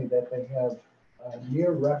 told me that they have a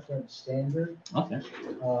near reference standard. Okay.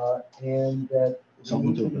 And that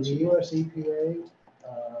Something to the US EPA,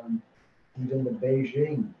 even the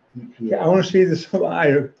Beijing EPA. Yeah, I want to see this.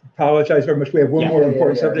 I apologize very much. We have one more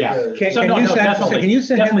important subject. Can you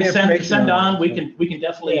Send on? We can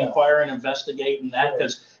definitely inquire and investigate in that,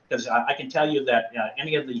 because I can tell you that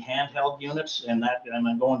any of the handheld units, and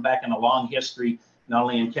I'm going back in a long history, not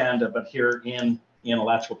only in Canada but here in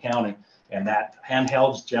Alachua County, and that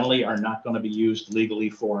handhelds generally are not going to be used legally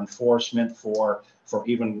for enforcement, for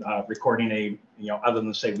even recording other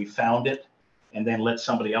than say we found it, and then let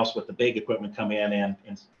somebody else with the big equipment come in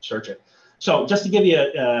and search it. So just to give you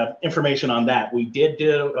information on that, we did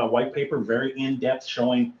do a white paper, very in-depth,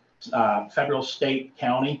 showing federal, state,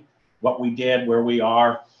 county, what we did, where we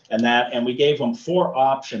are, and we gave them 4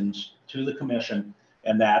 options to the commission,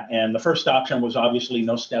 and the first option was obviously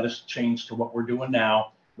no status change to what we're doing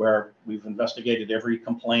now, where we've investigated every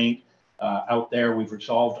complaint out there, we've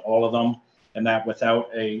resolved all of them, and that without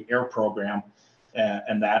a air program,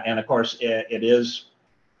 and of course it is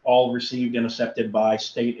all received and accepted by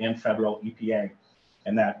state and federal EPA,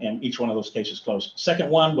 and each one of those cases closed. Second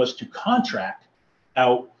one was to contract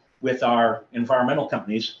out with our environmental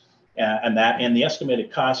companies, and the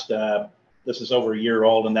estimated cost, this is over a year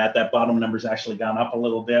old, and that bottom number's actually gone up a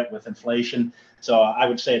little bit with inflation. So I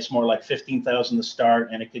would say it's more like 15,000 to start,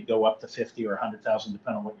 and it could go up to 50 or 100,000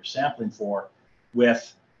 depending on what you're sampling for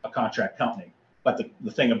with a contract company. But the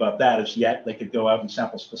thing about that is, yet they could go out and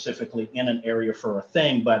sample specifically in an area for a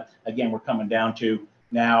thing. But again, we're coming down to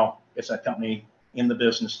now it's a company in the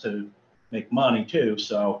business to make money too.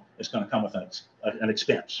 So it's going to come with an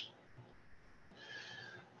expense.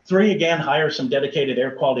 3, again, hire some dedicated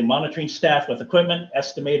air quality monitoring staff with equipment.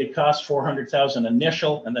 Estimated cost $400,000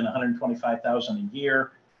 initial, and then $125,000 a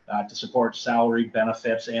year to support salary,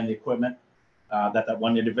 benefits, and the equipment that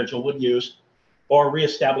one individual would use. Or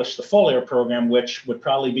reestablish the full air program, which would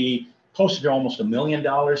probably be closer to almost $1 million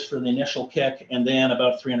for the initial kick, and then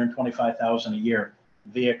about $325,000 a year.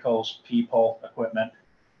 Vehicles, people, equipment,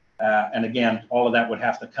 and again, all of that would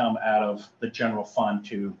have to come out of the general fund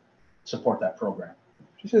to support that program.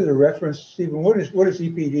 Just as a reference, Stephen, what is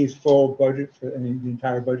EPD's full budget for the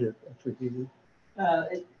entire budget for EPD?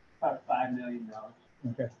 It's about $5 million.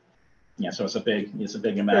 Okay. Yeah, so it's a big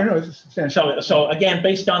amount. Yeah, no, it's substantial. So again,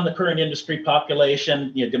 based on the current industry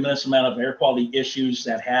population, de minimis amount of air quality issues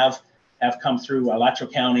that have come through Alachua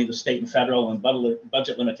County, the state and federal, and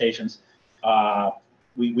budget limitations,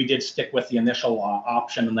 We did stick with the initial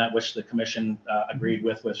option, and that which the commission agreed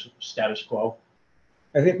with was status quo.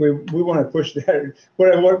 I think we want to push that.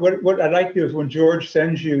 What I'd like to do is when George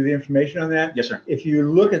sends you the information on that, Yes, sir. if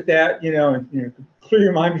you look at that, and clear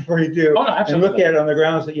your mind before you do, Oh, no, and look at it on the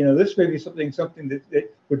grounds that this may be something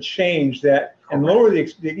that would change that and lower the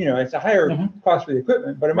it's a higher cost for the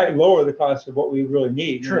equipment, but it might lower the cost of what we really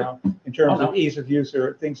need, in terms of ease of use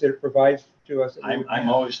or things that it provides to us. I'm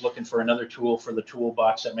always looking for another tool for the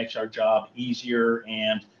toolbox that makes our job easier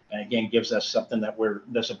and again gives us something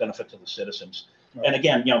that's a benefit to the citizens. Right. And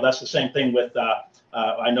again, that's the same thing with,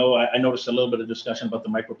 I noticed a little bit of discussion about the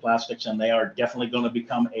microplastics, and they are definitely going to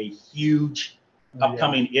become a huge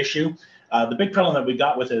upcoming issue. The big problem that we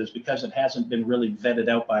got with it is because it hasn't been really vetted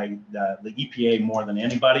out by the EPA more than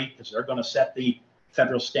anybody, because they're going to set the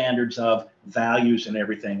federal standards of values and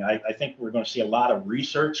everything. I think we're going to see a lot of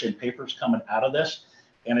research and papers coming out of this,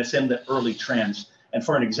 and it's in the early trends. And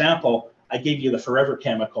for an example, I gave you the forever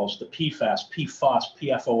chemicals, the PFAS, PFOS,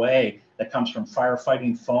 PFOA that comes from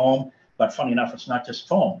firefighting foam. But funny enough, it's not just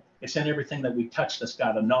foam. It's in everything that we touch that's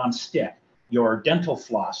got a non-stick. Your dental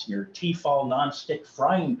floss, your Tefal non-stick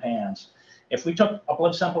frying pans. If we took a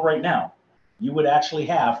blood sample right now, you would actually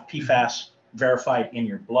have PFAS verified in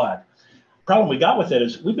your blood. Problem we got with it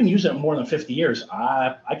is we've been using it more than 50 years.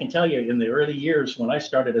 I can tell you in the early years when I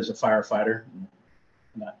started as a firefighter,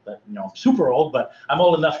 not that I'm super old, but I'm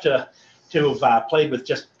old enough to have played with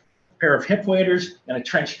just a pair of hip waders and a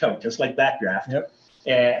trench coat, just like Backdraft. Yep.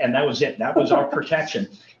 And that was it. That was our protection.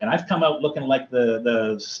 And I've come out looking like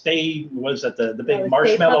the big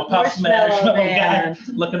marshmallow guy,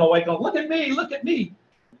 looking away, going, look at me, look at me.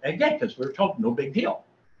 Again, because we're told no big deal.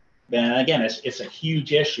 And again, it's a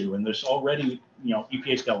huge issue. And there's already,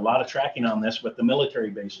 EPA's got a lot of tracking on this with the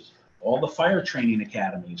military bases, all the fire training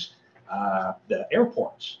academies, the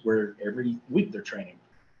airports where every week they're training.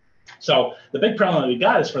 So the big problem that we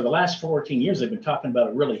got is for the last 14 years, they've been talking about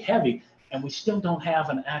it really heavy, and we still don't have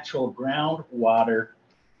an actual groundwater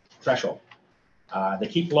threshold. They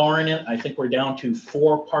keep lowering it. I think we're down to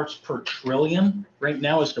 4 parts per trillion right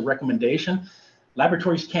now is the recommendation.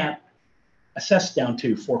 Laboratories can't assess down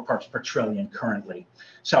to 4 parts per trillion currently.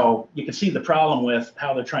 So you can see the problem with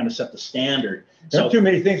how they're trying to set the standard. There aren't too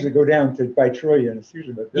many things that go down to by trillion. It's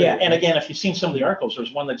usually about and again, if you've seen some of the articles,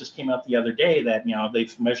 there's one that just came out the other day that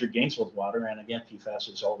they've measured Gainesville's water, and again,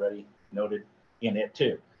 PFAS is already noted in it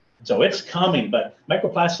too. So it's coming, but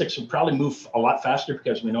microplastics will probably move a lot faster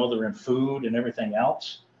because we know they're in food and everything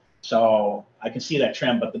else. So I can see that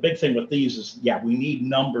trend, but the big thing with these is, we need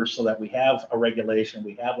numbers so that we have a regulation,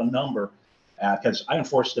 we have a number, because I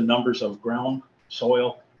enforce the numbers of ground,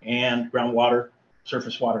 soil, and groundwater,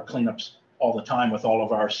 surface water cleanups all the time with all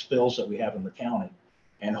of our spills that we have in the county,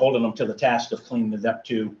 and holding them to the task of cleaning it up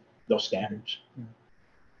to those standards.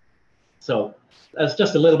 So that's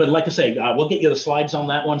just a little bit, like I say, we'll get you the slides on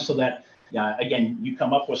that one so that, again, you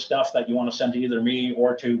come up with stuff that you want to send to either me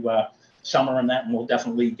or to Summer and that, and we'll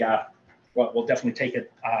definitely take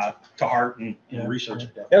it to heart and research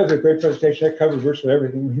it. That was a great presentation. That covered virtually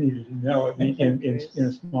everything we needed to know in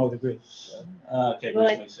a small degree. Okay. Well,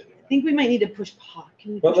 I think we might need to push pause.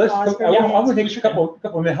 Can we push pause for a minute? I'm going to take a couple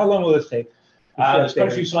of minutes. How long will this take? There's quite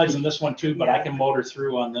a few slides in this one too, but I can motor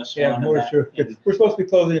through on this one. Motor through. We're supposed to be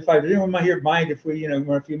closing at 5. Does anyone mind if we,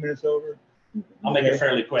 we're a few minutes over? I'll make it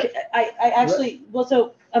fairly quick. I actually,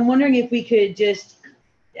 so I'm wondering if we could just,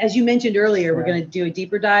 as you mentioned earlier, we're going to do a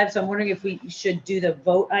deeper dive. So I'm wondering if we should do the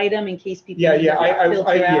vote item in case people. We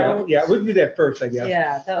can do that first, I guess.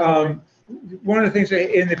 Yeah. One of the things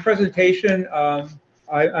in the presentation,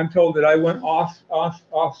 I'm told that I went off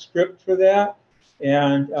script for that.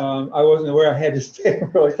 And I wasn't aware I had to stay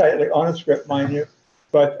really tightly on a script, mind you.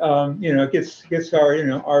 But it gets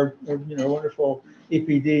our wonderful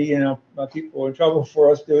EPD people in trouble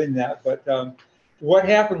for us doing that. But what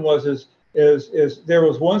happened is there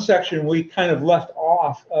was one section we kind of left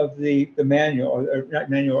off of the manual, or not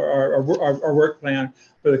manual, our work plan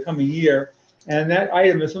for the coming year, and that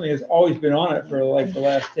item is something that's always been on it for like the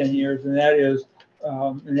last 10 years, and that is.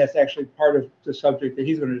 And that's actually part of the subject that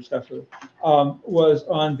he's going to discuss with, was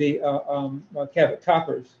on the cabinet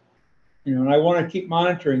toppers. And I want to keep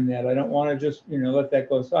monitoring that. I don't want to just, let that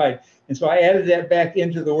go aside. And so I added that back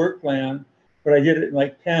into the work plan, but I did it in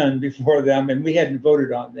like 10 before them, and we hadn't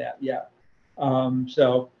voted on that yet.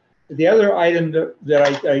 So the other item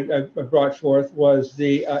that I brought forth was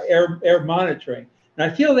the air monitoring.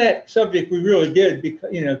 And I feel that subject we really did,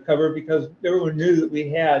 cover because everyone knew that we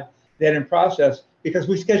had that in process, because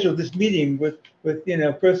we scheduled this meeting with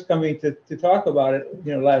Chris coming to talk about it,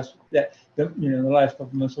 the last couple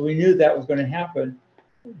of months. So we knew that was going to happen.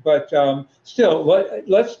 Still,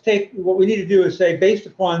 let's take, what we need to do is say, based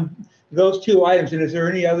upon those two items, and is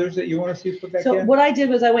there any others that you want to see put back So in? what I did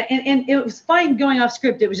was I went, and it was fine going off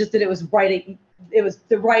script. It was just that it was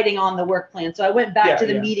the writing on the work plan. So I went back to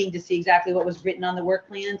the meeting to see exactly what was written on the work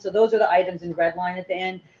plan. So those are the items in red line at the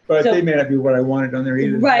end. But so, they may not be what I wanted on there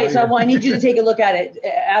either. Right, so I need you to take a look at it.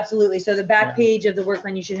 Absolutely. So the back page of the work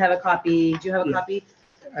plan, you should have a copy. Do you have a copy?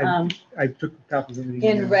 I took a copy of everything.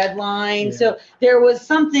 In red line. So there was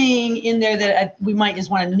something in there that we might just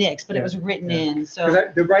want to nix, but it was written in.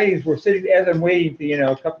 So the writings were sitting as I'm waiting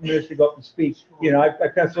to, a couple minutes to go up and speak. I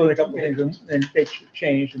penciled in a couple of things and they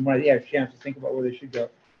changed, and when I had a chance to think about where they should go.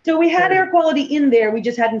 So we had air quality in there. We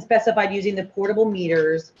just hadn't specified using the portable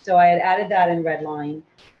meters. So I had added that in red line.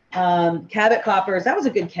 Cabot coppers, that was a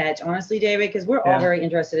good catch, honestly, David, because we're all very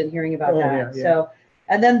interested in hearing about that. So,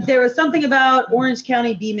 and then there was something about Orange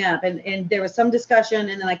County BMAP, and there was some discussion,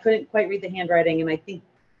 and then I couldn't quite read the handwriting, and I think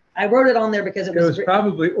I wrote it on there because it was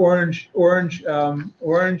probably Orange Creek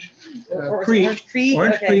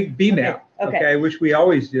BMAP, okay, which we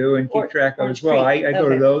always do and keep track of as well. I go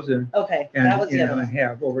to those and that was and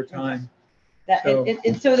have over time.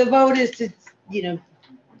 And so the vote is to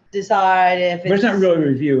decide if it's not really a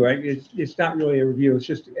review, right? It's not really a review. It's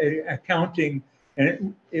just accounting,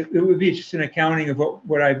 and it would be just an accounting of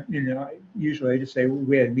what I usually I just say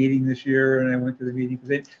we had a meeting this year and I went to the meeting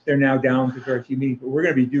because they're now down to very few meetings, but we're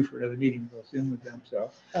going to be due for another meeting real soon with them.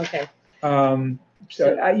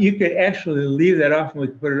 So you could actually leave that off and we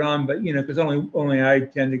could put it on, but because only I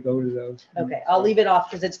tend to go to those. Okay, I'll leave it off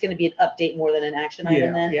because it's going to be an update more than an action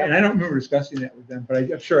item then. Yeah, and I don't remember discussing that with them, but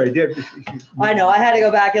I'm sure I did. I know, I had to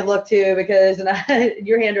go back and look too because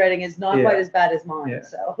your handwriting is not quite as bad as mine.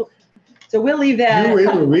 So we'll leave that. You were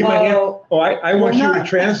able to read my hand? I want you to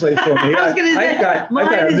translate for me. I was going to say, I've got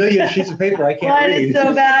a million sheets of paper I can't read. Mine is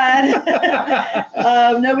so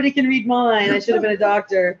bad. Nobody can read mine. I should have been a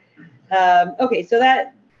doctor. Okay, so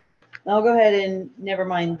that, I'll go ahead and never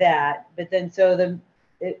mind that. But then, and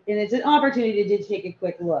it's an opportunity to take a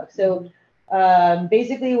quick look. So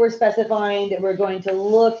basically, we're specifying that we're going to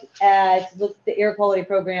look at the air quality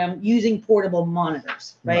program using portable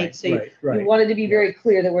monitors, right? So you wanted to be very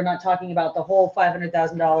clear that we're not talking about the whole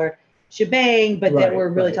 $500,000 shebang, but that we're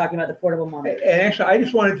really talking about the portable monitors. And actually, I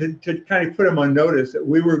just wanted to kind of put them on notice that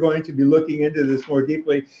we were going to be looking into this more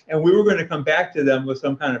deeply, and we were going to come back to them with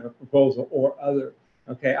some kind of a proposal or other.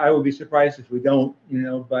 Okay, I would be surprised if we don't,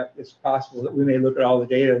 but it's possible that we may look at all the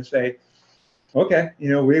data and say, okay,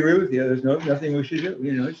 we agree with you. There's nothing we should do.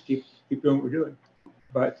 Just keep doing what we're doing.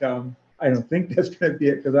 But I don't think that's going to be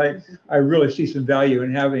it because I really see some value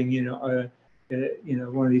in having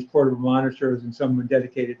one of these portable monitors and someone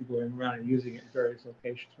dedicated to going around and using it in various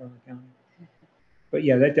locations around the county. But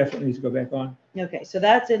yeah, that definitely needs to go back on. Okay, so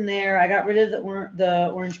that's in there. I got rid of the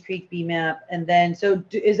Orange Creek BMAP, and then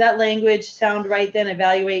is that language sound right? Then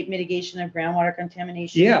evaluate mitigation of groundwater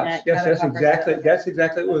contamination. Yes, that's exactly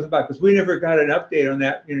what it was about because we never got an update on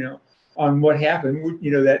that. On what happened.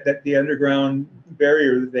 That the underground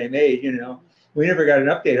barrier that they made. We never got an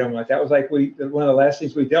update on what that was like. One of the last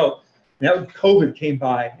things we dealt. And that was COVID came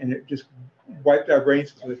by and it just wiped our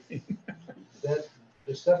brains completely.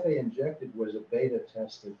 The stuff they injected was a beta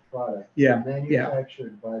tested product.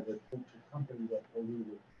 Manufactured by the company that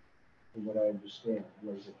polluted, from what I understand.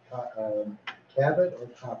 Was it Cabot or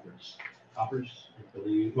Coppers? Coppers, I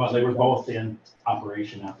believe. Well, they were both in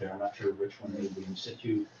operation out there. I'm not sure which one was the in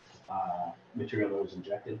situ material that was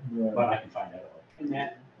injected, but I can find out. And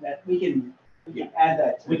that we can add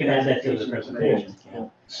that. We can add that to the presentation.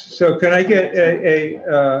 So can I get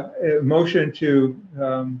a motion to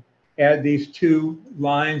add these two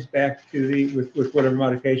lines back to with whatever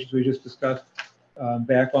modifications we just discussed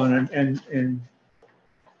back on and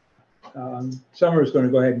Summer is going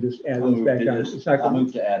to go ahead and just add those back on. It's not I'll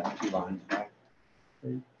move to add the 2 lines back.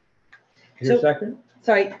 Is there a second?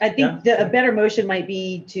 Sorry, I think a better motion might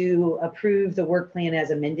be to approve the work plan as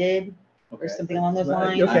amended or something along those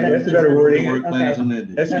lines. Okay, that's a better wording. Work plan as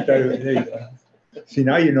amended. That's a better. There you go. See,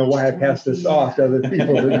 now you know why I passed this off to other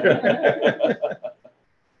people.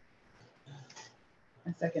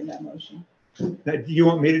 I second that motion. Now, do you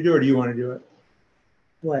want me to do it or do you want to do it?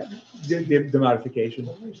 What? The modification.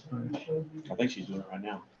 I think she's doing it right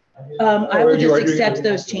now. I would just accept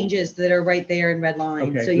those changes that are right there in red line.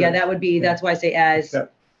 Okay, so yeah, that would be, that's why I say as.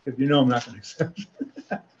 If you know I'm not going to accept.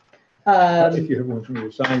 If you have one from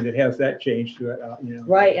your sign that has that change to it,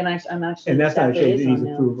 Right, and I'm actually. And that's not a change that needs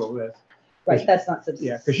approval. Right, that's not substantial.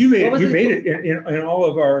 Yeah, because you made it in all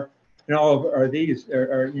of our these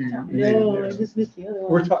are No, I just missed the other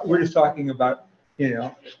one. We're just talking about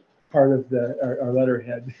part of our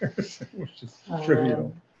letterhead there, which is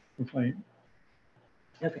trivial complaint.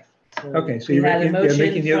 Okay. Okay, so we you're had a making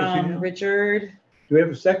motion the other two from now? Richard. Do we have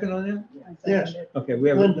a second on that? Yes, Okay, we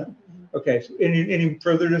have. Linda. Okay, so any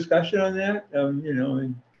further discussion on that? You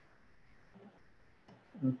know,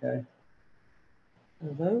 okay.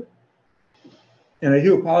 A vote. And I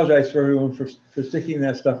do apologize for everyone for sticking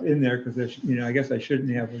that stuff in there because you know, I guess I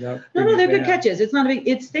shouldn't have without. No, they're good catches. catches. It's not a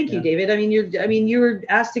big, thank you, Yeah. David. I mean, you were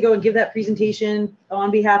asked to go and give that presentation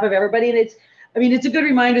on behalf of everybody. And it's a good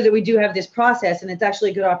reminder that we do have this process, and it's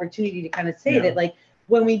actually a good opportunity to kind of say that, like,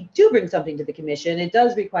 when we do bring something to the commission, it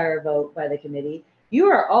does require a vote by the committee. You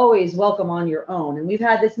are always welcome on your own. And we've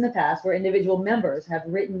had this in the past where individual members have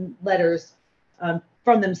written letters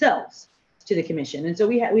from themselves to the commission. And so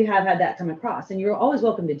we have had that come across, and you're always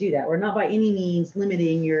welcome to do that. We're not by any means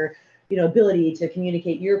limiting your, ability to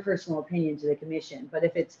communicate your personal opinion to the commission. But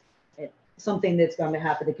if it's something that's on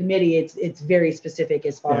behalf of the committee, it's very specific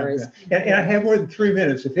as far as. And I have more than 3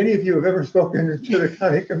 minutes. If any of you have ever spoken to the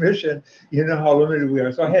county commission, you know how limited we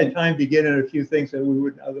are. So I had time to get in a few things that we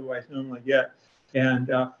wouldn't otherwise normally get.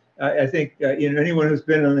 And I think anyone who's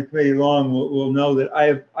been on the committee long will know that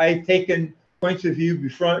I've taken points of view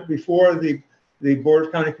before the Board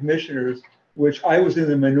of County Commissioners, which I was in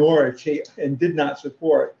the minority and did not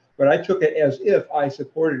support, but I took it as if I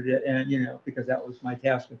supported it, and because that was my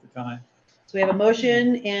task at the time. So we have a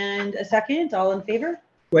motion and a second. All in favor?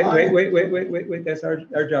 Wait. That's our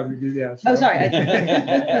job to do that. Oh, sorry.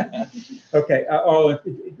 Okay.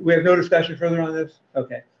 We have no discussion further on this?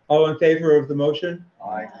 Okay. All in favor of the motion?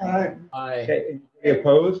 Aye. Okay. Any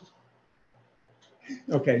opposed?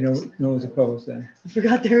 Okay, no one's opposed then. I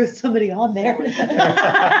forgot there was somebody on there. Where is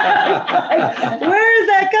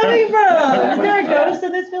that coming from? Is there a ghost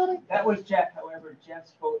in this building? That was Jeff, however,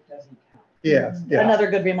 Jeff's vote doesn't count. Yeah. Another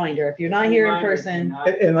good reminder. If you're not here in person.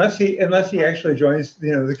 Unless he actually joins,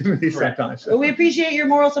 the committee sometimes. But we appreciate your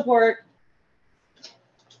moral support.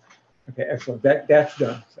 Okay, excellent. That's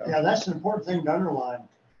done. So. Yeah, that's an important thing to underline.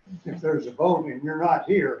 If there's a vote and you're not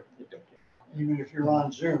here, even if you're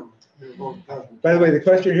on Zoom, your vote doesn't. By the way, the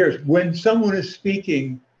question here is when someone is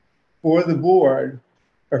speaking for the board,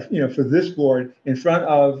 or for this board in front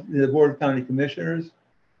of the Board of County Commissioners,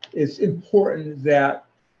 it's important that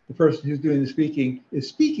the person who's doing the speaking is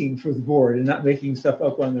speaking for the board and not making stuff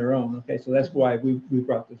up on their own. Okay, so that's why we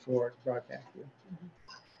brought this forward, brought back here.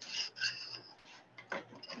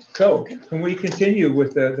 So can we continue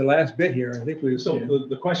with the last bit here? I think we. So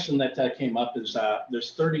the question that came up is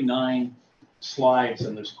there's 39 slides,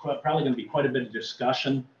 and there's probably going to be quite a bit of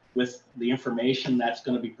discussion with the information that's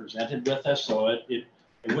going to be presented with us. So it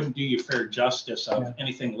wouldn't do you fair justice of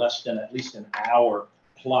anything less than at least an hour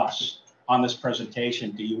plus on this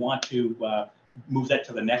presentation. Do you want to move that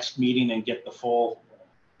to the next meeting and get the full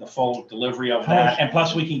delivery of that? And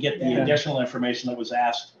plus we can get the additional information that was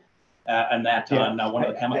asked and that on one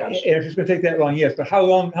of the chemicals. If it's going to take that long, yes. But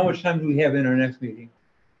how much time do we have in our next meeting?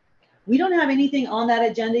 We don't have anything on that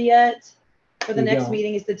agenda yet. For the next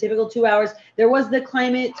meeting, it's the typical 2 hours. There was the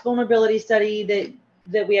climate vulnerability study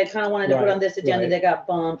that we had kind of wanted to put on this agenda that got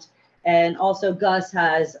bumped. And also Gus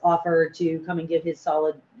has offered to come and give his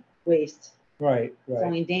solid waste. Right.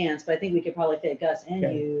 Only dance, but I think we could probably fit Gus and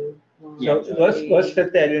you. So let's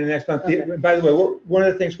fit that in the next month. Okay. By the way, one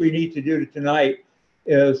of the things we need to do tonight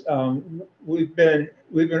is we've been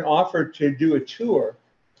offered to do a tour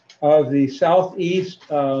of the southeast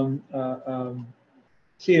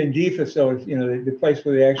C&D facility, the place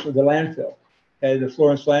where the landfill, the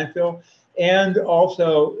Florence landfill, and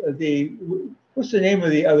also what's the name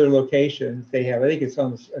of the other location they have? I think it's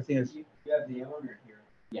You have the owner here.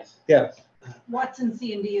 Yes. Yes. Watson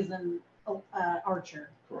C&D is in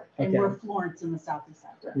Archer. Correct. And we're Florence in the southeast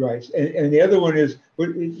side. Right. And the other one is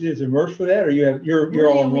it merged for that, or you're We're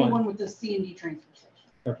all the in only one? one with the C&D transfer station.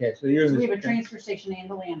 Okay, so So we have a transfer station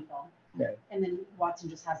and a landfill. Okay. And then Watson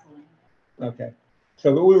just has the landfill. Okay.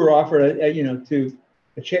 So, but we were offered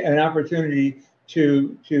an opportunity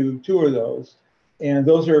to tour those, and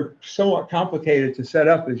those are somewhat complicated to set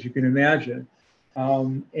up, as you can imagine.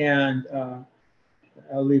 I'll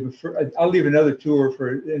leave another tour for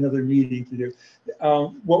another meeting to do.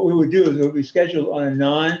 What we would do is it would be scheduled on a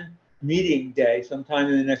non-meeting day sometime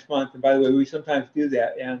in the next month. And by the way, we sometimes do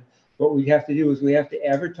that. And what we have to do is we have to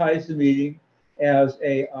advertise the meeting as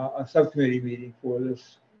a subcommittee meeting for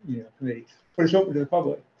this committee. But it's open to the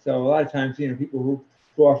public. So a lot of times, people who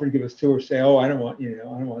offer to give us tours say, "Oh, I don't want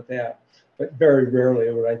that." But very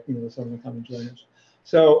rarely would someone come and join us.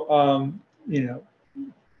 So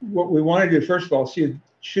what we want to do first of all,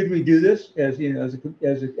 should we do this as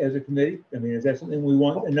a committee? I mean, is that something we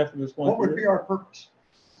want? Enough of us want. What would be our purpose?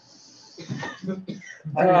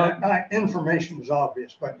 Information is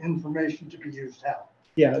obvious, but information to be used how?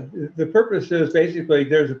 Yeah, the purpose is basically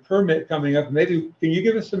there's a permit coming up. Maybe, can you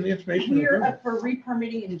give us some information? on the We're permit? up for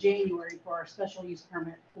re-permitting in January for our special use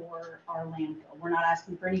permit for our landfill. We're not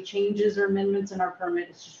asking for any changes or amendments in our permit.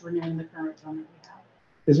 It's just renewing the current permit we have.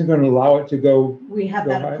 Isn't going to allow it to go? We have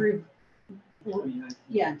Go that high? approved.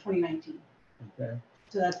 Yeah, in 2019. Okay.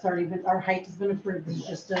 So that's already been, our height has been approved. It's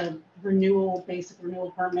just a renewal, basic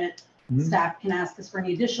renewal permit. Mhm. Staff can ask us for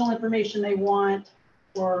any additional information they want,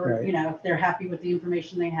 or, Right. you know, if they're happy with the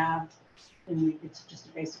information they have, then it's just a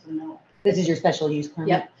basic renewal. This is your special use permit?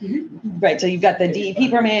 Yep. Right, so you've got the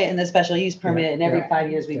DEP permit and the special use permit, and every yeah.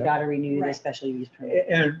 5 years, we've Yeah. got to renew the Right. special use permit.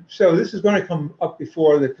 And so this is going to come up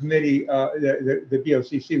before the committee, the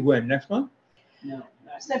BOCC when, next month? No.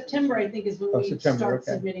 September, I think, is when Oh, we September, start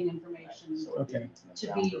okay. submitting information Okay.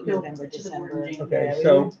 to be built November, to the board December. in January. Okay,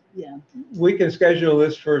 so Yeah. we can schedule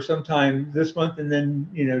this for sometime this month and then,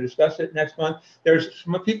 discuss it next month. There's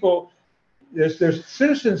some people, there's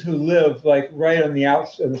citizens who live like right on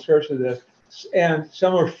the skirts of this, and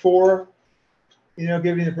some are for,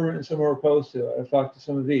 giving the permit and some are opposed to it. I've talked to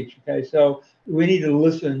some of each, okay? So we need to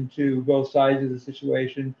listen to both sides of the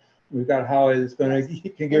situation. We've got Holly that's going to,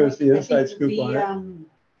 can give us the inside scoop on it.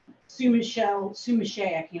 Sue Miche,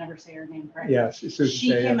 I can never say her name correctly. Yes, She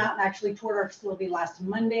came out and actually toured our facility last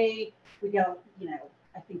Monday. We got,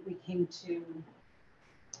 I think we came to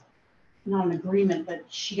not an agreement, but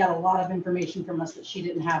she got a lot of information from us that she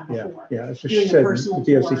didn't have before. Yeah, that's what Doing she a said, the personal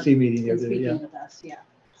tour BOCC meeting the And other day, speaking yeah. with us, yeah.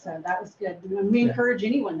 So that was good. And we Yeah. encourage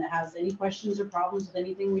anyone that has any questions or problems with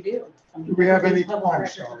anything we do. I mean, Do we have any public time,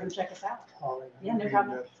 records, sorry? Come check us out. Holly? Yeah, no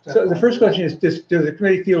problem. So the first question is, does the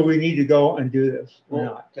committee feel we need to go and do this or Well,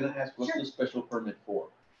 not? can I ask, what's Sure. the special permit for?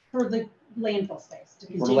 For the landfill space, to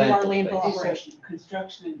For continue our landfill landfill space. operation.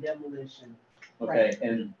 Construction and demolition. Okay,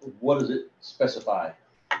 and what does it specify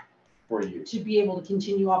for you? To be able to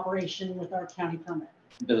continue operation with our county permit.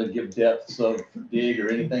 Does it give depths of dig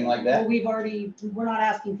or anything like Well, that? we're not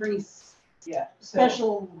asking for any Yeah.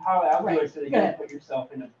 special, How I'll do Right. it so that you Go don't ahead. put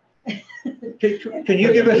yourself in a. Can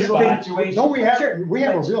you give us, Situation. Don't we have a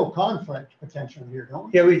real conflict potential here, don't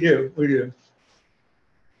we? yeah, we do.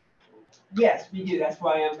 Yes, we do. That's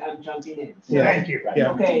why I'm jumping in. So, Yeah. Thank you.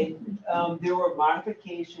 Yeah. Okay, there were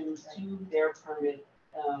modifications to their permit.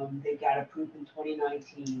 They got approved in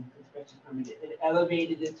 2019, the special permit. It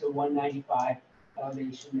elevated it to 195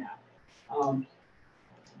 elevation now.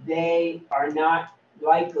 They are not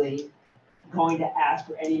likely going to ask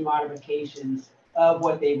for any modifications of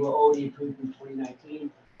what they were already approved in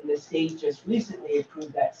 2019. And the state just recently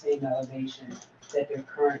approved that same elevation that they're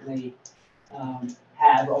currently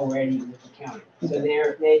have already with the county.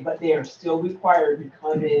 So but they are still required to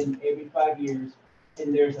come in every 5 years.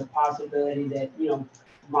 And there's a possibility that,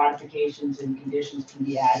 modifications and conditions can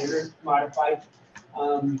be added or modified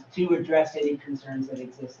to address any concerns that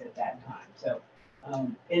exist at that time. So,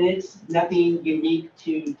 and it's nothing unique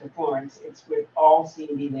to Florence. It's with all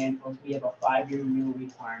C&D landfills. We have a 5-year renewal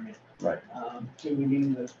requirement. Right. To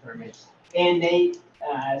renew those permits. And they,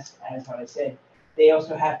 as I said, they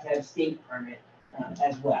also have to have state permit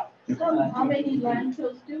as well. How many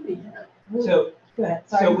landfills do we have? So, go ahead,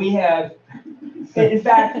 so sorry. we have, in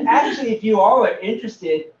fact, actually, if you all are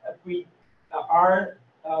interested, our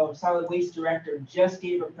solid waste director just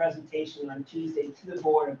gave a presentation on Tuesday to the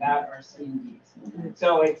board about our C&Ds.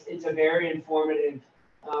 So it's a very informative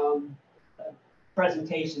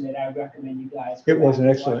presentation that I recommend you guys. It was an go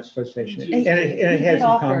back and excellent watch. presentation, And and it He had did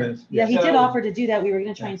some offer- comments. Yeah, he did So- offer to do that. We were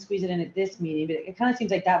gonna try and squeeze it in at this meeting, but it kind of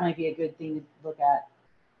seems like that might be a good thing to look at.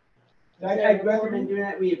 I'd recommend doing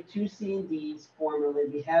that. We have 2 C&Ds formerly.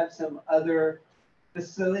 We have some other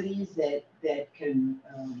facilities that can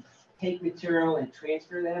take material and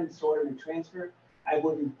transfer them, sort them and transfer.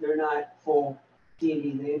 They're not full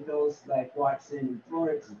C&D landfills like Watson and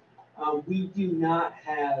Florence. We do not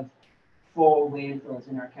have full landfills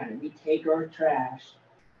in our county. We take our trash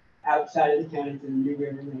outside of the county to the New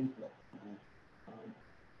River landfill.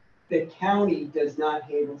 The county does not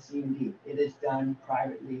handle C&D. It is done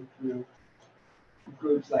privately through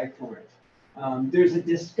groups like Florence. There's a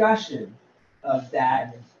discussion of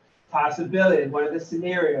that possibility. One of the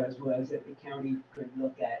scenarios was that the county could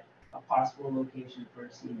look at a possible location for a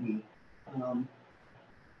C&D.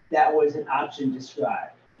 That was an option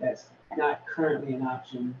described. That's not currently an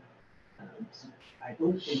option. I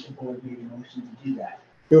don't think the board made a motion to do that.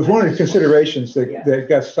 It was one of the considerations Yeah. that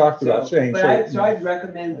Gus talked about saying. So I'd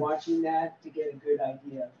recommend watching that to get a good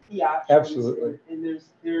idea of the options. Absolutely. And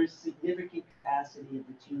there's significant capacity of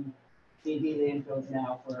the 2 C&D landfills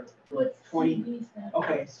now for What's 20. CDs now?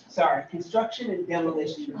 Okay, sorry, construction and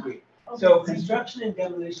demolition debris. So construction and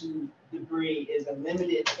demolition debris is a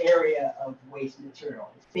limited area of waste material.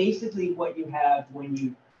 It's basically what you have when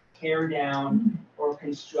you tear down or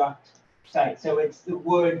construct sites. So it's the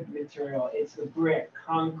wood material, it's the brick,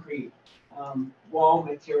 concrete, wall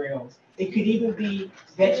materials. It could even be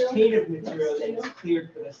vegetative material that is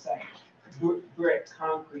cleared for the site, brick,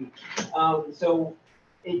 concrete. So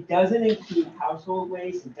it doesn't include household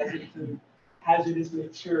waste, it doesn't include hazardous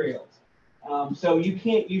materials. So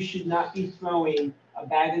you should not be throwing a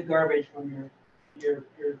bag of garbage from your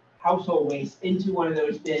household waste into one of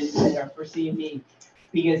those bins that are for C&D,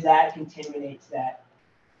 because that contaminates that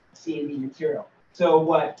C&D material. So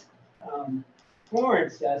what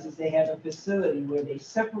Florence does is they have a facility where they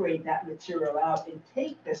separate that material out and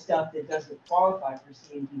take the stuff that doesn't qualify for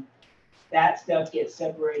C&D. That stuff gets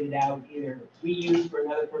separated out, either reused for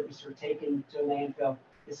another purpose or taken to a landfill.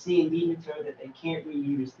 The C&D material that they can't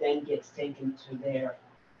reuse then gets taken to their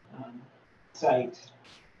site.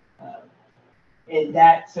 And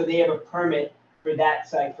so they have a permit for that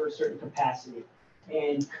site for a certain capacity.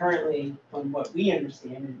 And currently, from what we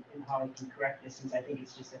understand, and Holly can correct this since I think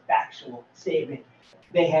it's just a factual statement,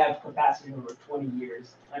 they have capacity over 20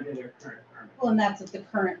 years under their current permit. Well, and that's at the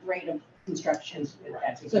current rate of construction.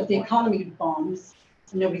 That's a So good if the point. economy bombs,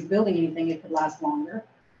 and nobody's building anything, it could last longer.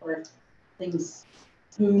 Or if things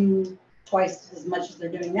boom twice as much as they're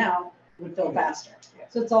doing now, it would fill faster. Yeah.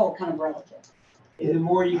 So it's all kind of relative. And the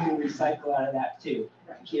more you can recycle out of that too,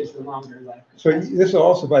 gives the longer life. So this will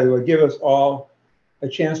also, by the way, give us all a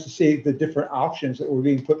chance to see the different options that were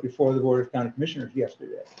being put before the Board of County Commissioners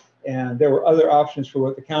yesterday. And there were other options for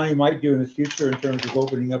what the county might do in the future in terms of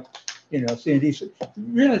opening up, C&D. So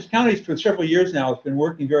really, the counties for several years now has been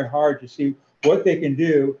working very hard to see what they can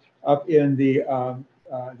do up in the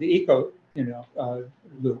eco,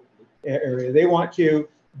 loop area. They want to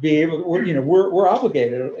be able to, we're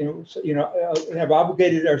obligated, have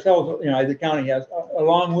obligated ourselves, the county has,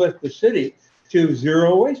 along with the city, to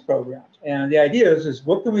zero waste programs. And the idea is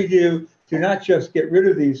what can we do to not just get rid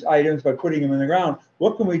of these items by putting them in the ground?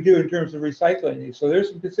 What can we do in terms of recycling these? So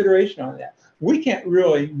there's some consideration on that. We can't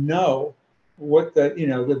really know what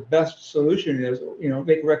the best solution is,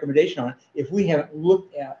 make a recommendation on it if we haven't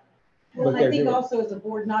looked at Well, what and I they're think doing. also as a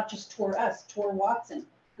board, not just tour us, tour Watson,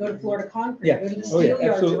 go to Florida Concrete, Yeah. go to the Oh, yeah, steel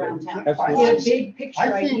yards absolutely. around town. Absolutely. Get a big picture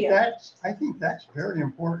I think idea. that's very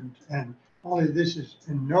important, and Holly, this is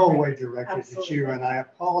in no way directed at you, Absolutely. and I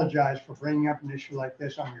apologize for bringing up an issue like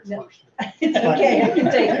this on your No. first. It's okay, I can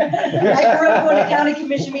take it. I grew up going to county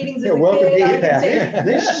commission meetings as Yeah, a welcome kid. to I can take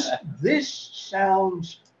EPAC. it. This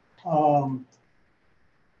sounds,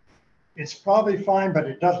 it's probably fine, but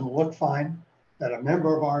it doesn't look fine, that a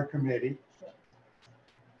member of our committee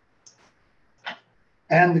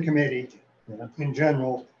and the committee in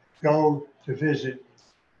general go to visit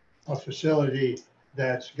a facility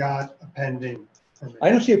that's got a pending permit. I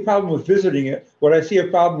don't see a problem with visiting it. What I see a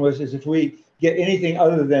problem with is if we get anything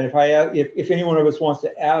other than if any one of us wants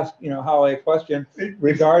to ask, Holly a question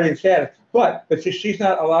regarding status, but she's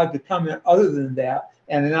not allowed to comment other than that,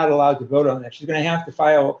 and they're not allowed to vote on that. She's going to have to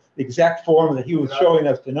file the exact form that he was showing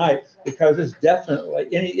us tonight, because it's definitely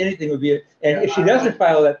anything would be. And if she doesn't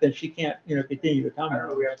file that, then she can't, continue to I don't know,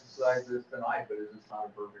 comment. we have to decide this tonight, but is this not a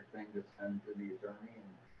perfect thing to send to the attorney and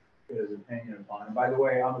get his opinion upon? And by the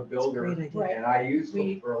way, I'm a builder, Right. and I used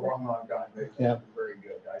them for a long, long time. They've Yeah. been very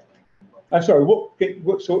good, I think. I'm sorry.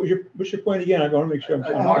 So what's your point again? I want to make sure I'm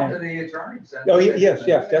Talk to understanding. the attorney. send Oh, it in. yes,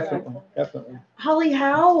 definitely. Holly,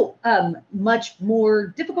 how much more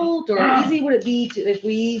difficult or easy would it be if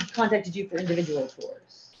we contacted you for individual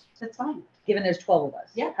tours? That's fine. Given there's 12 of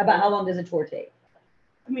us. Yeah. About how long does a tour take?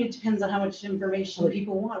 I mean, it depends on how much information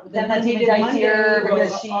people want. Then When that's we even did Monday, dicier it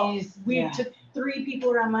was, because she's. We yeah. took 3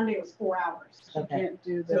 people around Monday, it was 4 hours. She Okay. can't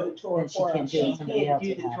do the So- tour And she for can't us. do it. She Somebody can't else do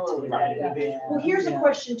would the have tour to. without an Yeah. individual. Well, here's a Yeah.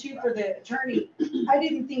 question too for the attorney. I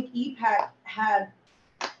didn't think EPAC had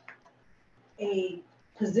a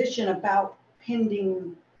position about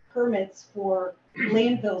pending permits for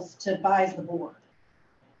landfills to advise the board.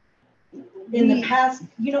 In the past,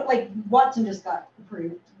 like Watson just got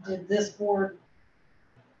approved. Did this board?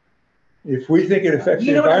 If we think it affects the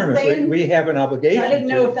You know what I'm environment, saying? we have an obligation. I didn't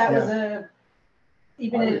know to, if that yeah. was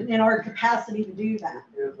even in our capacity to do that.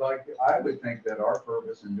 It's like, I would think that our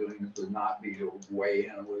purpose in doing this would not be to weigh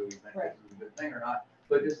in on whether we think Right. this is a good thing or not,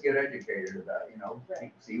 but just get educated about,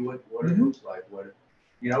 Right. see what it Mhm. looks like, whether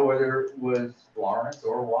it was Florence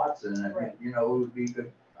or Watson, and, Right. it would be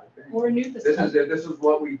good, I think. Or a new This facility. is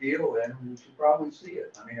what we deal in, we should probably see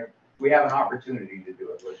it. I mean, if we have an opportunity to do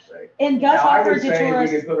it, let's say. And Gus Now, I offered would to say tour we us.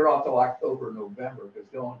 could put it off till October, November, because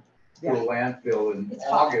going to a landfill in It's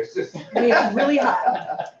hot. August is. It's really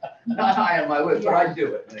hot. not high on my list, but I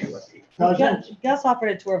do it anyway. Gus offered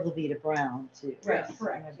a tour of Levita Brown too. Right, So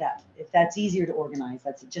correct. if that's easier to organize,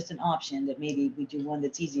 that's just an option, that maybe we do one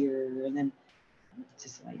that's easier and then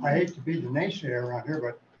just like. I hate to be the naysayer around here,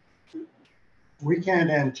 but we can't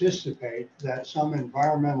anticipate that some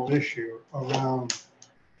environmental issue around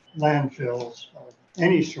landfills of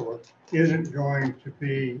any sort isn't going to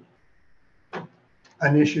be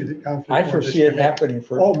an issue that comes. I before this foresee it committee. happening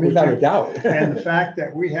Oh, me without a too. doubt. And the fact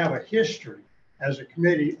that we have a history as a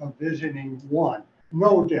committee of visiting one,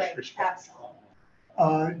 no disrespect.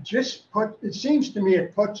 It seems to me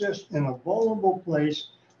it puts us in a vulnerable place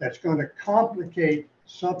that's going to complicate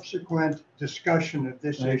subsequent discussion of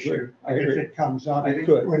this issue I agree. if it comes up. I think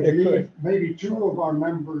When it could. maybe two of our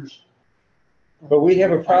members. But we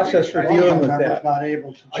have a process for dealing with that. Not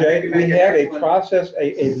able to. Jay, we have a process,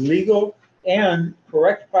 a legal and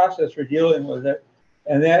correct process for dealing with it.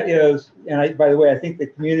 And that is, by the way, I think the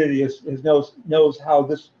community knows how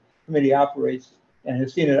this committee operates and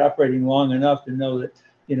has seen it operating long enough to know that,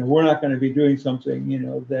 we're not going to be doing something,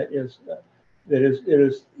 that is,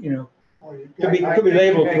 could be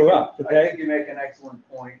labeled corrupt, okay? I think you make an excellent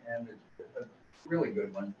point and it's a really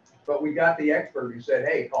good one. But we got the expert who said,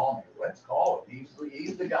 hey, call me. Let's call him.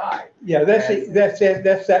 He's the guy. Yeah, that's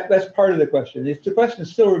part of the question. The question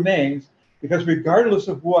still remains, because regardless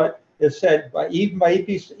of what is said by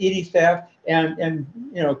ED staff and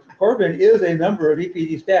Corbin is a member of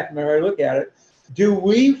EPD staff, no matter how I look at it, do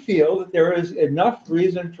we feel that there is enough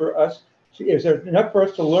reason for us is there enough for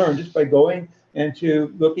us to learn just by going and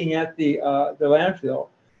to looking at the landfill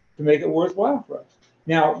to make it worthwhile for us?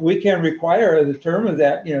 Now, we can require as a term of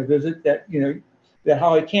that, visit that, that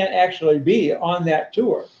Holly can't actually be on that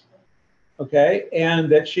tour. Okay. And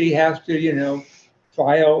that she has to,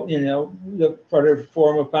 file, the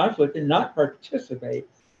form of conflict and not participate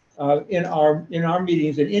in our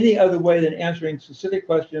meetings in any other way than answering specific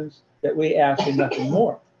questions that we ask and nothing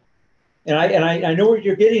more. And I know what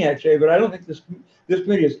you're getting at, Jay, but I don't think this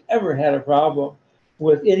committee has ever had a problem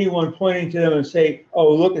with anyone pointing to them and say,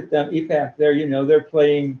 "Oh, look at them, EPAC. They're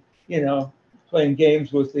playing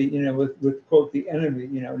games with the with quote the enemy.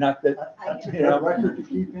 Not that Record to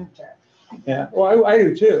keep intact. Yeah, well, I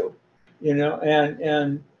do too.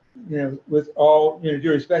 And with all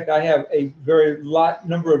due respect, I have a very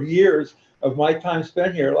number of years of my time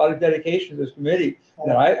spent here, a lot of dedication to this committee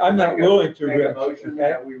that I'm not willing to make risk. a motion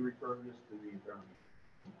that we refer this to the attorney.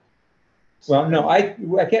 Well, no,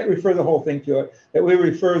 I can't refer the whole thing to it. That we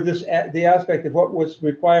refer the aspect of what was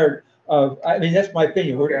required of. I mean, that's my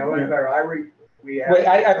opinion. Okay, wait,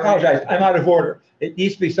 I apologize. I'm out of order. It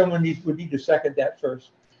needs to be someone would need to second that first.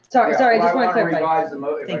 Sorry, I just want to clarify. Revise the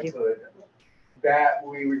motion, Thank if I could, that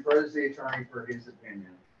we refer to the attorney for his opinion,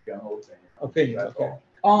 general opinion. That's Okay. all.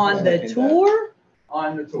 On the tour?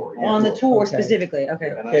 On the tour. yeah. On the tour Okay. specifically,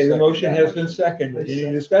 okay. Okay, the motion has been seconded.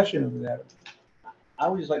 Any discussion of that? I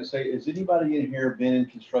would just like to say, has anybody in here been in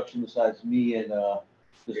construction besides me and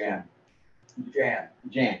Jan.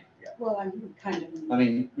 Jan? Well, I'm kind of. I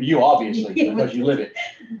mean, you obviously, because you live it.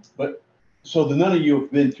 But, so none of you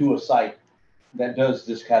have been to a site that does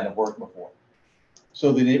this kind of work before.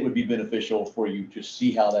 So then it would be beneficial for you to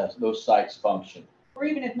see how those sites function. Or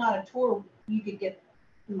even if not a tour, you could get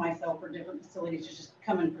myself or different facilities to just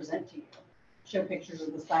come and present to you. Show pictures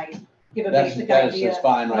of the site, give a basic idea. That's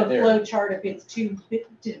fine right of there. flow chart. If it's too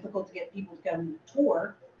difficult to get people to come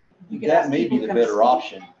tour, you could That ask may people be to the come better speak.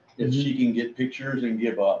 option. If she can get pictures and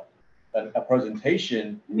give a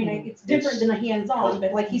presentation. I mean, it's different than a hands-on,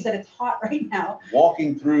 but like he said, it's hot right now.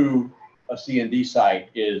 Walking through a C&D site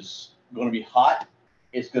is going to be hot.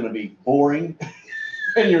 It's going to be boring,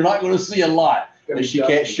 and you're not going to see a lot that she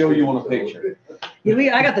can't show you on a picture.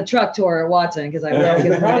 Yeah, I got the truck tour at Watson because I love The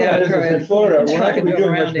getting problem is in Florida, we're not going to be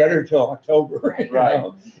doing much better it. until October. Right.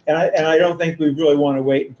 And I don't think we really want to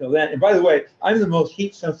wait until then. And by the way, I'm the most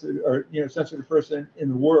heat sensitive or sensitive person in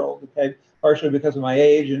the world. Okay, partially because of my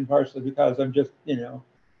age and partially because I'm just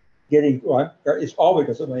it's all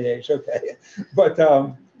because of my age. Okay, but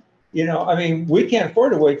I mean, we can't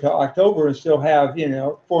afford to wait till October and still have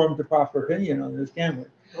formed a proper opinion on this, can we?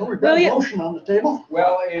 Well, we've got a motion on the table.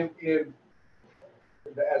 Well, if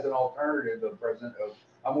as an alternative, the president of,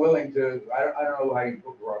 I'm willing to, I don't know how you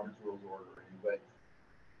put Robert's Rules of Order in, but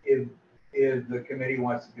if the committee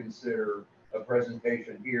wants to consider a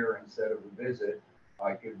presentation here instead of a visit,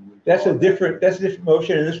 I could. That's a different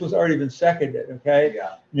motion, and this was already been seconded, okay?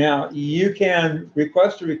 Yeah. Now, you can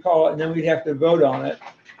request to recall it, and then we'd have to vote on it,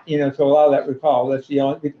 to allow that recall. That's the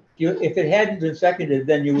only, if it hadn't been seconded,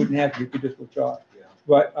 then you wouldn't have to, you could just withdraw it. Yeah.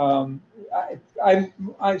 But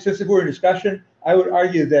since we're in discussion, I would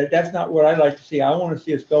argue that that's not what I'd like to see. I want to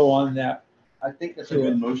see us go on that. I think that's a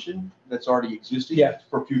good motion that's already existing. Yes.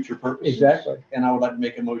 For future purposes. Exactly. And I would like to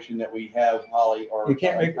make a motion that we have Holly or. You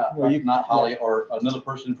can't make, well, you, not Holly or another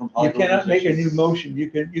person from Holly. You cannot make a new motion. You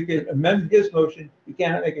can amend his motion. You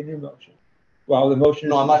cannot make a new motion. Well, the motion.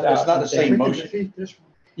 No, I'm not, it's not the same motion.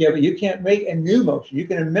 Yeah, but you can't make a new motion. You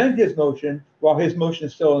can amend his motion while his motion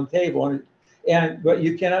is still on the table, but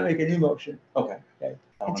you cannot make a new motion. Okay. Okay.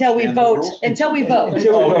 Until we vote, until we vote.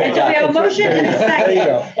 Until we vote. Until we have a motion and a There you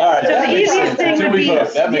go. second. All right. So the easiest thing would be, yeah,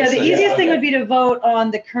 the easiest thing would be to vote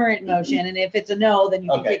on the current motion, and if it's a no, then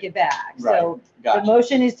you can Okay. kick it back. Right. So the Gotcha.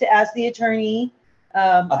 motion is to ask the attorney,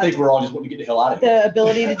 I think we're all just wanting to get the hell out of here. the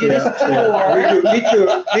ability to do this tour.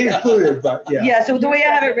 Me included, but yeah. Yeah, so the way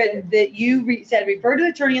I have it written, that you said refer to the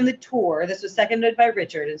attorney in the tour. This was seconded by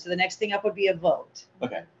Richard, and so the next thing up would be a vote.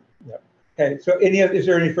 Okay. Okay, so is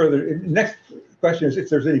there any further, next question is if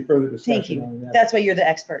there's any further Thank discussion you. on that. That's why you're the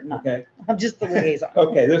expert, not me. Okay, I'm just the liaison.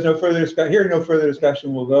 okay, there's no further discussion, hearing no further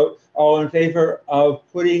discussion, we'll vote. All in favor of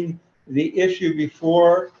putting the issue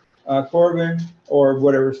before Corbin or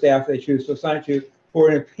whatever staff they choose to assign to for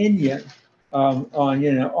an opinion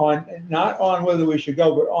on, not on whether we should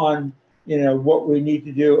go, but on, what we need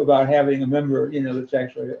to do about having a member, that's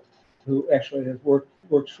actually, who actually has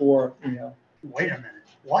works for, Wait a minute,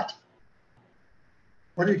 what?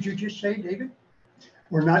 What did you just say, David?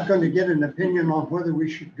 We're not going to get an opinion on whether we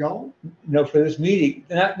should go? No, for this meeting,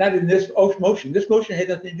 not in this motion. This motion had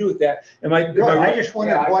nothing to do with that. Good, I just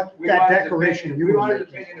wondered what that declaration you We were wanted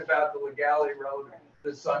making. opinion about the legality relative to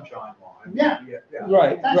the sunshine law. Yeah.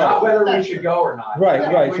 Right, That's Not right, whether we should go or not.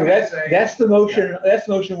 right. We So would say- that's the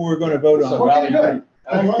motion, we're going to vote So on. Okay, good.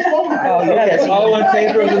 Then let's vote on it. Oh, yeah. Okay, all in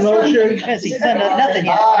favor of the motion? Because he's done nothing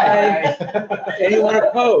yet. Aye. Anyone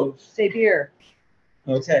opposed? Say beer.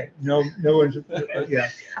 Okay, no one's, yeah.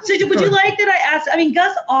 So would you like that I asked,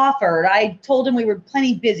 Gus offered, I told him we were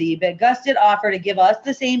plenty busy, but Gus did offer to give us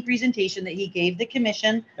the same presentation that he gave the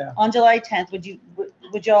commission Yeah. on July 10th. Would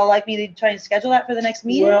you all like me to try and schedule that for the next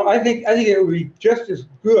meeting? Well, I think it would be just as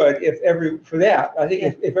good if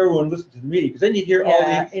if everyone listened to the meeting, because then you hear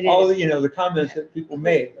Yeah, it all is. the comments that people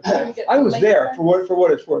made. Okay? I was there for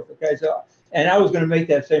what it's worth, okay, so, and I was gonna make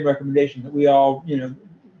that same recommendation that we all,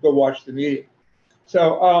 go watch the meeting.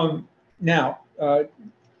 So, now,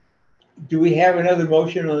 do we have another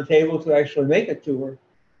motion on the table to actually make a tour?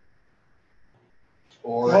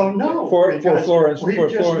 Well, no. For because Florence,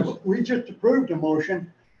 we just approved a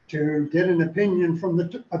motion to get an opinion from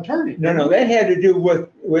the attorney. No, that had to do with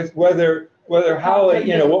whether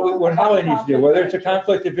Holly, what Holly needs to do, whether it's a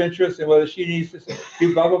conflict of interest and whether she needs to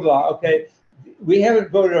do blah, blah, blah, okay? We haven't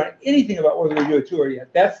voted on anything about whether we do a tour yet.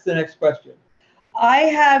 That's the next question. I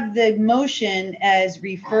have the motion as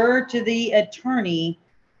refer to the attorney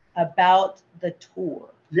about the tour.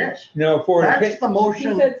 Yes, No, for an that's the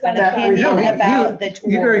motion He said An that we opinion No, about the tour.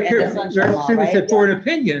 You're very and the careful. sunshine law, Simply right? said for an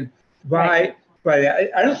opinion by that.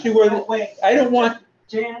 I don't see where, Oh, wait. I don't want,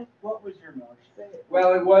 Jan, what was your motion?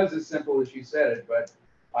 Well, it was as simple as you said it, but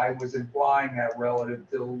I was implying that relative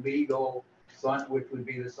to legal which would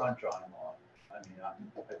be the sunshine law.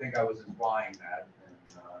 I think I was implying that. And,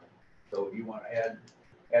 so if you want to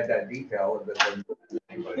add that detail, then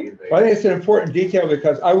anybody. well, I think it's an important detail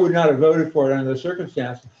because I would not have voted for it under the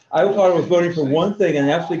circumstance. I thought I was voting for one thing, and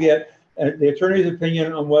that's to get the attorney's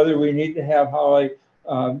opinion on whether we need to have Holly,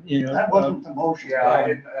 That wasn't the motion. Yeah, I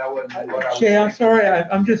didn't, that wasn't what I was. Shay, I'm sorry,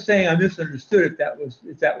 I'm just saying I misunderstood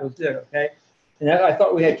if that was it, okay? And I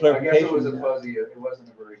thought we had I guess clarification. it was a on that. fuzzy, it wasn't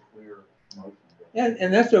a very clear motion.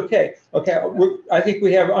 And that's okay. Okay, I think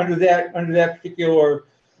we have under that particular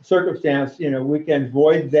circumstance, we can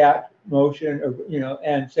void that motion, or,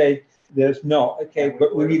 and say there's no, okay,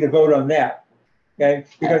 but we need to vote on that. Okay,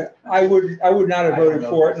 because I would not have voted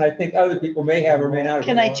for it, and I think other people may have or may not have.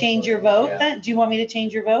 Can I change your vote then? Do you want me to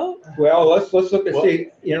change your vote? Well, let's look and see,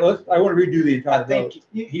 I want to redo the entire I think vote.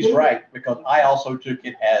 he's right, because I also took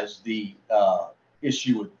it as the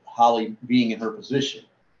issue with Holly being in her position,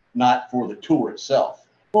 not for the tour itself.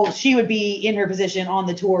 Well, she would be in her position on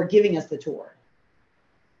the tour, giving us the tour.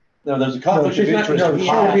 No, there's a conflict of she's not- interest no, with she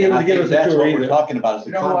won't Holly, be able and to I give think us a that's tour what we're either. talking about, is the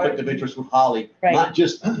You know conflict what? of interest with Holly, Right. not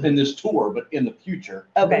just in this tour, but in the future.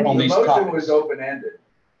 Okay. On The these motion topics. was open-ended.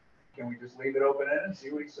 Can we just leave it open-ended and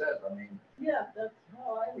see what he says? Yeah, that's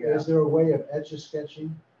how I. Yeah. Is there a way of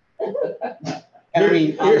etch-a-sketching? And I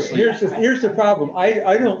mean, honestly, Here's the problem. I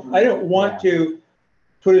don't want to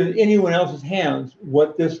put it in anyone else's hands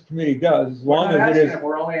what this committee does, as long as it is.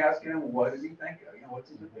 We're only asking him, what does he think? You know, what's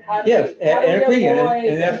his opinion? Yes, an opinion,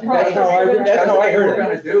 and that's how I heard We're it.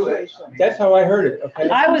 gonna do it. That's how I heard it, okay?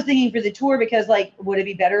 I was thinking for the tour because like, would it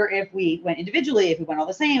be better if we went individually, if we went all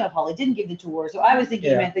the same, if Holly didn't give the tour? So I was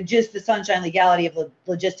thinking Yeah. meant the just the sunshine legality of the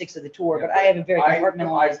logistics of the tour, but I have a very I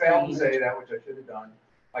compartmentalized failed to brain. say that, which I should have done.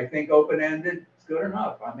 I think open-ended is good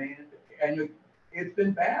enough. I mean, and it's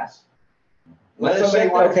been passed. Let Unless us somebody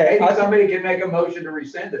say- wants, okay, maybe I'll- somebody can make a motion to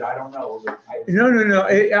rescind it. I don't know. No.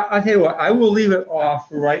 I'll tell you what, I will leave it off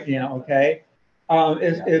right now, okay? I'll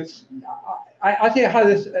tell you how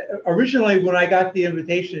this, originally, when I got the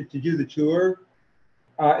invitation to do the tour,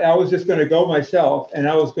 I was just gonna go myself and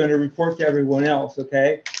I was gonna report to everyone else,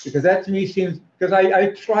 okay? Because that to me seems, because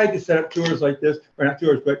I tried to set up tours like this, or not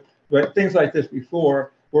tours, but things like this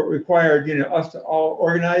before, where it required, us to all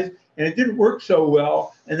organize, and it didn't work so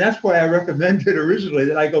well, and that's why I recommended originally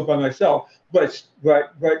that I go by myself. But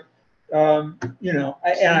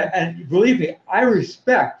and believe me, I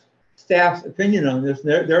respect staff's opinion on this.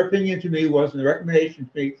 Their opinion to me was, and the recommendation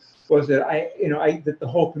to me was that that the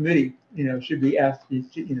whole committee, should be asked,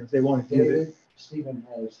 if they want to do this. David, Stephen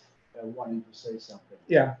has wanting to say something.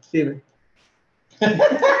 Yeah, Stephen.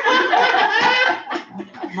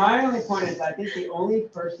 My only point is, I think the only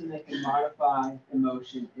person that can modify the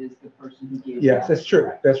motion is the person who gave it. Yes, that's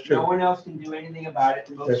true. That's No true. one else can do anything about it.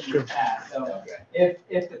 The That's motion true. is passed. So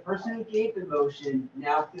if the person who gave the motion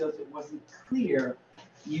now feels it wasn't clear,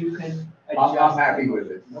 you can adjust. I'm happy with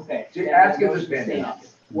it. Okay. Just then ask the him his motion opinion.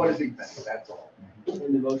 stands. What does he think? That's all. And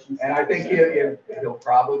the motion. And I think he'll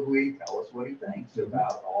probably tell us what he thinks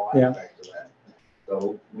about all Yeah. aspects of that.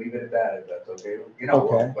 So leave it at that, if that's okay.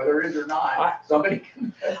 Okay. Whether it is or not, somebody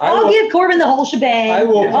can. I'll give Corbin the whole shebang. I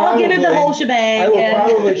will I'll give him the probably- whole shebang. I will and-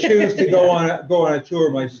 probably choose to go on a tour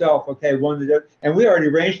myself, okay, and we already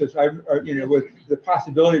arranged this, with the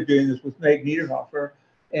possibility of doing this with Meg Niederhofer,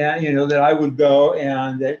 and, that I would go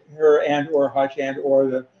and that her and or Hutch and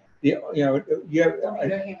or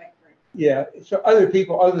yeah, so other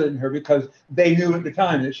people other than her, because they knew at the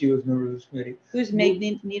time that she was a member of this committee. Who's Meg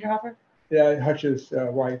Niederhofer? Hutch's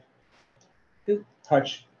wife. Who?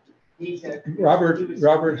 Hutch, He's a- Robert he was-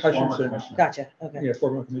 Hutchinson. Gotcha, okay. Yeah,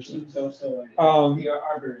 former commissioner. He's also Um, the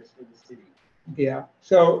arborist for the city. Yeah,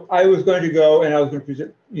 so I was going to go and I was going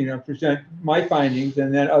to present my findings,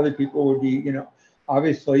 and then other people would be,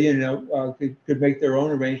 obviously, could make their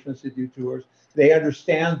own arrangements to do tours. They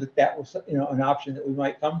understand that was, an option that we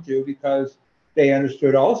might come to, because they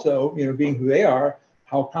understood also, being who they are,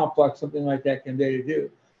 how complex something like that can be to do.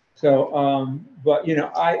 So, but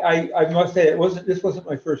I must say this wasn't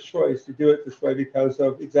my first choice to do it this way because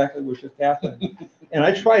of exactly what just happened. And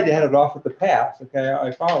I tried to head it off at the pass. Okay, I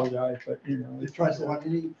apologize, but You tried to want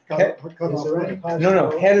any, Is there any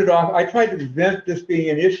no, head it off. I tried to prevent this being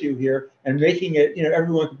an issue here and making it,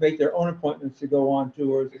 everyone could make their own appointments to go on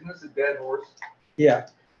tours. Isn't this a dead horse? Yeah.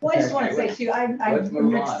 Well, I just want to say too, I'm Let's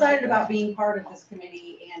move on. excited about being part of this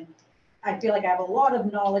committee, and I feel like I have a lot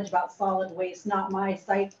of knowledge about solid waste, not my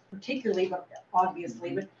site particularly, but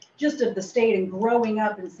obviously, but just of the state and growing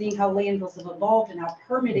up and seeing how landfills have evolved and how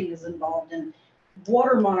permitting is involved and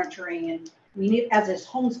water monitoring. And I mean, as a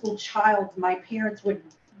homeschooled child, my parents would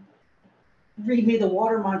read me the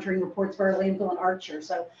water monitoring reports for our landfill in Archer.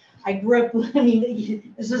 So I grew up, I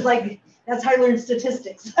mean, this is like, that's how I learned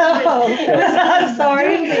statistics. Oh, I'm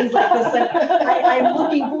sorry. Doing things like this. So I'm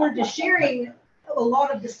looking forward to sharing a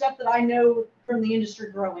lot of the stuff that I know from the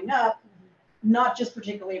industry growing up, not just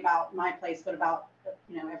particularly about my place, but about,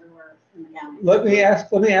 everywhere in the county. Let me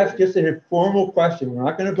ask just an informal question. We're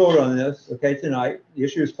not going to vote on this, okay, tonight. The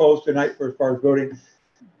issue is closed tonight as far as voting.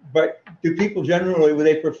 But do people generally, would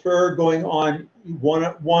they prefer going on one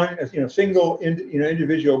as single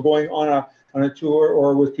individual going on a tour,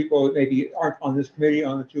 or with people that maybe aren't on this committee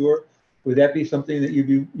on the tour? Would that be something that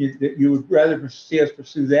you would rather see us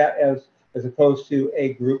pursue that as opposed to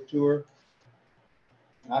a group tour?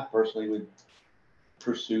 I personally would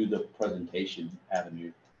pursue the presentation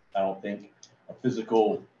avenue. I don't think a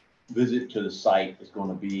physical visit to the site is going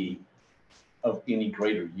to be of any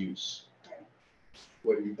greater use.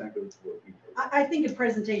 What do you think of what you? I think a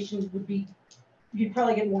presentation would be, you'd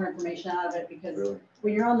probably get more information out of it, because Really?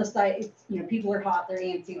 when you're on the site, it's, people are hot, they're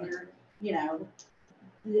antsy, they're,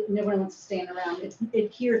 no one wants to stand around.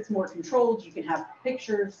 Here it's more controlled. You can have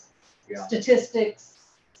pictures, Yeah. statistics,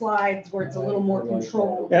 slides where it's a little more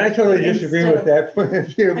controlled. And I totally disagree with that point of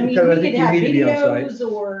view, I mean, because I we think could you have need to be on site.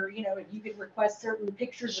 videos, or, if you could request certain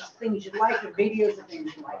pictures of things you like, or videos of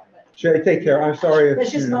things you like. But Sherry, take care. I'm sorry.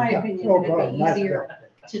 that's just my opinion, Oh, that God, it'd be that's easier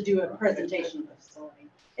to do a presentation of the facility.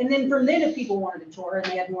 And then from then, if people wanted a tour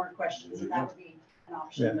and they had more questions, then that would be an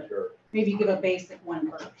option. But Sure, maybe give a basic one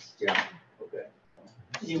first. yeah, okay.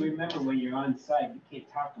 You remember when you're on site, you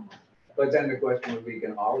can't talk to them. But then the question would be,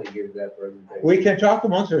 can Ollie give that presentation? We can talk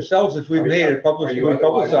amongst ourselves if we've made it public, we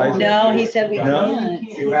publicize it. No, he said we No? can't.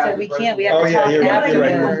 He You have said the we can't. We have Oh, to yeah, talk you're right, you're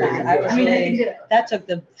right, afterwards. you're right. I was I mean, I can really, get it. that took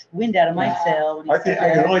the wind out of my sail when he I said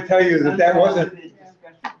can that. only tell you that that wasn't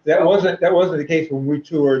the case when we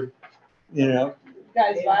toured, you know.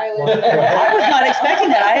 Guys violated. I was not expecting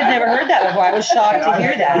that. I had never heard that before. I was shocked to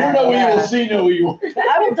hear that. Yeah. see, know who you are. But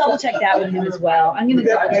I will double check that with him as well. I'm gonna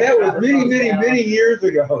double check. That was many years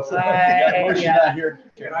ago. Yeah.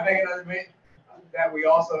 Can I make another point? That we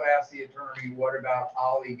also asked the attorney, what about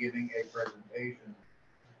Ollie giving a presentation?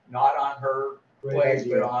 Not on her place,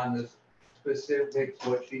 but on the specifics,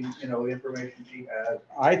 what she, information she has.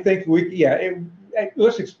 I think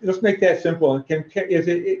let's make that simple. And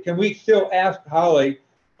can we still ask Holly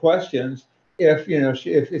questions if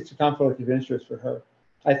it's a conflict of interest for her?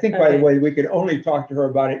 I think, by the way, we can only talk to her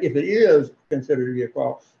about it if it is considered to be a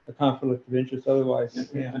conflict of interest. Otherwise,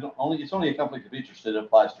 yeah. It's only a conflict of interest that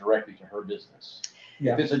applies directly to her business.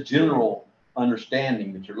 Yeah. If it's a general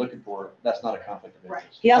understanding that you're looking for, that's not a conflict of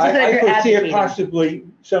interest. He also said if I you're could see it advocating. possibly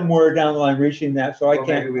somewhere down the line reaching that, so I Well,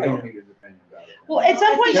 can't. maybe we don't need his opinion about it. Well, at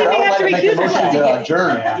some point, she Yeah, may I would have to like make a recuse motion herself. to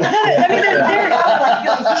adjourn. I mean,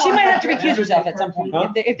 she might have to recuse herself at some point.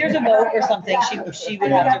 Huh? If there's a vote or something, she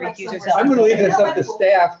would have to recuse herself. I'm gonna leave this up to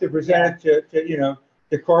staff to present it to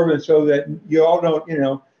Corbin so that you all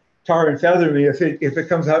don't, tar and feather me if it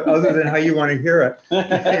comes out other than how you want to hear it.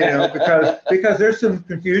 Because there's some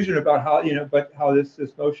confusion about how this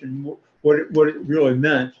motion, what it really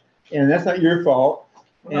meant. And that's not your fault.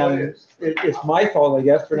 No, it And is. it's my fault, I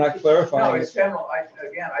guess, for not No, clarifying it's it. general. I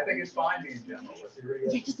think it's fine being general. Let's see where you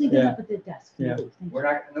go. Yeah, just leave it up at the desk. Yeah.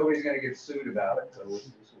 Nobody's gonna get sued about it, so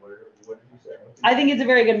what did you say? I think it's a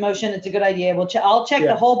very good motion. It's a good idea. I'll check the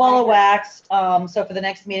Yeah. whole ball of wax. So for the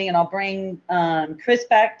next meeting, and I'll bring Chris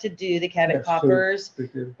back to do the cabinet Yes, poppers.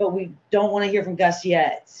 But we don't want to hear from Gus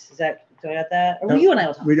yet. Do I got that? Or No, you and I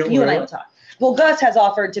will talk. we don't- You and I will talk. Well, Gus has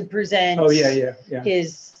offered to present. Oh, yeah.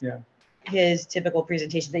 His typical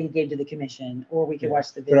presentation that he gave to the commission, or we could Yeah.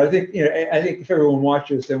 watch the But video. I think if everyone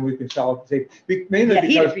watches, then we can solve the thing. Mainly Yeah, he'd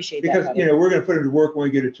because, appreciate that. probably. we're gonna put it to work when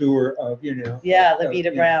we get a tour of, Yeah, of,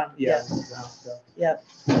 Levita Brown. Yeah. Yep.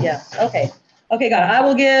 Okay. Okay, got it. I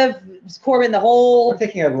will give Corbin the whole. I'm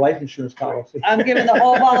taking out a life insurance policy. I'm giving the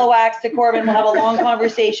whole ball of wax to Corbin. We'll have a long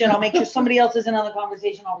conversation. I'll make sure somebody else is in on the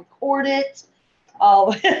conversation. I'll record it.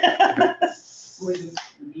 I'll.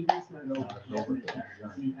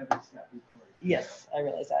 Yes, I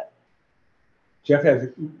realize that. Jeff has,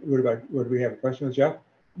 what do we have, a question with Jeff?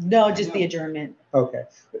 No, just the adjournment. Okay,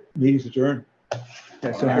 meeting's adjourned.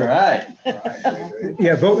 That's All right.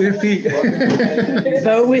 Yeah, vote with your feet.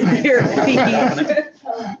 Vote with your feet.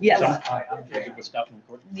 Yes,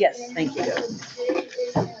 yes, thank you.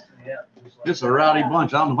 It's a rowdy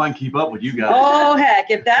bunch. I don't know if I can keep up with you guys. Oh, heck,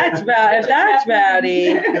 if that's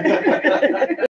rowdy.